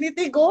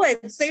opportunity, go and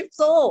save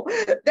soul.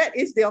 That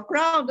is your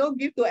crown. Don't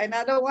give to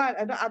another one.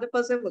 Another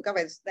person will come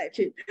and snatch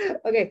it.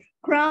 Okay,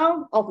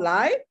 crown of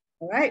life,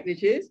 all right,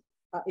 which is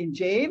in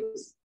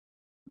James,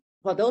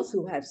 for those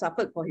who have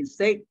suffered for his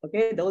sake,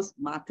 okay, those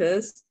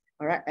martyrs,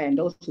 all right, and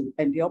those who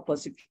endure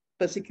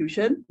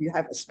persecution, you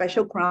have a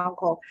special crown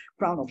called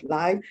crown of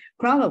life.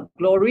 Crown of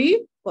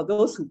glory for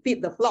those who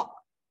feed the flock,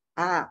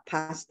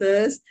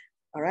 pastors,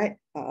 all right,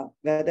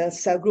 whether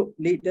cell group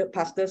leader,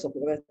 pastors, or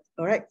whatever,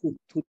 all right, who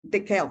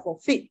take care of, or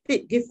feed,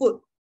 give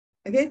food,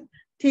 okay,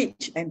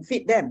 teach and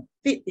feed them.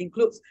 Feed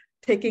includes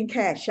taking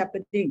care,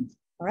 shepherding,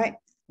 all right,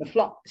 the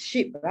flock,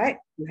 sheep, right?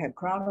 You have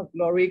crown of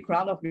glory,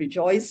 crown of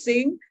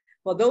rejoicing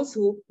for those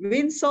who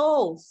win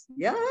souls.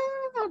 Yeah,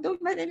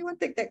 don't let anyone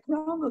take that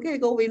crown. Okay,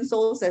 go win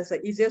souls. That's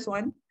the easiest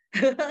one.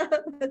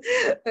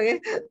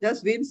 Okay,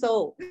 just win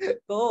soul.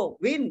 Go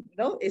win.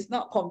 No, it's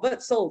not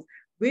convert souls.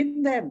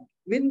 Win them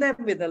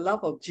with the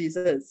love of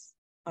Jesus.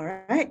 All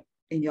right,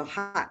 in your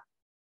heart,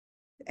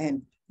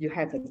 and you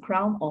have the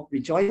crown of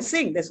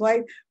rejoicing. That's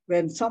why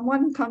when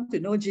someone comes to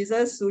know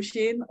Jesus, Su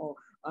Xin or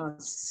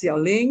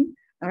Xiao Ling,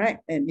 all right,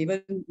 and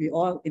even we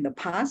all in the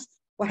past,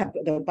 what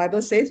happened? The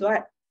Bible says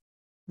what?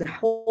 The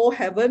whole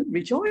heaven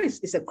rejoice.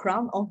 It's a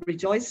crown of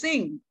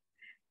rejoicing.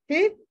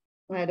 Okay,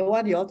 I don't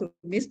want you all to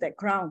miss that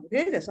crown.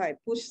 Okay, that's why I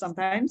push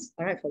sometimes,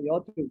 all right, for you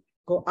all to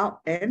go out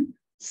and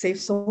save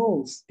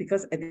souls,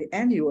 because at the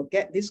end you will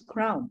get this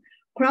crown.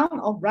 Crown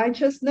of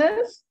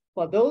righteousness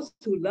for those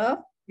who love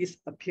his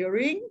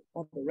appearing,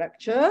 of the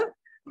rapture.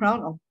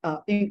 Crown of,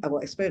 I will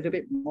explain a little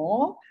bit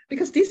more,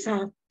 because these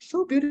are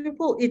so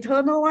beautiful,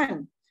 eternal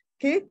one.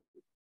 Okay,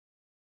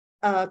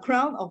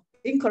 crown of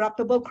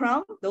incorruptible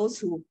crown, those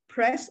who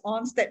press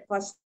on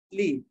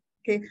steadfastly.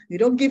 Okay, you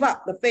don't give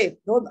up the faith.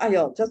 Don't,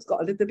 just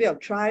got a little bit of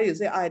try. You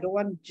say, I don't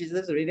want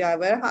Jesus already. I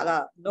very hard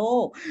lah.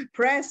 No,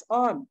 press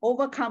on,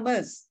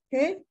 overcomers.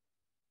 Okay,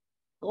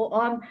 go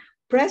on,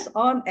 press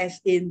on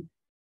as in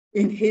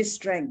his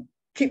strength.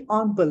 Keep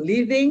on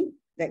believing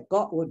that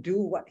God will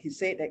do what he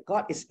said, that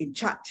God is in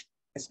charge,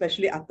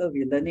 especially after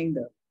we're learning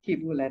the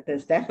Hebrew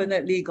letters.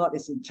 Definitely God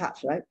is in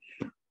charge, right?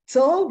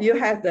 So you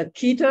have the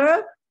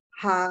Keter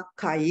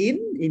HaChaim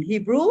in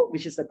Hebrew,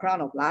 which is the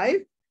crown of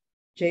life.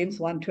 James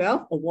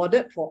 1:12,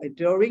 awarded for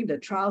enduring the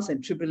trials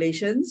and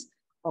tribulations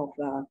of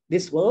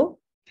this world.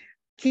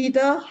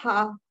 Keter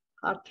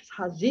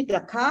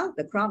HaZedekah,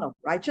 the crown of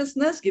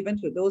righteousness, given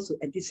to those who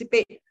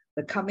anticipate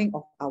the coming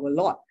of our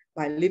Lord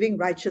by living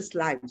righteous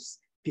lives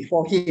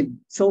before him.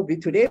 So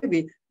today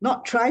we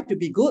not try to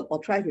be good or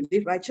try to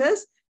live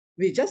righteous.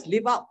 We just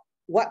live out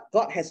what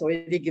God has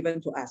already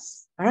given to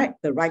us. All right,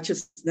 the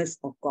righteousness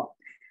of God.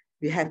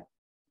 We have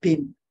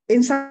been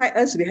inside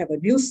us, we have a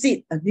new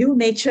seed, a new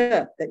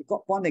nature that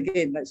got born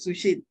again, like Su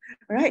Xin.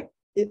 All right,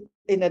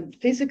 in a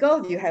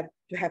physical, you have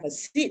to have a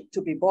seed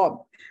to be born.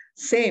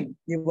 Same,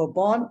 you were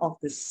born of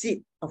the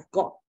seed of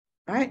God.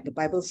 Right, the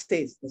Bible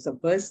says there's a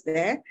verse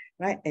there,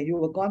 right, and you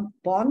were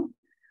born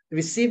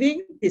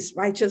receiving his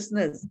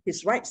righteousness,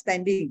 his right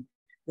standing.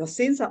 Your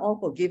sins are all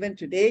forgiven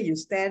today. You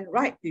stand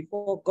right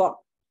before God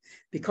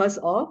because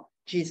of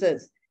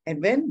Jesus.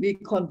 And when we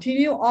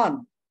continue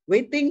on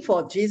waiting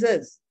for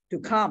Jesus to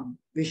come,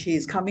 which he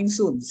is coming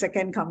soon,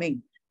 second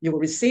coming, you will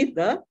receive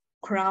the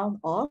crown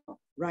of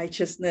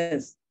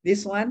righteousness.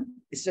 This one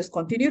is just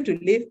continue to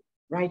live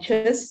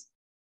righteous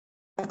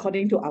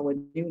according to our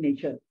new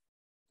nature.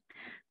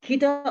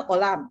 Keter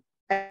Olam,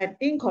 an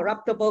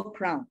incorruptible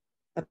crown,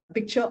 a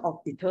picture of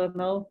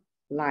eternal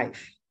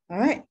life. All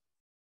right,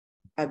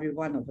 every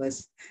one of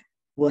us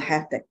will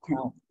have that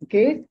crown.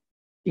 Okay,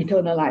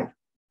 eternal life.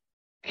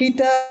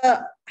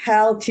 Keter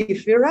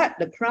HaTiferet,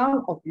 the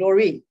crown of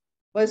glory.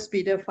 1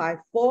 Peter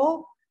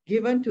 5:4,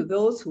 given to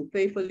those who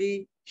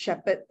faithfully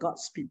shepherd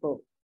God's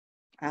people.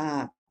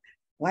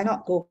 Why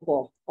not go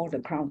for all the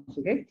crowns,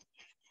 okay?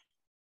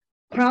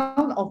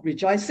 Crown of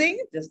rejoicing,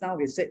 just now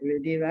we said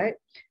already, right?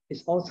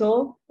 It's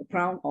also the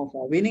crown of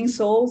winning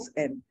souls,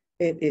 and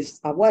it is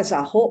what is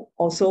our hope?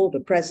 Also the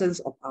presence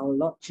of our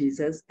Lord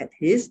Jesus at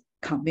his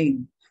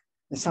coming.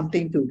 There's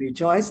something to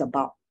rejoice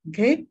about,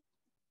 okay?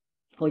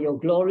 For your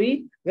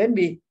glory, when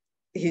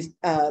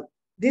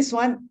this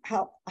one,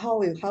 how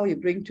you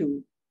bring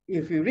to,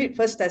 if you read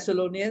 1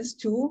 Thessalonians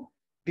 2,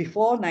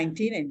 before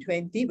 19 and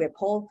 20, where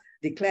Paul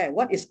declared,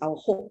 what is our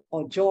hope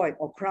or joy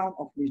or crown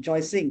of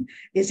rejoicing?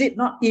 Is it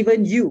not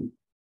even you?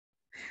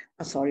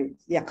 Sorry,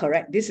 yeah,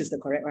 correct. This is the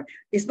correct one.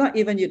 It's not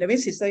even you. That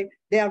means he say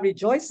they are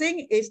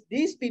rejoicing is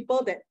these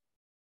people that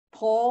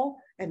Paul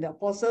and the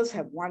apostles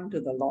have won to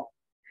the Lord.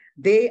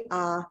 They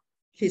are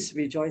his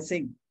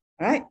rejoicing,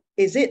 right?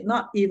 Is it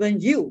not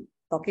even you,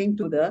 talking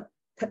to the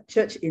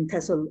church in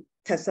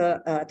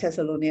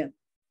Thessalonica,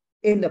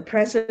 in the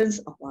presence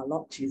of our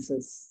Lord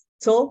Jesus?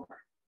 So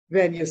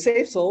when you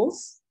save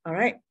souls, all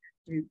right,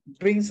 you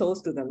bring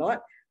souls to the Lord,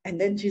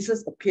 and then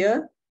Jesus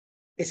appear.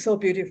 It's so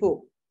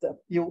beautiful.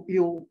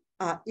 You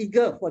are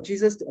eager for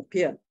Jesus to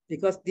appear,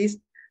 because these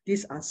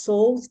are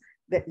souls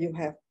that you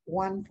have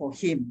won for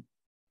him,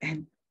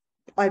 and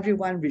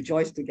everyone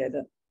rejoice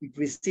together. We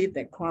receive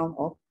that crown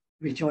of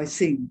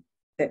rejoicing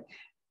that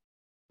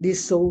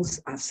these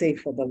souls are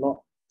saved for the Lord,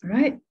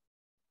 right?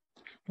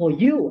 For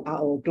you are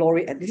our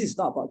glory, and this is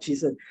not about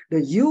Jesus.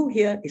 The you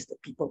here is the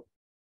people.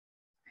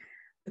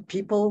 The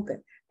people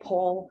that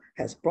Paul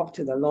has brought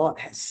to the Lord,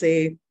 has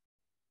saved,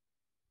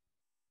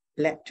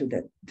 led to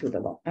the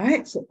Lord. All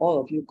right. So all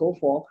of you go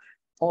for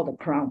all the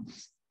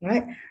crowns.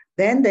 Right.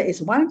 Then there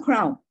is one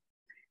crown,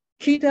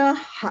 Kida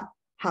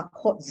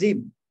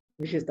Hakotzim,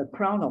 which is the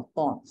crown of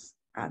thorns.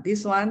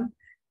 This one,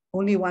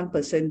 only one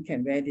person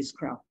can wear this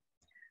crown.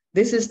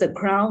 This is the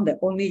crown that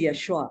only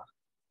Yeshua,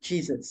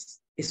 Jesus,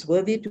 is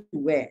worthy to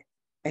wear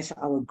as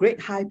our great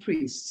high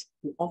priest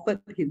who offered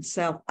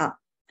himself up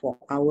for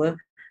our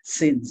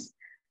sins.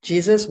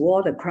 Jesus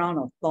wore the crown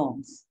of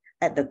thorns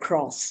at the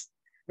cross,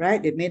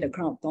 right? They made a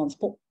crown of thorns,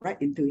 put right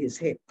into his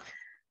head,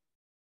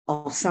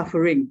 of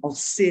suffering, of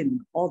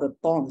sin, all the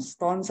thorns.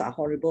 Thorns are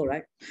horrible,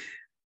 right?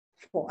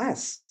 For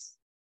us.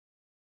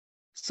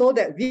 So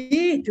that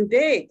we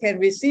today can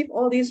receive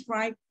all these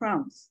 5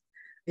 crowns.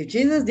 If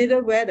Jesus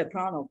didn't wear the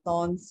crown of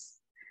thorns,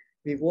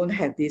 we won't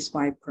have these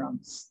 5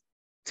 crowns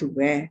to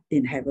wear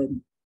in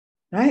heaven,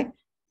 right?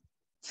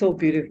 So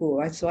beautiful.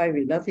 That's why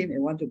we love him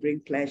and want to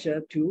bring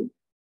pleasure to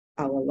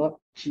our Lord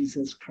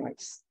Jesus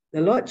Christ.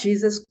 The Lord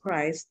Jesus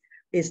Christ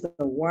is the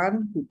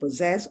one who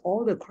possessed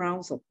all the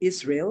crowns of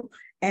Israel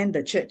and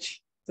the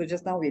church. So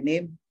just now we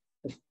named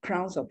the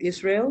crowns of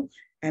Israel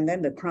and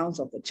then the crowns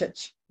of the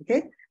church.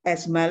 Okay?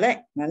 As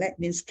Melech, Melech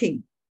means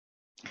king.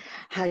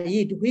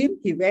 Hayidwim,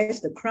 he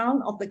wears the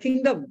crown of the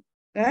kingdom.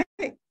 Right?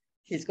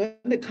 He's going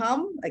to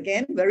come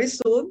again very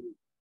soon,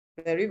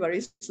 very,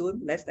 very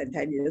soon, less than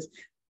 10 years,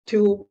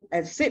 to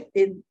sit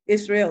in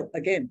Israel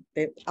again.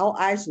 Our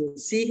eyes will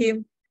see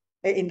him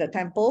in the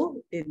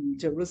temple in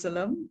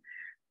Jerusalem,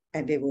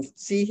 and they will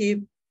see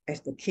him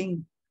as the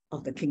king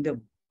of the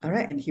kingdom. All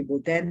right, and he will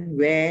then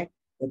wear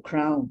the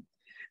crown.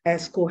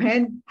 As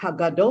Kohen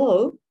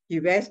Hagadol, he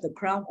wears the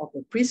crown of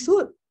the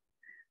priesthood.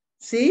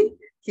 See,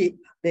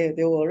 they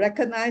will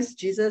recognize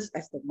Jesus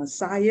as the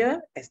Messiah,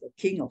 as the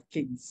King of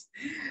Kings.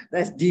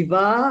 As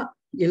Diva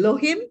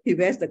Elohim, he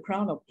wears the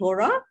crown of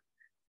Torah.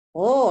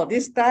 Oh,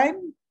 this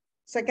time,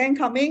 second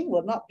coming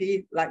will not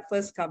be like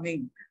first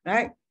coming,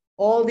 right?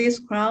 All these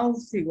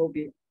crowns, he will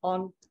be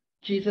on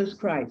Jesus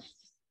Christ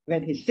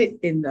when he sits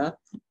in the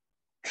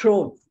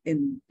throne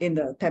in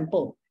the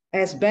temple.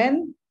 As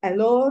Ben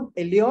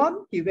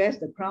Elyon, he wears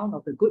the crown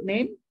of the good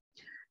name.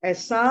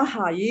 As Sar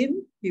Hayim,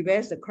 he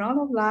wears the crown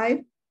of life.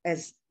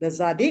 As the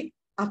Zadik,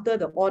 after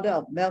the order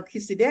of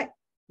Melchizedek,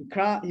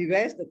 he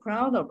wears the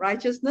crown of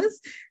righteousness.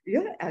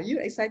 Yeah, are you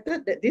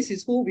excited that this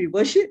is who we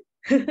worship?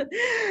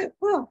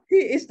 Well, he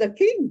is the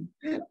king,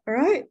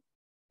 right?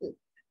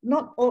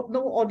 No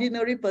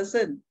ordinary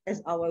person,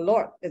 as our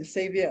Lord and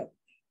Savior.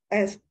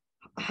 As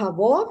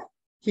Havoth,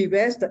 he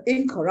wears the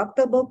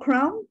incorruptible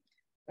crown.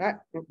 Right?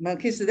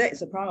 Melchizedek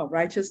is a crown of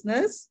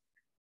righteousness.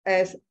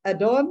 As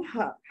Adon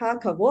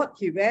HaKavod,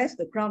 he wears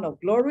the crown of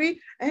glory,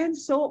 and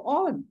so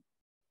on.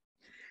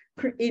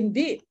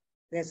 Indeed,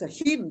 there's a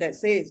hymn that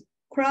says,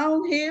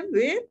 crown him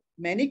with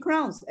many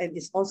crowns, and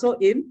it's also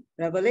in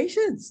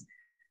Revelations.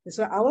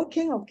 So our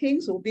King of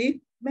Kings will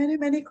be many,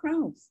 many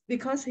crowns,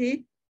 because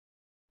he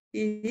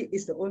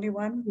is the only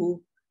one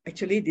who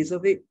actually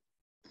deserves it.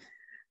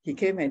 He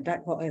came and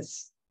died for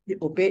us. He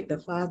obeyed the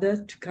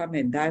Father to come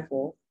and die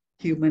for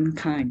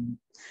humankind.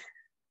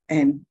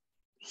 And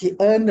he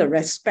earned the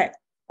respect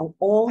of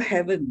all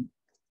heaven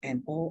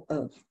and all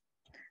earth.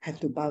 Have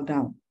to bow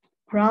down.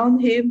 Crown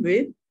him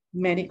with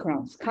many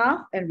crowns.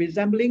 Carved and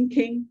resembling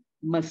King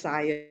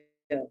Messiah.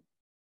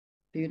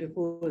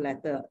 Beautiful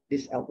letter,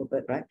 this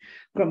alphabet, right?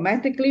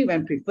 Grammatically,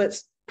 when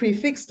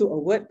prefixed to a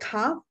word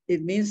carved,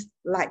 it means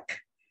like.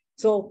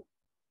 So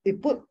you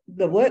put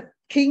the word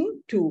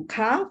king to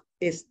carve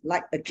is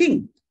like a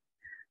king.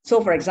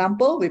 So for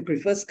example, we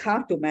prefix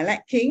carve to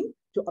Melech king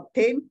to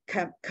obtain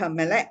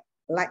Kamelech,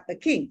 like a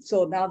king.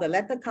 So now the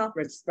letter carve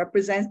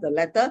represents the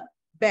letter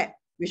Bet,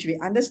 which we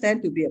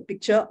understand to be a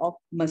picture of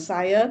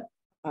Messiah,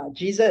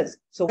 Jesus.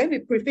 So when we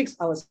prefix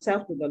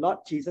ourselves to the Lord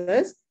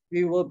Jesus,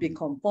 we will be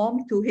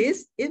conformed to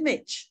his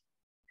image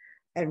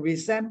and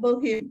resemble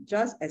him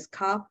just as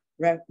calf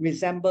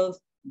resembles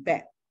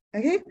bat.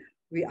 Okay,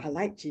 we are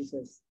like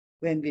Jesus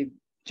when we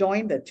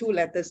join the 2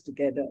 letters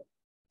together.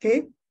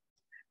 Okay,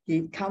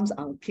 he becomes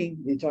our king.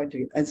 We join to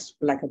him as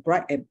like a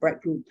bride and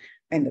bridegroom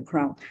and the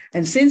crown.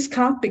 And since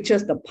calf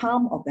pictures the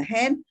palm of the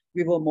hand,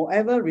 we will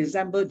moreover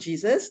resemble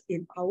Jesus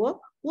in our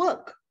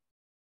work.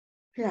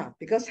 Yeah,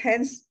 because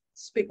hands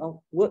speak of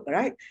work,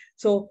 right?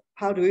 So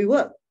how do we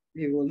work?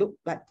 We will look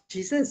like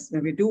Jesus.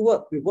 When we do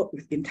work, we work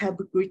with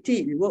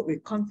integrity, we work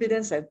with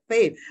confidence and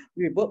faith,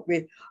 we work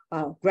with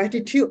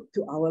gratitude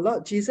to our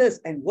Lord Jesus,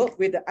 and work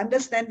with the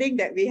understanding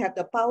that we have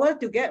the power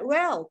to get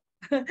well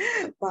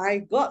by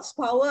God's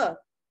power,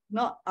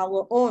 not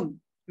our own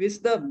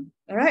wisdom,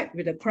 all right?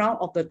 With the crown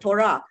of the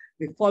Torah,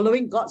 we're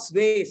following God's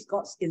ways,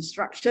 God's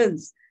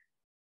instructions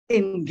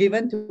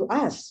given to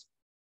us.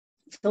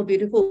 So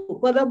beautiful.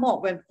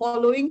 Furthermore, when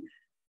following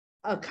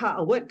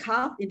a word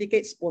calf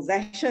indicates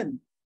possession.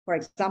 For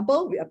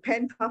example, we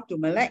append calf to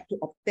Melech to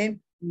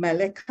obtain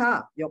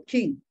Melekah, your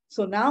king.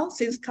 So now,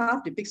 since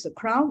calf depicts the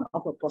crown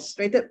of a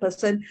prostrated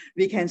person,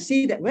 we can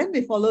see that when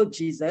we follow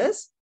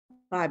Jesus,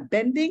 by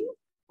bending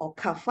or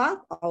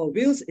kafaf our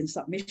wills in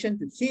submission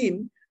to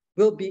him,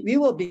 we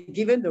will be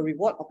given the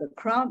reward of the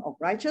crown of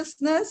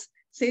righteousness,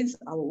 since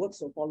our works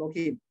will follow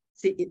him.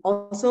 See, it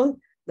also,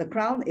 the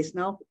crown is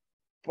now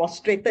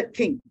prostrated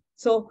king.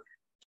 So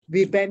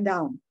we bend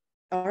down.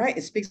 All right,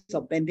 it speaks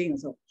of bending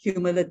also,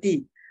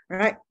 humility. All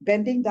right,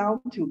 bending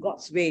down to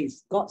God's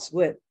ways, God's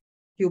word,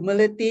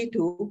 humility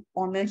to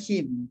honor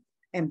him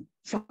and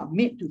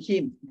submit to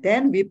him.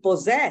 Then we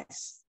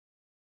possess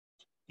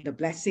the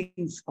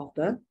blessings of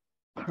the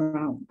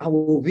crown. Our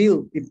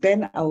will, we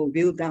bend our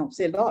will down.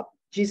 Say, Lord,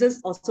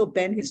 Jesus also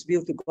bent his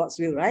will to God's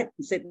will, right?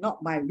 He said,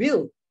 not my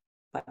will,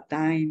 but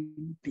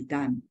thine be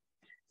done,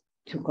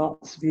 to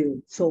God's will.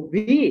 So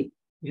we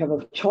have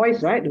a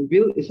choice, right? The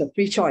will is a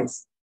free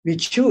choice. We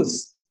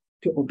choose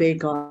to obey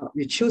God.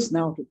 We choose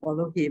now to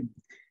follow him.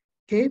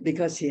 Okay,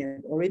 because he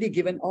has already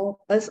given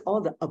us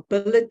all the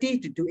ability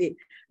to do it.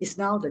 It's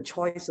now the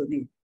choice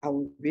only,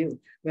 our will,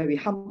 where we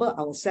humble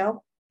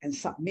ourselves and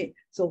submit.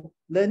 So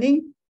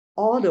learning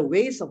all the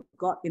ways of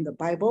God in the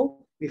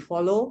Bible, we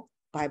follow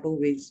Bible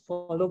ways,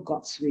 follow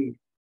God's way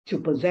to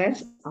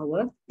possess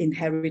our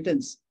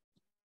inheritance.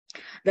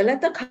 The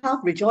letter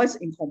calf rejoices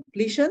in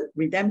completion,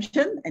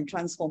 redemption, and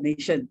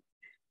transformation.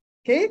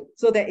 Okay,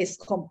 so that is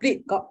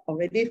complete. God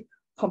already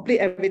complete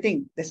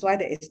everything. That's why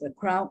there is the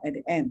crown at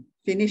the end.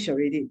 Finished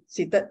already.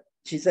 Seated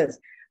Jesus.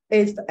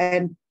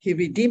 And he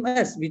redeemed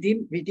us,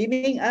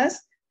 redeeming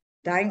us,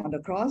 dying on the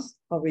cross.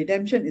 Our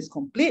redemption is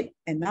complete.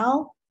 And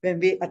now when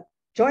we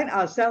join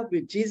ourselves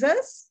with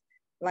Jesus,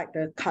 like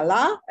the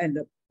Kala and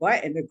the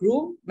bride and the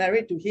groom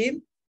married to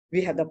him,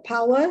 we have the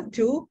power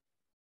to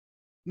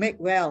make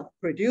wealth,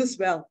 produce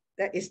wealth.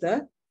 That is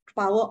the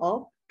power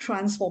of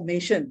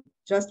transformation,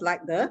 just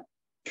like the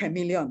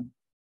chameleon.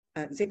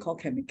 Is it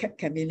called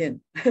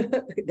chameleon?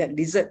 That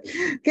lizard.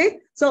 Okay,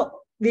 so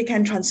we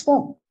can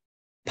transform.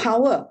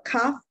 Power,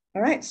 calf,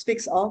 all right,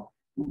 speaks of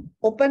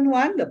open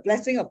one, the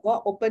blessing of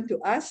God open to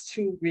us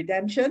through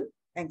redemption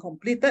and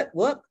completed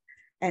work.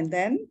 And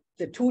then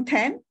the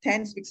 2:10,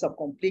 10 speaks of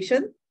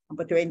completion.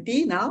 Number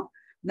 20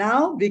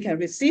 now we can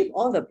receive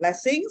all the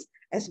blessings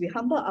as we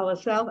humble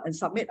ourselves and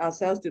submit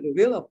ourselves to the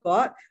will of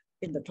God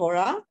in the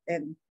Torah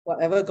and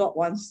whatever God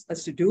wants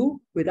us to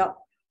do with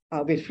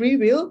free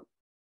will,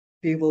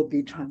 we will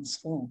be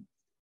transformed.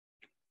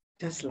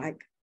 Just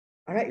like,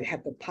 all right, we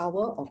have the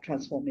power of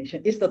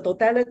transformation. It's the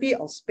totality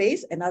of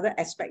space and other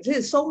aspects.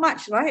 There's so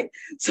much, right?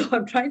 So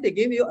I'm trying to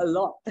give you a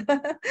lot.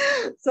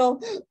 So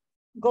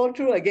go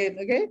through again,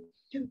 okay?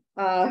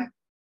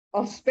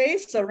 Of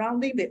space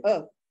surrounding the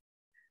earth.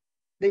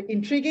 The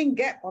intriguing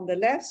gap on the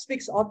left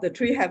speaks of the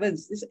three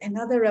heavens. It's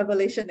another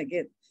revelation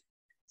again.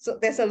 So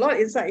there's a lot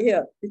inside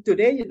here. If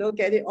today you don't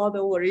get it all,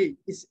 don't worry.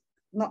 It's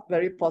not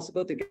very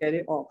possible to get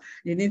it all.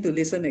 You need to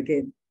listen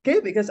again,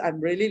 okay? Because I'm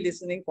really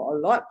listening for a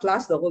lot,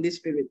 plus the Holy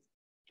Spirit.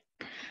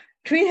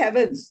 Three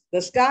heavens,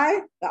 the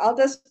sky, the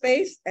outer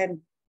space, and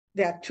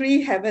there are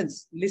three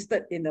heavens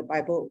listed in the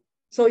Bible.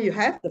 So you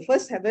have the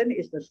first heaven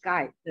is the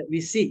sky that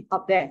we see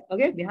up there,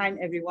 okay? Behind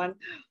everyone.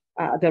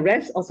 The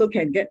rest also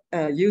can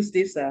use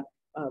this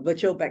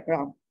virtual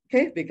background,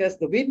 okay? Because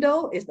the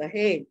window is the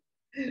head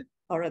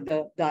or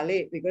the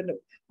dale. We're going to,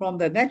 from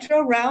the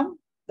natural realm,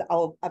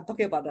 I'm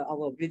talking about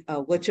our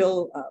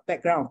virtual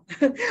background.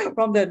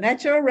 From the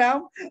natural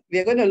realm,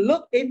 we're going to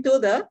look into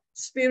the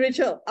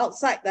spiritual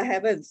outside the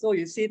heavens. So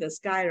you see the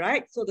sky,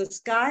 right? So the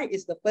sky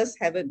is the first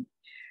heaven.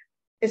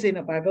 It's in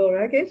the Bible,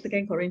 right? Okay,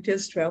 2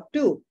 Corinthians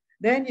 12:2.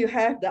 Then you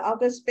have the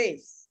outer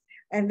space.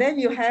 And then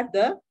you have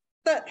the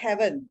third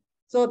heaven.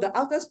 So the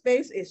outer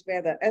space is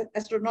where the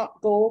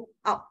astronaut go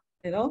up,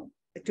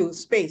 to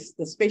space,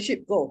 the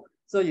spaceship go.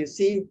 So you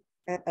see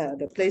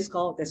the place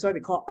called, that's why we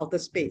call outer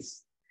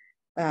space.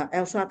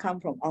 Elsa come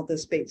from outer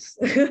space.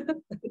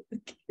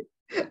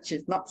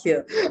 She's not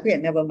here. Okay,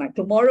 never mind.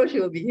 Tomorrow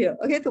she will be here.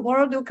 Okay,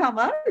 tomorrow do come.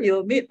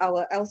 You'll meet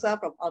our Elsa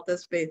from outer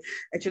space.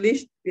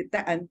 Actually,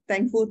 I'm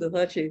thankful to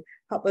her. She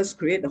helped us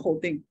create the whole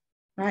thing,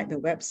 right? The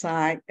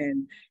website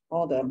and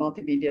all the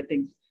multimedia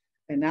things.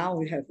 And now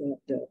we have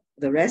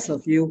the rest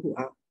of you who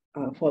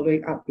are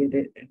following up with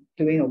it and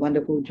doing a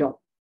wonderful job.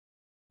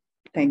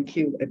 Thank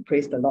you and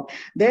praise the Lord.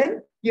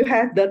 Then you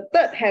have the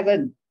third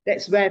heaven.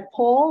 That's where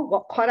Paul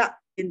got caught up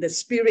in the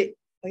spirit,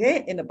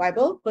 okay, in the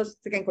Bible,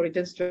 2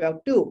 Corinthians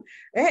 12:2.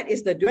 That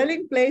is the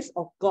dwelling place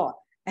of God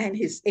and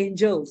his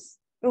angels.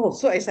 Oh,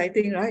 so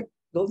exciting, right?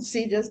 Don't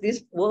see just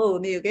this world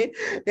only, okay?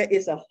 There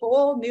is a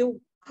whole new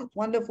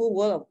wonderful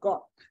world of God,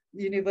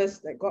 universe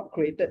that God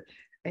created.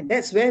 And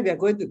that's where we are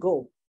going to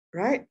go,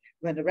 right?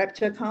 When the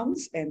rapture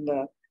comes and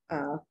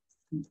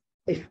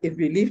if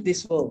we leave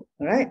this world,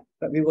 all right?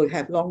 But we will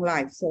have long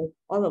life. So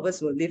all of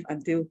us will live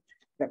until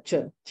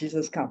rapture,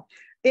 Jesus comes.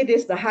 It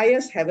is the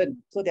highest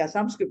heaven. So there are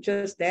some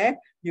scriptures there.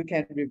 You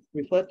can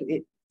refer to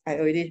it. I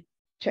already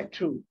checked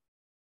through.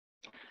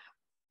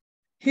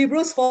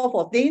 Hebrews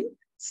 4:14,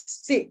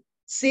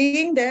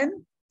 seeing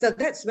then, so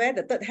that's where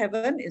the third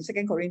heaven in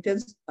 2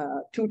 Corinthians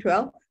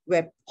 2:12,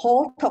 where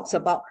Paul talks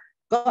about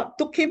God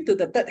took him to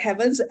the third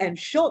heavens and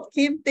showed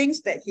him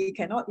things that he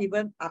cannot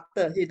even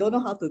utter. He don't know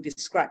how to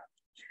describe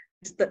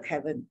this third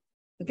heaven,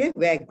 okay,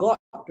 where God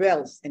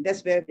dwells. And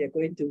that's where we're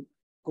going to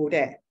go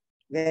there,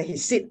 where he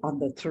sits on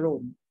the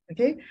throne,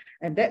 okay?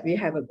 And that we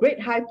have a great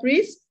high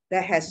priest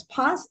that has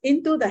passed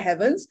into the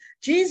heavens,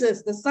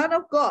 Jesus, the Son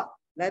of God.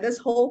 Let us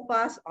hold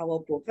fast our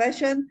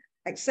profession.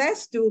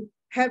 Access to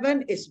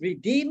heaven is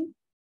redeemed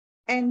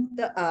and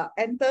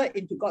enter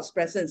into God's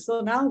presence.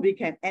 So now we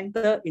can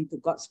enter into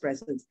God's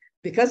presence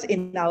because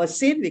in our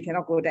sin, we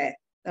cannot go there.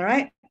 All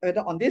right.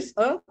 Whether on this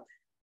earth,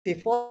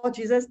 before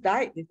Jesus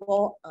died,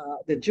 before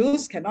the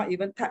Jews cannot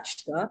even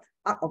touch the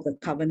Ark of the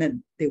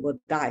Covenant, they will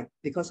die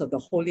because of the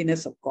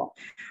holiness of God.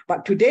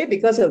 But today,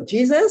 because of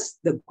Jesus,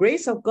 the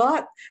grace of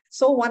God,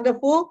 so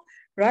wonderful,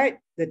 right?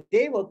 The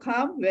day will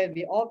come when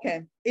we all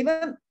can,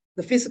 even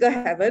the physical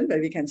heaven,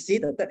 where we can see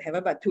the third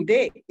heaven, but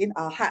today in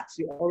our hearts,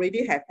 we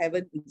already have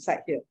heaven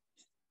inside here,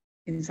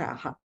 inside our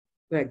heart,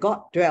 where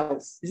God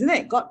dwells, isn't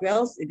it? God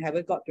dwells in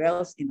heaven, God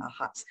dwells in our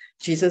hearts.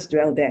 Jesus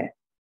dwells there.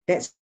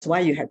 That's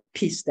why you have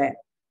peace there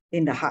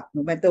in the heart.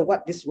 No matter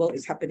what this world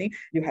is happening,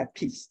 you have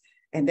peace.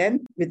 And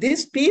then with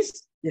this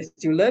peace, yes,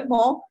 you learn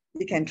more,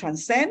 you can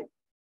transcend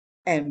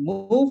and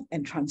move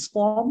and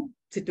transform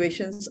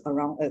situations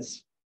around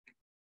us.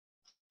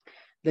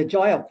 The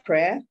joy of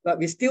prayer, but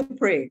we still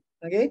pray,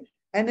 okay?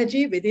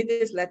 Energy within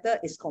this letter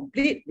is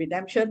complete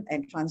redemption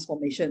and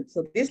transformation.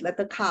 So this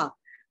letter Ka,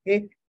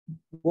 okay,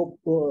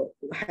 will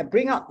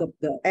bring out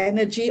the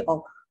energy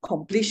of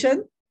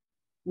completion,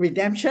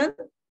 redemption,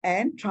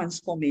 and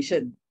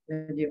transformation.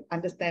 When you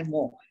understand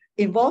more,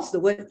 involves the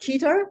word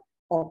Keter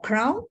or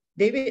crown.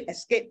 David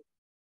escaped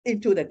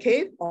into the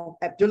cave of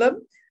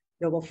Adullam.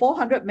 There were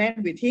 400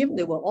 men with him.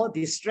 They were all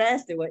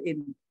distressed. They were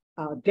in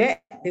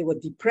debt. They were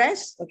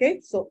depressed.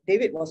 Okay, so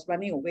David was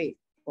running away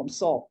from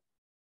Saul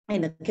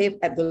in the cave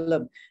of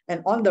Adullam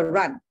and on the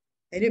run.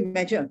 Can you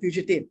imagine a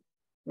fugitive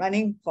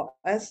running for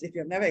us? If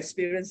you've never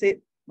experienced it,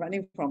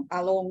 running from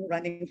Along,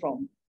 running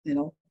from,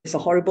 it's a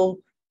horrible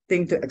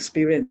thing to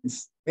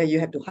experience where you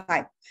have to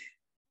hide.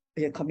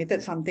 You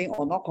committed something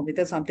or not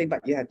committed something,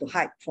 but you have to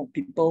hide from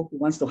people who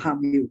wants to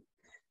harm you.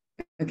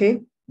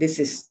 Okay, this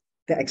is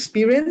the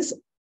experience.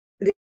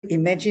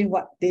 Imagine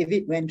what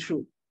David went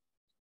through.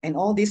 And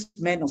all these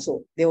men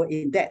also, they were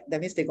in debt.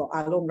 That means they got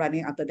Along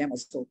running after them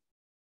also.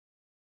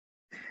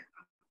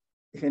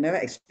 If you never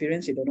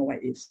experienced, you don't know what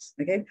it is.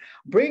 Okay,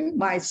 bring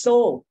my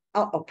soul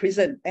out of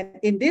prison. And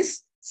in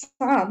this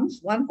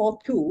Psalms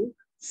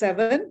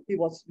 142:7, it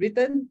was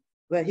written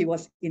where he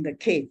was in the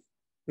cave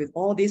with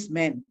all these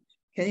men.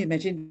 Can you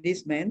imagine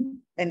these men?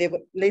 And they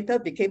later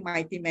became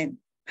mighty men.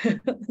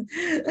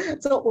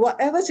 So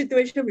whatever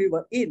situation we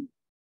were in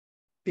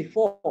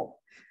before,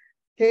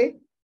 okay,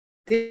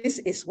 this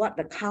is what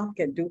the calf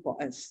can do for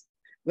us.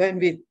 When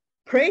we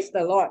praise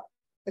the Lord,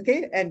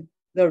 okay, and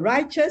the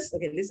righteous,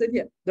 okay, listen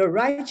here, the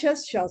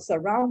righteous shall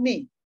surround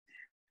me.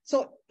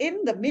 So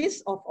in the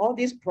midst of all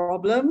these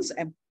problems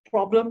and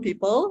problem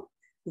people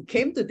who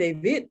came to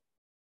David,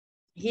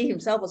 he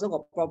himself also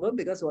got a problem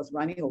because he was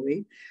running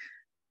away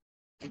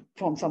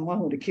from someone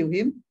who would kill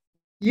him.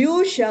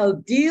 You shall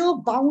deal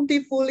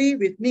bountifully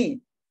with me.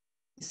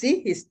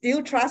 See, he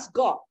still trusts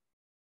God.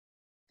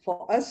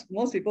 For us,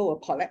 most people will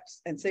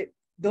collapse and say,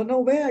 don't know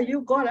where are you,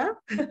 God? Huh?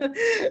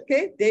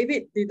 Okay,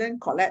 David didn't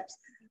collapse.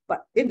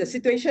 But in the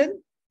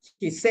situation,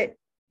 he said,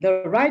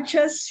 the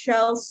righteous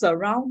shall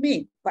surround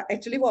me. But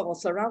actually what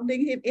was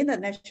surrounding him in the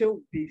natural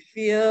would be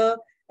fear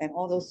and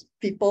all those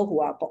people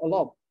who are a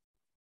lot of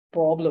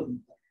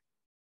problems.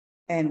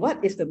 And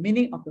what is the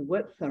meaning of the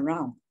word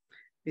surround?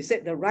 He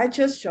said, the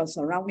righteous shall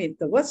surround me.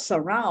 The word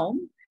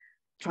surround,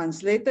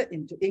 translated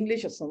into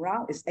English of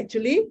surround, is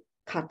actually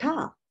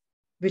kata,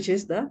 which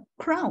is the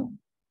crown.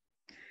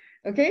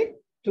 Okay,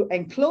 to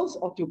enclose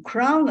or to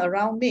crown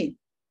around me.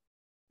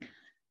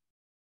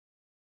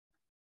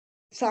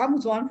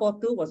 Psalms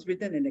 142 was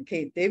written in the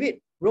cave.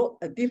 David wrote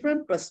a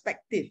different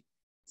perspective.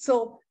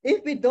 So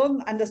if we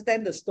don't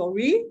understand the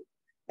story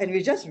and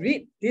we just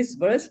read this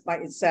verse by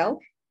itself,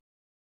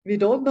 we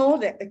don't know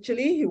that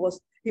actually he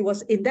was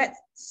in that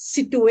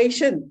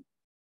situation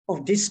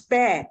of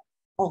despair,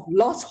 of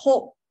lost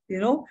hope,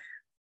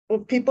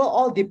 people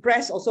all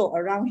depressed also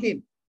around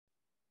him.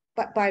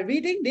 But by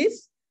reading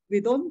this, we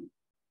don't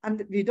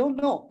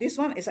know. This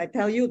one is, I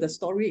tell you the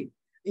story.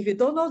 If you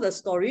don't know the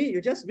story,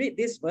 you just read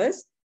this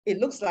verse, it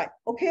looks like,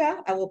 okay,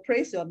 I will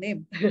praise your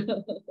name.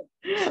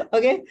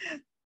 Okay,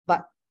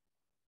 But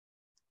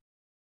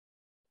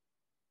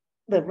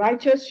the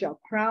righteous shall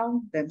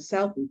crown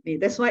themselves with me.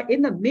 That's why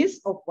in the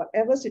midst of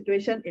whatever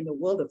situation in the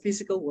world, the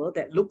physical world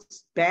that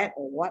looks bad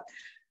or what,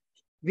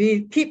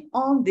 we keep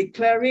on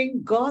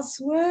declaring God's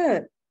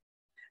word.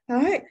 All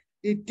right?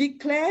 We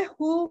declare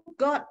who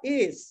God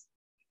is.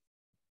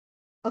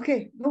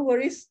 Okay, no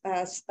worries,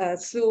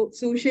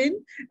 Su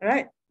Shin. All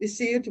right, we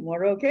see you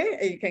tomorrow, okay?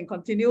 And you can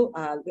continue.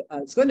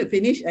 It's going to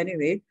finish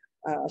anyway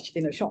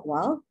in a short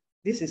while.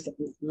 This is the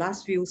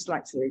last few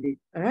slides already,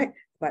 all right?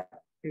 But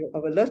I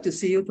would love to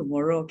see you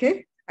tomorrow,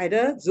 okay?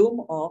 Either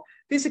Zoom or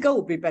physical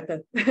would be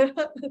better.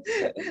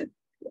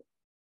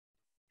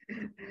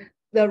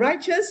 The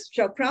righteous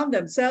shall crown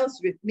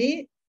themselves with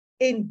me.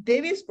 In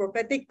David's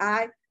prophetic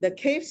eye, the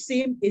cave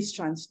scene is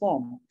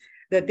transformed.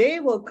 The day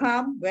will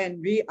come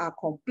when we are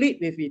complete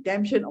with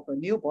redemption of a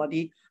new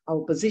body.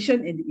 Our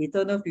position in the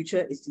eternal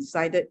future is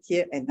decided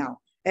here and now.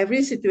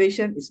 Every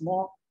situation is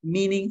more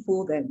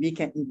meaningful than we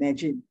can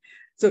imagine.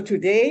 So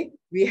today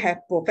we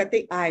have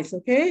prophetic eyes,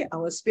 okay?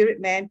 Our spirit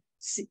man,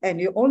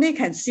 and you only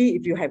can see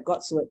if you have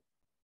God's word.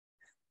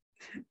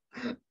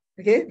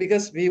 Okay,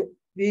 because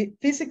the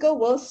physical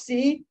world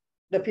see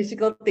the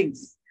physical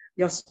things.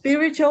 Your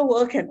spiritual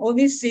world can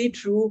only see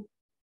through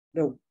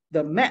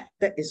the map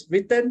that is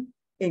written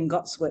in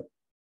God's word,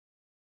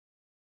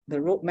 the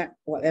roadmap,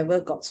 whatever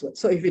God's word.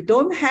 So if you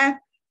don't have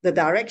the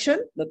direction,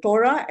 the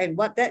Torah, and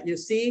what that you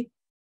see,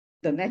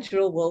 the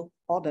natural world,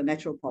 all the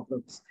natural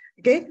problems.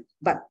 Okay,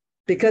 but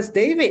because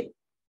David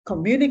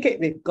communicate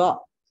with God,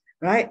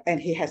 right, and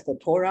he has the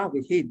Torah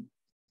with him,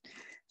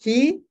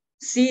 he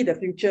see the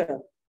future.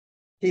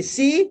 He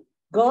see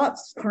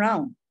God's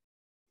crown,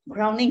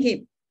 crowning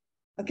him.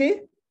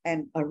 Okay,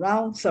 and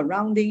around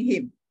surrounding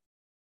him,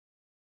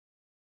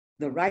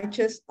 the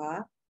righteous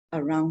are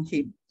around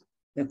him,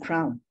 the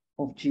crown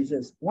of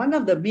Jesus. One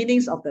of the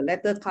meanings of the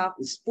letter Kaf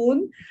is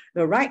spoon.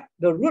 The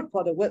root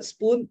for the word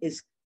spoon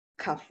is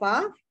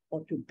kafaf,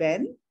 or to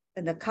bend,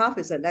 and the Kaf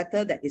is a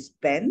letter that is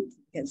bent.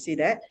 You can see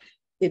that.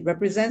 It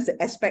represents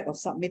the aspect of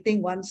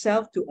submitting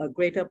oneself to a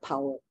greater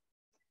power,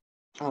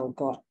 our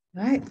God,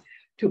 right?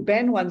 To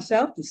bend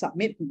oneself, to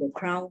submit to the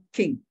crown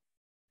king,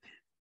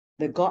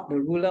 the God,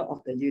 the ruler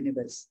of the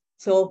universe.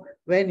 So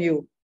when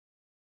you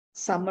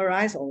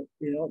summarize, or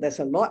there's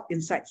a lot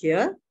inside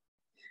here.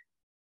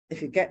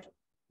 If you get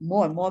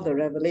more and more the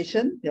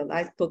revelation, your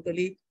life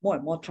totally more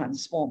and more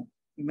transformed.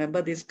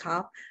 Remember, this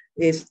Kaf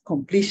is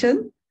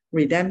completion,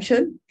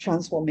 redemption,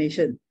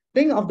 transformation.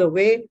 Think of the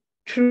way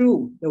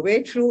through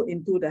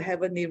into the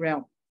heavenly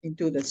realm,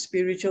 into the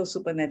spiritual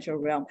supernatural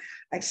realm.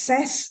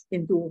 Access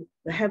into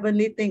the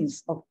heavenly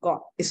things of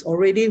God is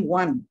already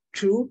won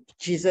through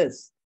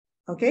Jesus.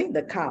 Okay,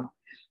 the Kaf.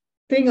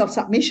 Think of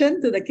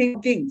submission to the King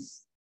of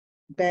Kings.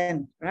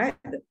 Ben, right?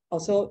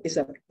 Also is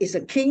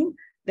a king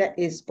that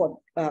is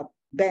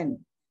bent,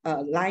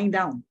 lying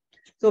down.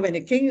 So when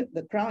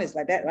the crown is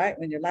like that, right?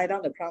 When you lie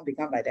down, the crown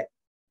becomes like that.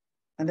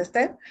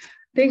 Understand?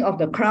 Think of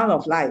the crown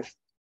of life.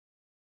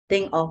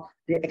 Think of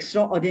the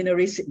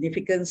extraordinary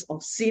significance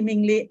of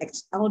seemingly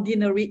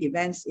extraordinary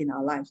events in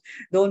our lives.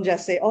 Don't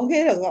just say,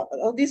 okay,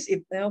 all this,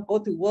 go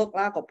to work,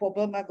 got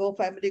problem, go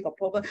family, got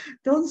problem.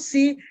 Don't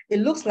see,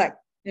 it looks like,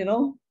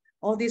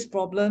 all these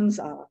problems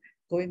are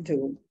going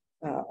to,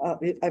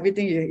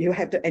 everything, you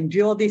have to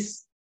endure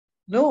this.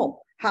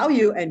 No, how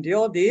you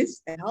endure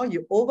this and how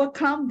you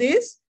overcome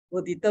this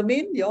will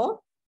determine your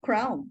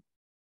crown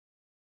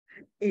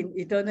in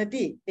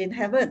eternity, in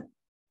heaven.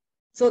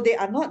 So they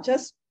are not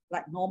just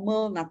like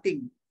normal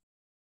nothing.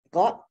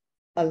 God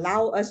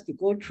allow us to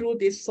go through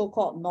this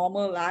so-called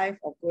normal life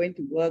of going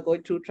to work,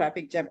 going through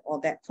traffic jam, all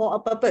that for a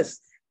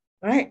purpose,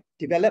 right?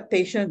 Develop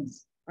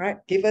patience, right?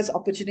 Give us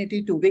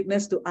opportunity to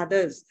witness to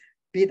others,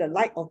 be the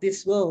light of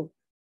this world.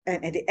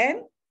 And at the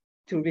end,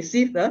 to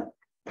receive the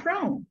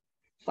crown.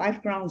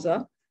 5 crowns,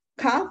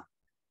 Kaf.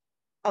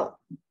 I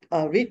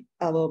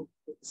will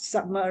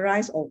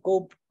summarize or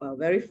go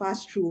very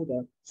fast through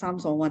the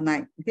Psalms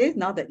 119. Okay,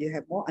 now that you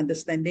have more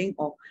understanding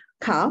of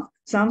Kaf,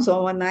 Psalms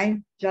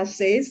 119 just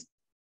says,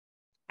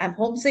 I'm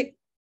homesick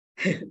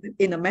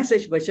in a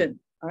message version.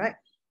 All right,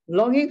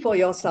 longing for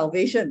your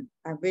salvation.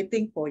 I'm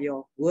waiting for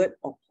your word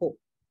of hope.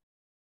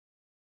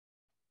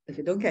 If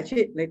you don't catch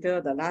it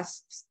later,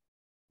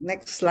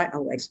 next slide, I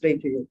will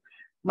explain to you.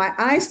 My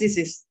eyes, this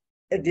is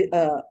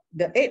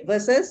the 8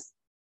 verses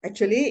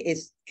actually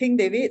is King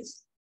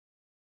David's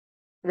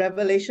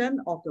revelation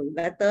of the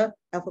letter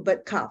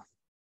alphabet Kaf.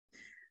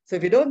 So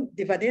if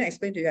I didn't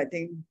explain to you, I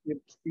think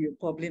you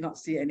probably not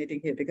see anything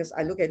here, because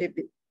I look at it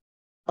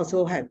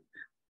also have,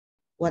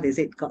 what is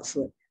it, God's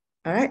word.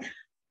 All right.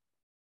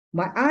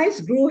 My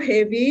eyes grew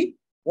heavy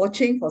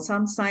watching for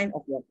some sign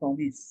of your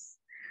promise.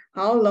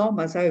 How long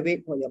must I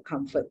wait for your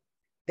comfort?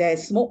 There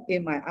is smoke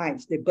in my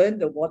eyes. They burn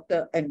the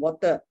water,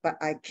 but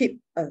I keep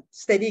a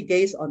steady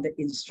gaze on the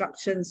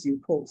instructions you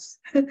post.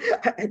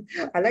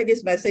 I like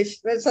this message.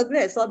 Suddenly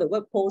I saw the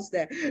word post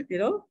there.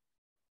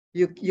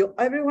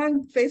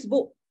 Everyone,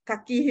 Facebook,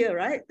 khaki here,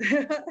 right?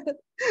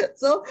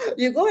 So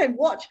you go and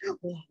watch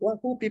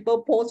who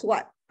people post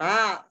what.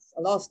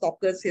 A lot of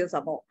stalkers here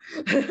some more.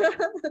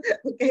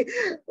 Okay,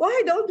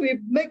 why don't we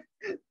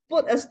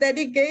put a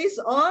steady gaze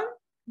on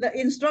the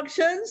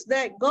instructions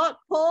that God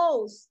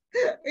posed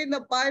in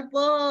the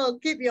Bible?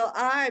 Keep your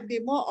eye, be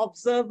more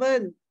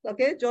observant.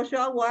 Okay,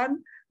 Joshua 1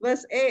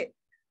 verse 8.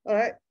 All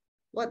right,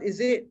 what is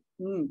it?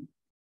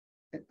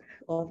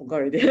 Oh, forgot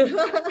already.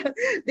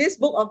 This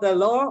book of the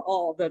law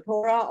or the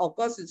Torah of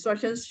God's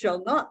instructions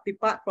shall not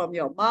depart from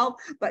your mouth,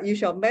 but you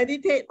shall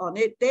meditate on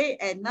it day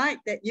and night,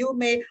 that you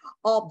may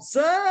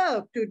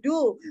observe to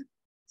do.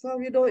 So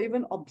you don't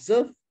even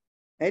observe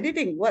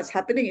anything, what's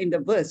happening in the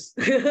verse.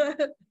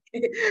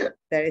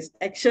 There is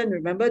action.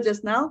 Remember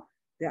just now,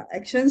 there are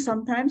actions.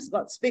 Sometimes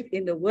God speaks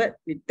in the word,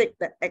 we take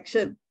the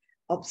action.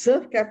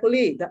 Observe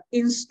carefully the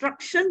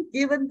instruction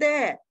given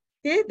there.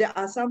 Okay, there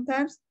are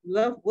sometimes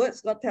love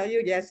words. God tell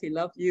you, yes, he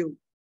loves you.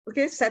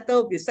 Okay, be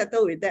settled with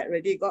that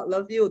already. God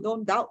loves you.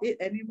 Don't doubt it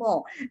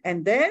anymore.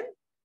 And then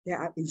there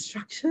are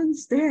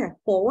instructions there.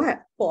 For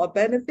what? For a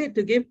benefit,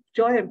 to give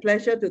joy and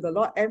pleasure to the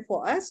Lord, and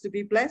for us to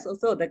be blessed.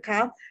 Also, the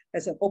calf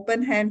has an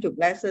open hand to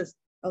bless us.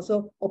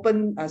 Also,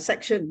 open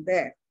section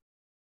there.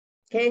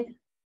 Okay,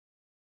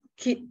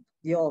 keep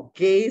your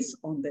gaze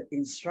on the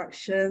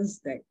instructions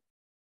that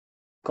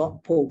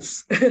God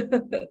posts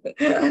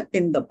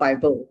in the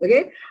Bible.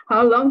 Okay,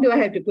 how long do I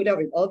have to put up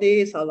with all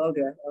this? How long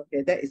do I?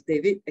 Okay, that is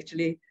David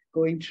actually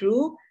going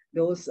through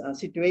those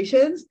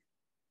situations.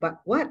 But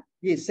what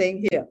he is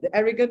saying here, the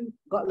arrogant,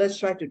 godless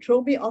try to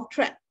throw me off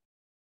track.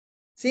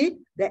 See,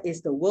 that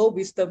is the world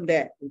wisdom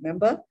there.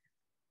 Remember,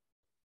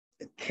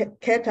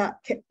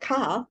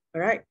 Ka,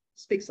 right,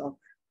 speaks of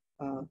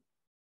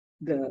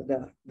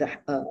the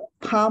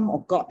palm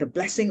of God, the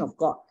blessing of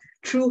God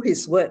through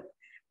his word.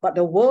 But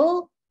the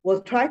world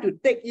will try to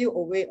take you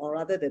away, or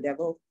rather the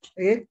devil,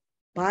 okay,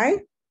 by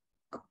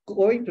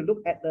going to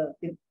look at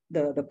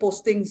the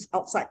postings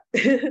outside.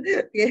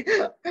 Okay,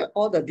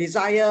 all the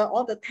desire,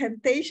 all the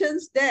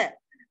temptations there,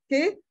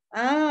 okay,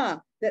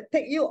 that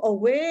take you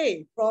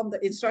away from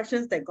the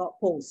instructions that God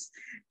posts.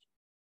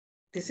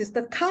 This is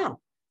the calf.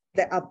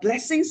 There are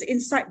blessings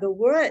inside the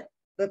word,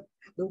 the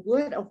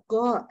word of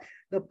God,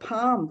 the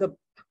palm,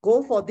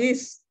 go for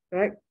this,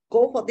 right?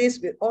 Go for this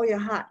with all your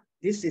heart.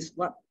 This is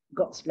what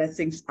God's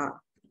blessings are.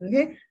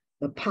 Okay,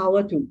 the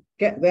power to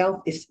get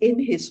wealth is in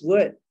his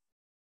word.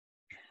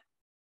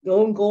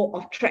 Don't go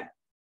off track.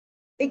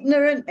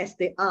 Ignorant as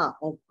they are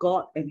of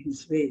God and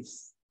his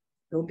ways.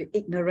 Don't be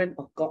ignorant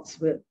of God's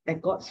word and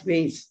God's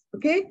ways.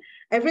 Okay,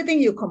 everything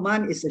you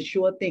command is a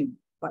sure thing,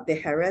 but they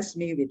harass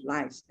me with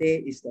lies. They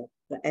is the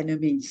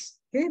enemies.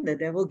 Okay, the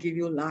devil give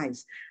you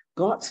lies.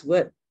 God's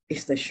word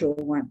is the sure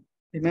one.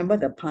 Remember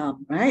the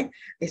palm, right?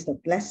 It's the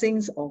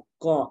blessings of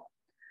God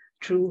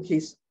through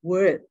his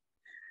word,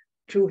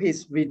 through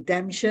his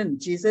redemption,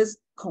 Jesus'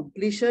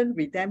 completion,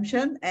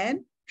 redemption,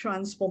 and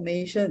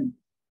transformation,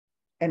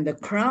 and the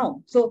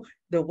crown. So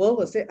the world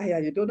will say,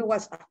 you don't know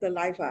what's after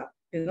life.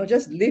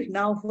 Just live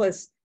now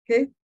first.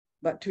 Okay.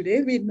 But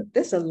today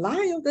there's a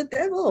lie of the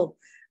devil.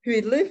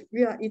 We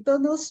are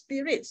eternal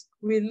spirits.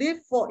 We live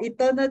for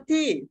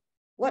eternity.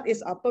 What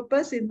is our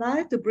purpose in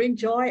life? To bring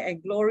joy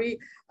and glory,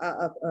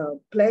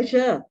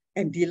 pleasure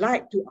and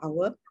delight to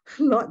our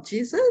Lord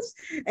Jesus.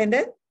 And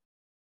then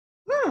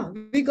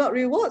we got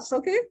rewards,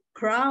 okay?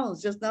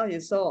 Crowns, just now you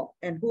saw.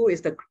 And who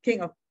is the King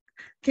of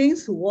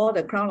Kings who wore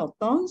the crown of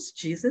thorns?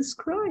 Jesus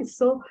Christ.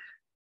 So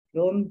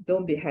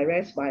don't be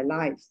harassed by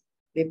lies.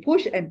 They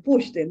push and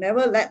push, they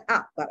never let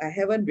up, but I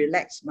haven't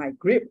relaxed my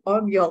grip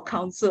on your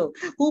counsel.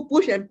 Who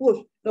push and push?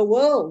 The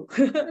world.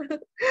 The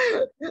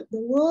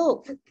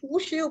world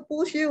push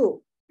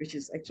you, which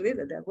is actually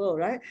the devil,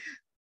 right?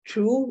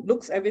 True,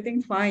 looks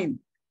everything fine.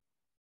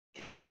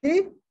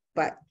 Okay,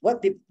 but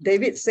what did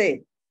David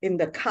say? In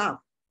the calf,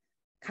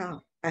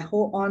 I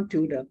hold on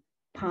to the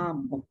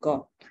palm of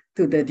God,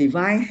 to the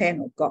divine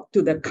hand of God,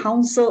 to the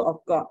counsel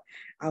of God.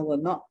 I will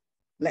not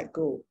let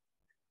go.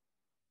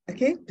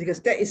 Okay,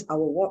 because that is our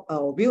will,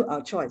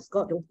 our choice.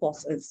 God don't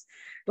force us.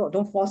 God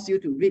don't force you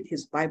to read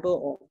his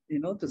Bible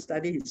or to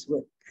study his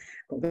word.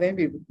 But when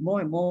we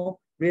more and more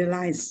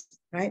realize,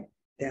 right,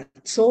 there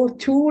are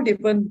two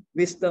different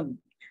wisdom.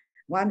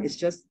 One is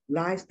just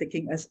lies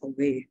taking us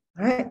away,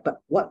 right?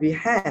 But what we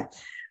have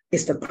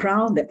is the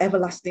crown, the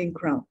everlasting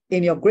crown.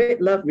 In your great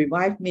love,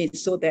 revive me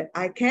so that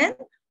I can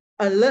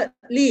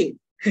alertly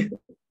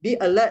be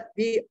alert,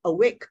 be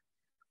awake,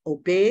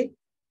 obey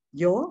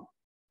your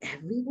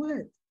every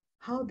word.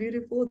 How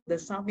beautiful the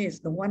psalm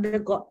is. No wonder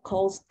God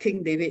calls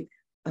King David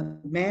a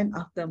man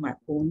after my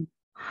own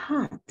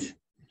heart.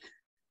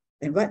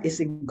 And what is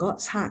in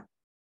God's heart?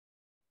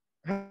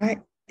 Right?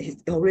 He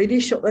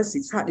already showed us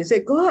his heart. He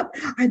said, God,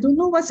 I don't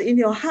know what's in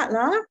your heart,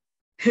 lah.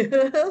 He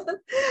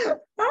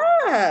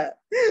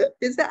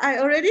said, I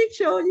already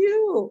showed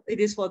you. It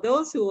is for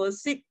those who will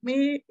seek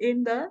me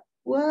in the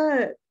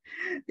word.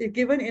 It's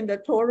given in the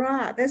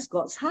Torah. That's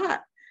God's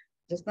heart.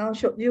 Just now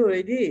showed you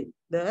already.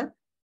 The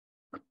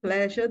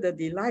pleasure, the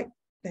delight,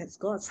 that's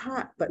God's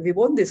heart. But we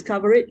won't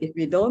discover it if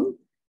we don't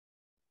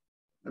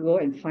go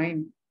and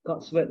find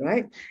God's word,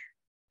 right?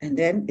 And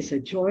then it's a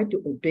joy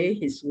to obey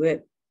his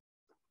word.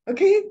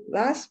 Okay,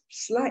 last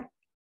slide.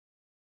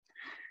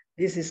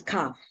 This is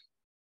calf.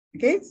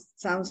 Okay,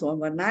 Psalms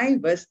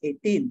 119, verse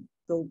 18.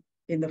 So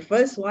in the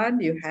first one,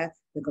 you have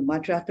the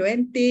Gematria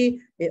 20.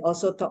 It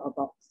also talk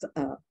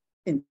about,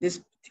 in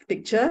this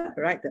picture,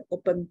 right, the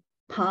open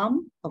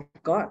palm of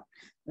God,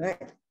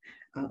 right,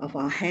 of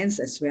our hands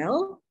as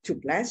well, to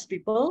bless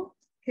people,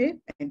 okay,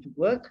 and to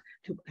work,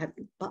 to have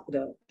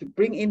to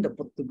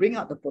bring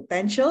out the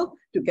potential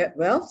to get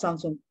wealth.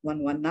 Psalms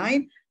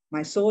 119.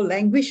 My soul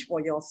languish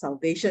for your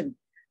salvation.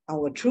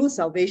 Our true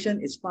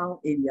salvation is found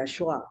in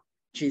Yeshua,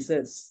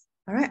 Jesus.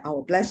 All right,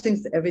 our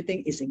blessings,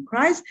 everything is in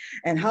Christ.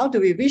 And how do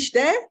we reach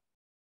there?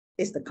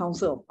 It's the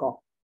counsel of God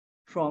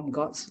from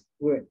God's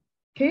word.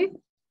 Okay.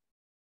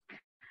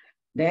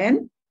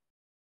 Then,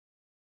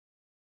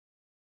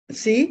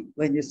 see,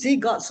 when you see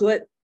God's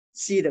word,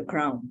 see the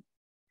crown,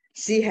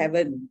 see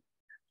heaven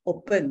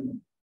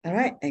open. All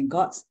right, and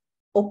God's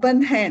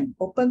open hand,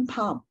 open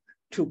palm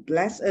to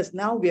bless us.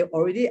 Now we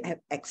already have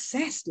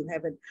access to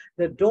heaven.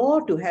 The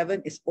door to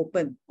heaven is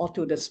open, or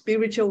to the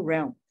spiritual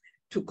realm,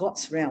 to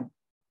God's realm.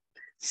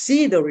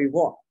 See the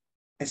reward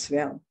as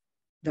well,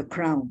 the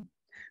crown.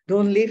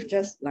 Don't live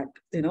just like,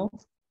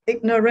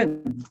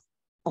 ignorant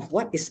of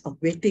what is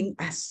awaiting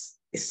us.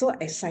 It's so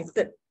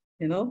excited,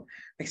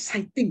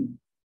 exciting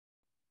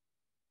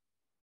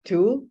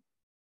to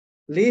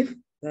live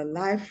the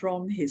life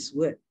from his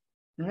word,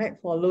 all right,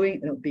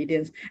 following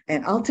obedience.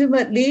 And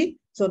ultimately,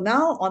 so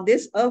now on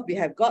this earth, we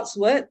have God's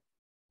word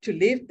to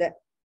live that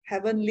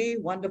heavenly,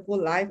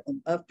 wonderful life on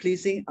earth,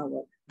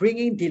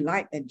 bringing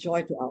delight and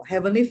joy to our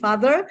Heavenly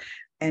Father.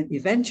 And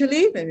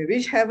eventually, when we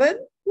reach heaven,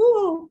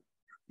 whoo,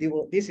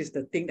 this is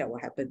the thing that will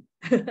happen,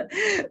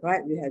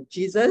 right? We have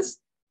Jesus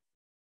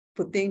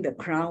putting the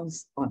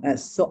crowns on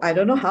us. So I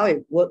don't know how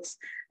it works,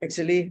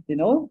 actually,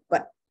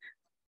 but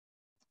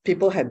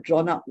people have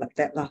drawn up like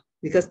that,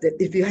 because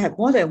if you have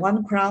more than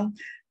one crown,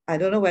 I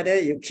don't know whether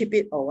you keep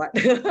it or what,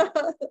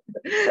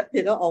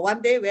 or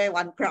one day wear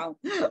one crown.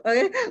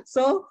 Okay,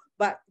 so,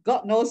 but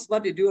God knows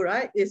what to do,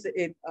 right?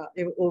 It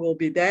will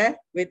be there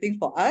waiting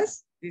for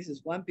us. This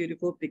is one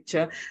beautiful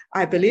picture.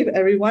 I believe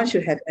everyone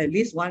should have at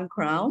least one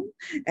crown,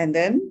 and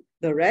then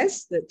the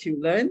rest that you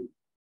learn,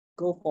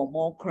 go for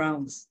more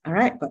crowns. All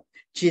right, but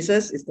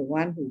Jesus is the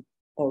one who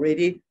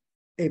already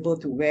able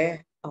to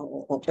wear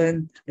or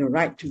earn the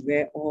right to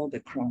wear all the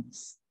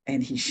crowns,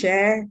 and he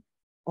shared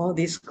all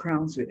these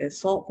crowns with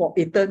us for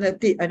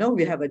eternity. I know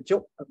we have a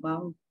joke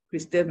among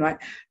Christians, right?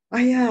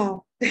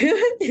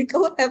 You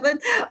go heaven.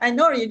 I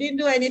know you didn't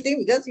do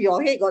anything because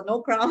your head got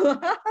no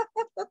crown,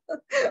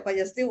 but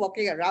you're still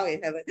walking around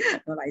in heaven.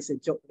 No, it's a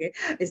joke. Okay,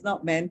 it's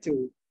not meant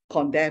to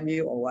condemn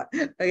you or what.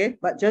 Okay,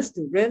 but just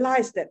to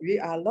realize that we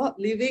are not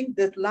living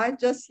this life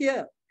just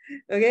here.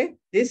 Okay,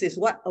 this is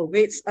what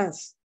awaits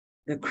us,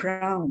 the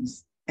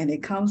crowns, and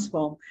it comes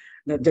from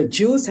the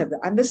Jews have the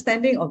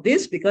understanding of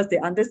this because they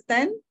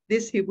understand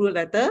this Hebrew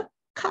letter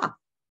Kaf,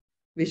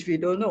 which we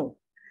don't know.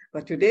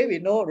 But today we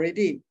know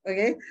already.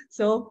 Okay,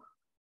 so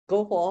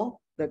go for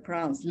the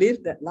crowns,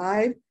 live that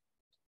life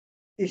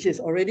which is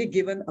already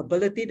given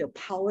ability, the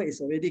power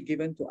is already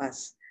given to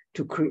us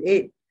to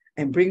create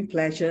and bring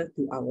pleasure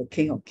to our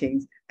King of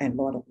Kings and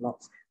Lord of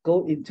Lords.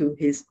 Go into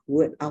his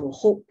word. Our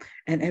hope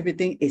and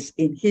everything is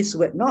in his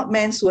word, not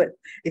man's word.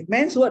 If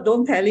man's word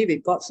don't tally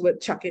with God's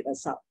word, chuck it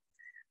aside.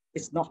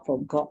 It's not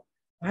from God,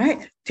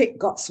 right? Take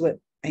God's word.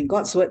 And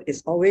God's word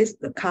is always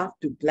the calf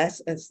to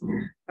bless us,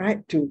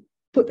 right? To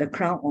put the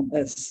crown on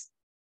us,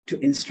 to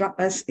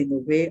instruct us in the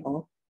way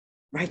of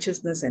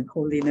righteousness and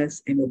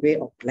holiness, in the way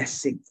of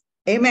blessing.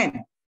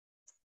 Amen.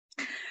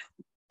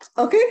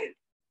 Okay.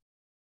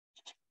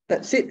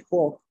 That's it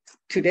for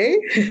today.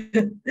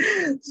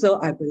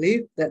 So I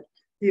believe that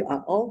you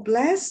are all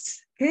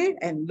blessed, okay,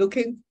 and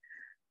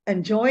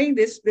enjoying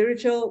this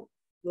spiritual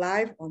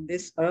life on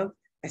this earth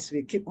as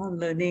we keep on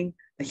learning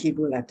the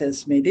Hebrew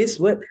letters. May this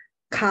word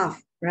calf,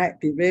 right,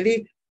 be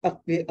really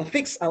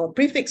prefix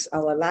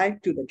our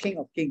life to the King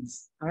of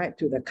Kings, all right,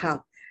 to the calf,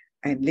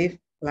 and live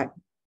like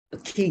a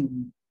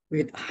king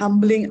with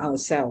humbling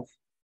ourselves,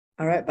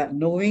 all right, but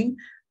knowing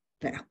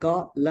that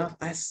God loves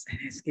us and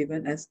has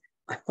given us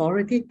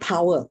authority,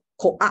 power,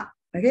 ko'ak,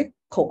 okay,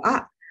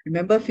 ko'ak.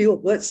 Remember a few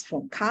words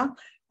from Ka,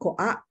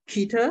 ko'ak,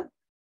 Peter,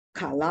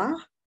 Kala,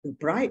 the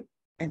bride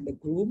and the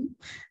groom,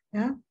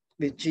 yeah,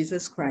 with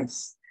Jesus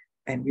Christ.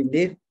 And we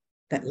live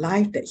that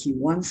life that he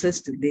wants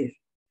us to live,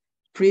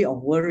 free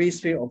of worries,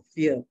 free of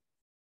fear,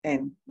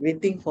 and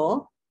waiting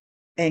for,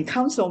 and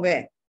comes from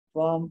where?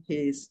 From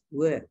his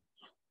word.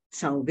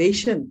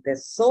 Salvation,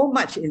 there's so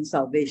much in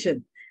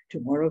salvation.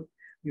 Tomorrow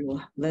we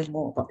will learn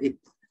more about it.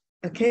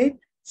 Okay,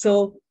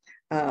 so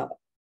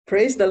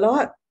praise the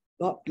Lord.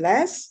 God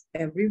bless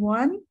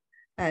everyone.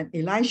 And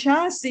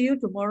Elisha, see you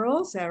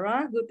tomorrow.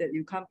 Sarah, good that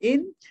you come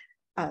in.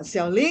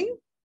 Xiao Ling,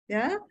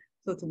 yeah.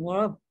 So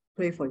tomorrow,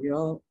 pray for you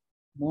all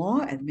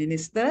more and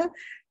minister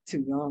to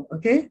you all.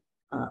 Okay.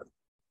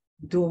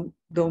 Don't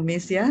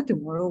miss. Yeah,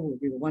 tomorrow will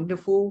be a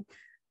wonderful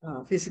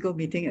physical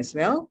meeting as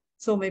well.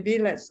 So maybe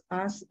let's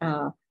ask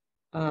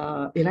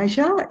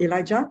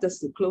Elijah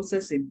just to close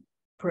us in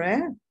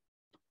prayer.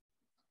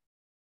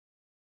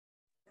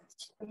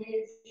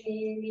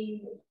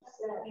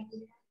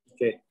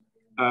 Okay.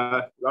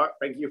 Lord,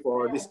 thank you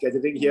for this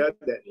gathering here,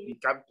 that we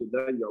come to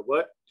learn your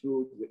word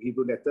through the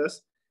Hebrew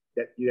letters,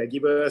 that you have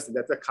given us the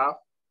letter Kaf,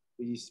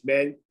 which is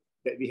meant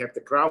that we have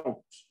the crown.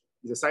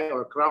 It's a sign of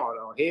a crown on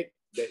our head,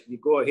 that we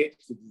go ahead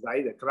to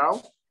desire the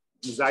crown,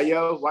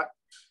 desire what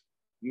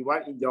we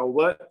want in your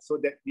word, so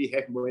that we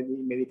have many,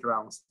 many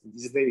crowns. In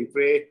Jesus' name we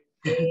pray.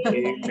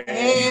 Amen.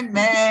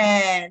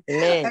 Amen.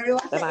 Amen.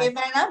 Everyone say Bye-bye.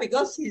 amen,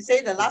 because he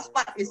said the last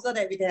part is so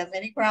that we can have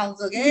many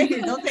crowns, okay?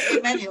 You don't say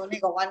amen, you only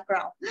got one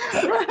crown.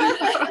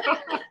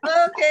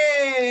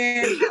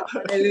 Okay.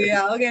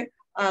 Hallelujah. Okay.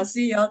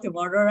 See you all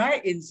tomorrow,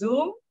 right? In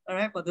Zoom. All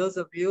right, for those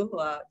of you who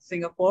are in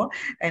Singapore.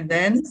 And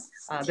then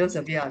those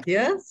of you are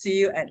here, see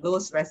you at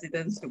Lowe's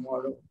Residence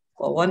tomorrow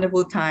for a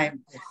wonderful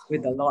time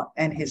with the Lord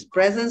and his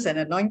presence and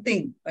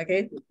anointing,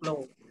 okay, to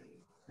flow.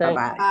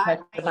 Bye-bye.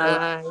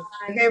 Bye.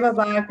 Okay,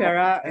 bye-bye,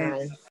 Piara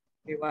and Bye.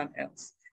 everyone else.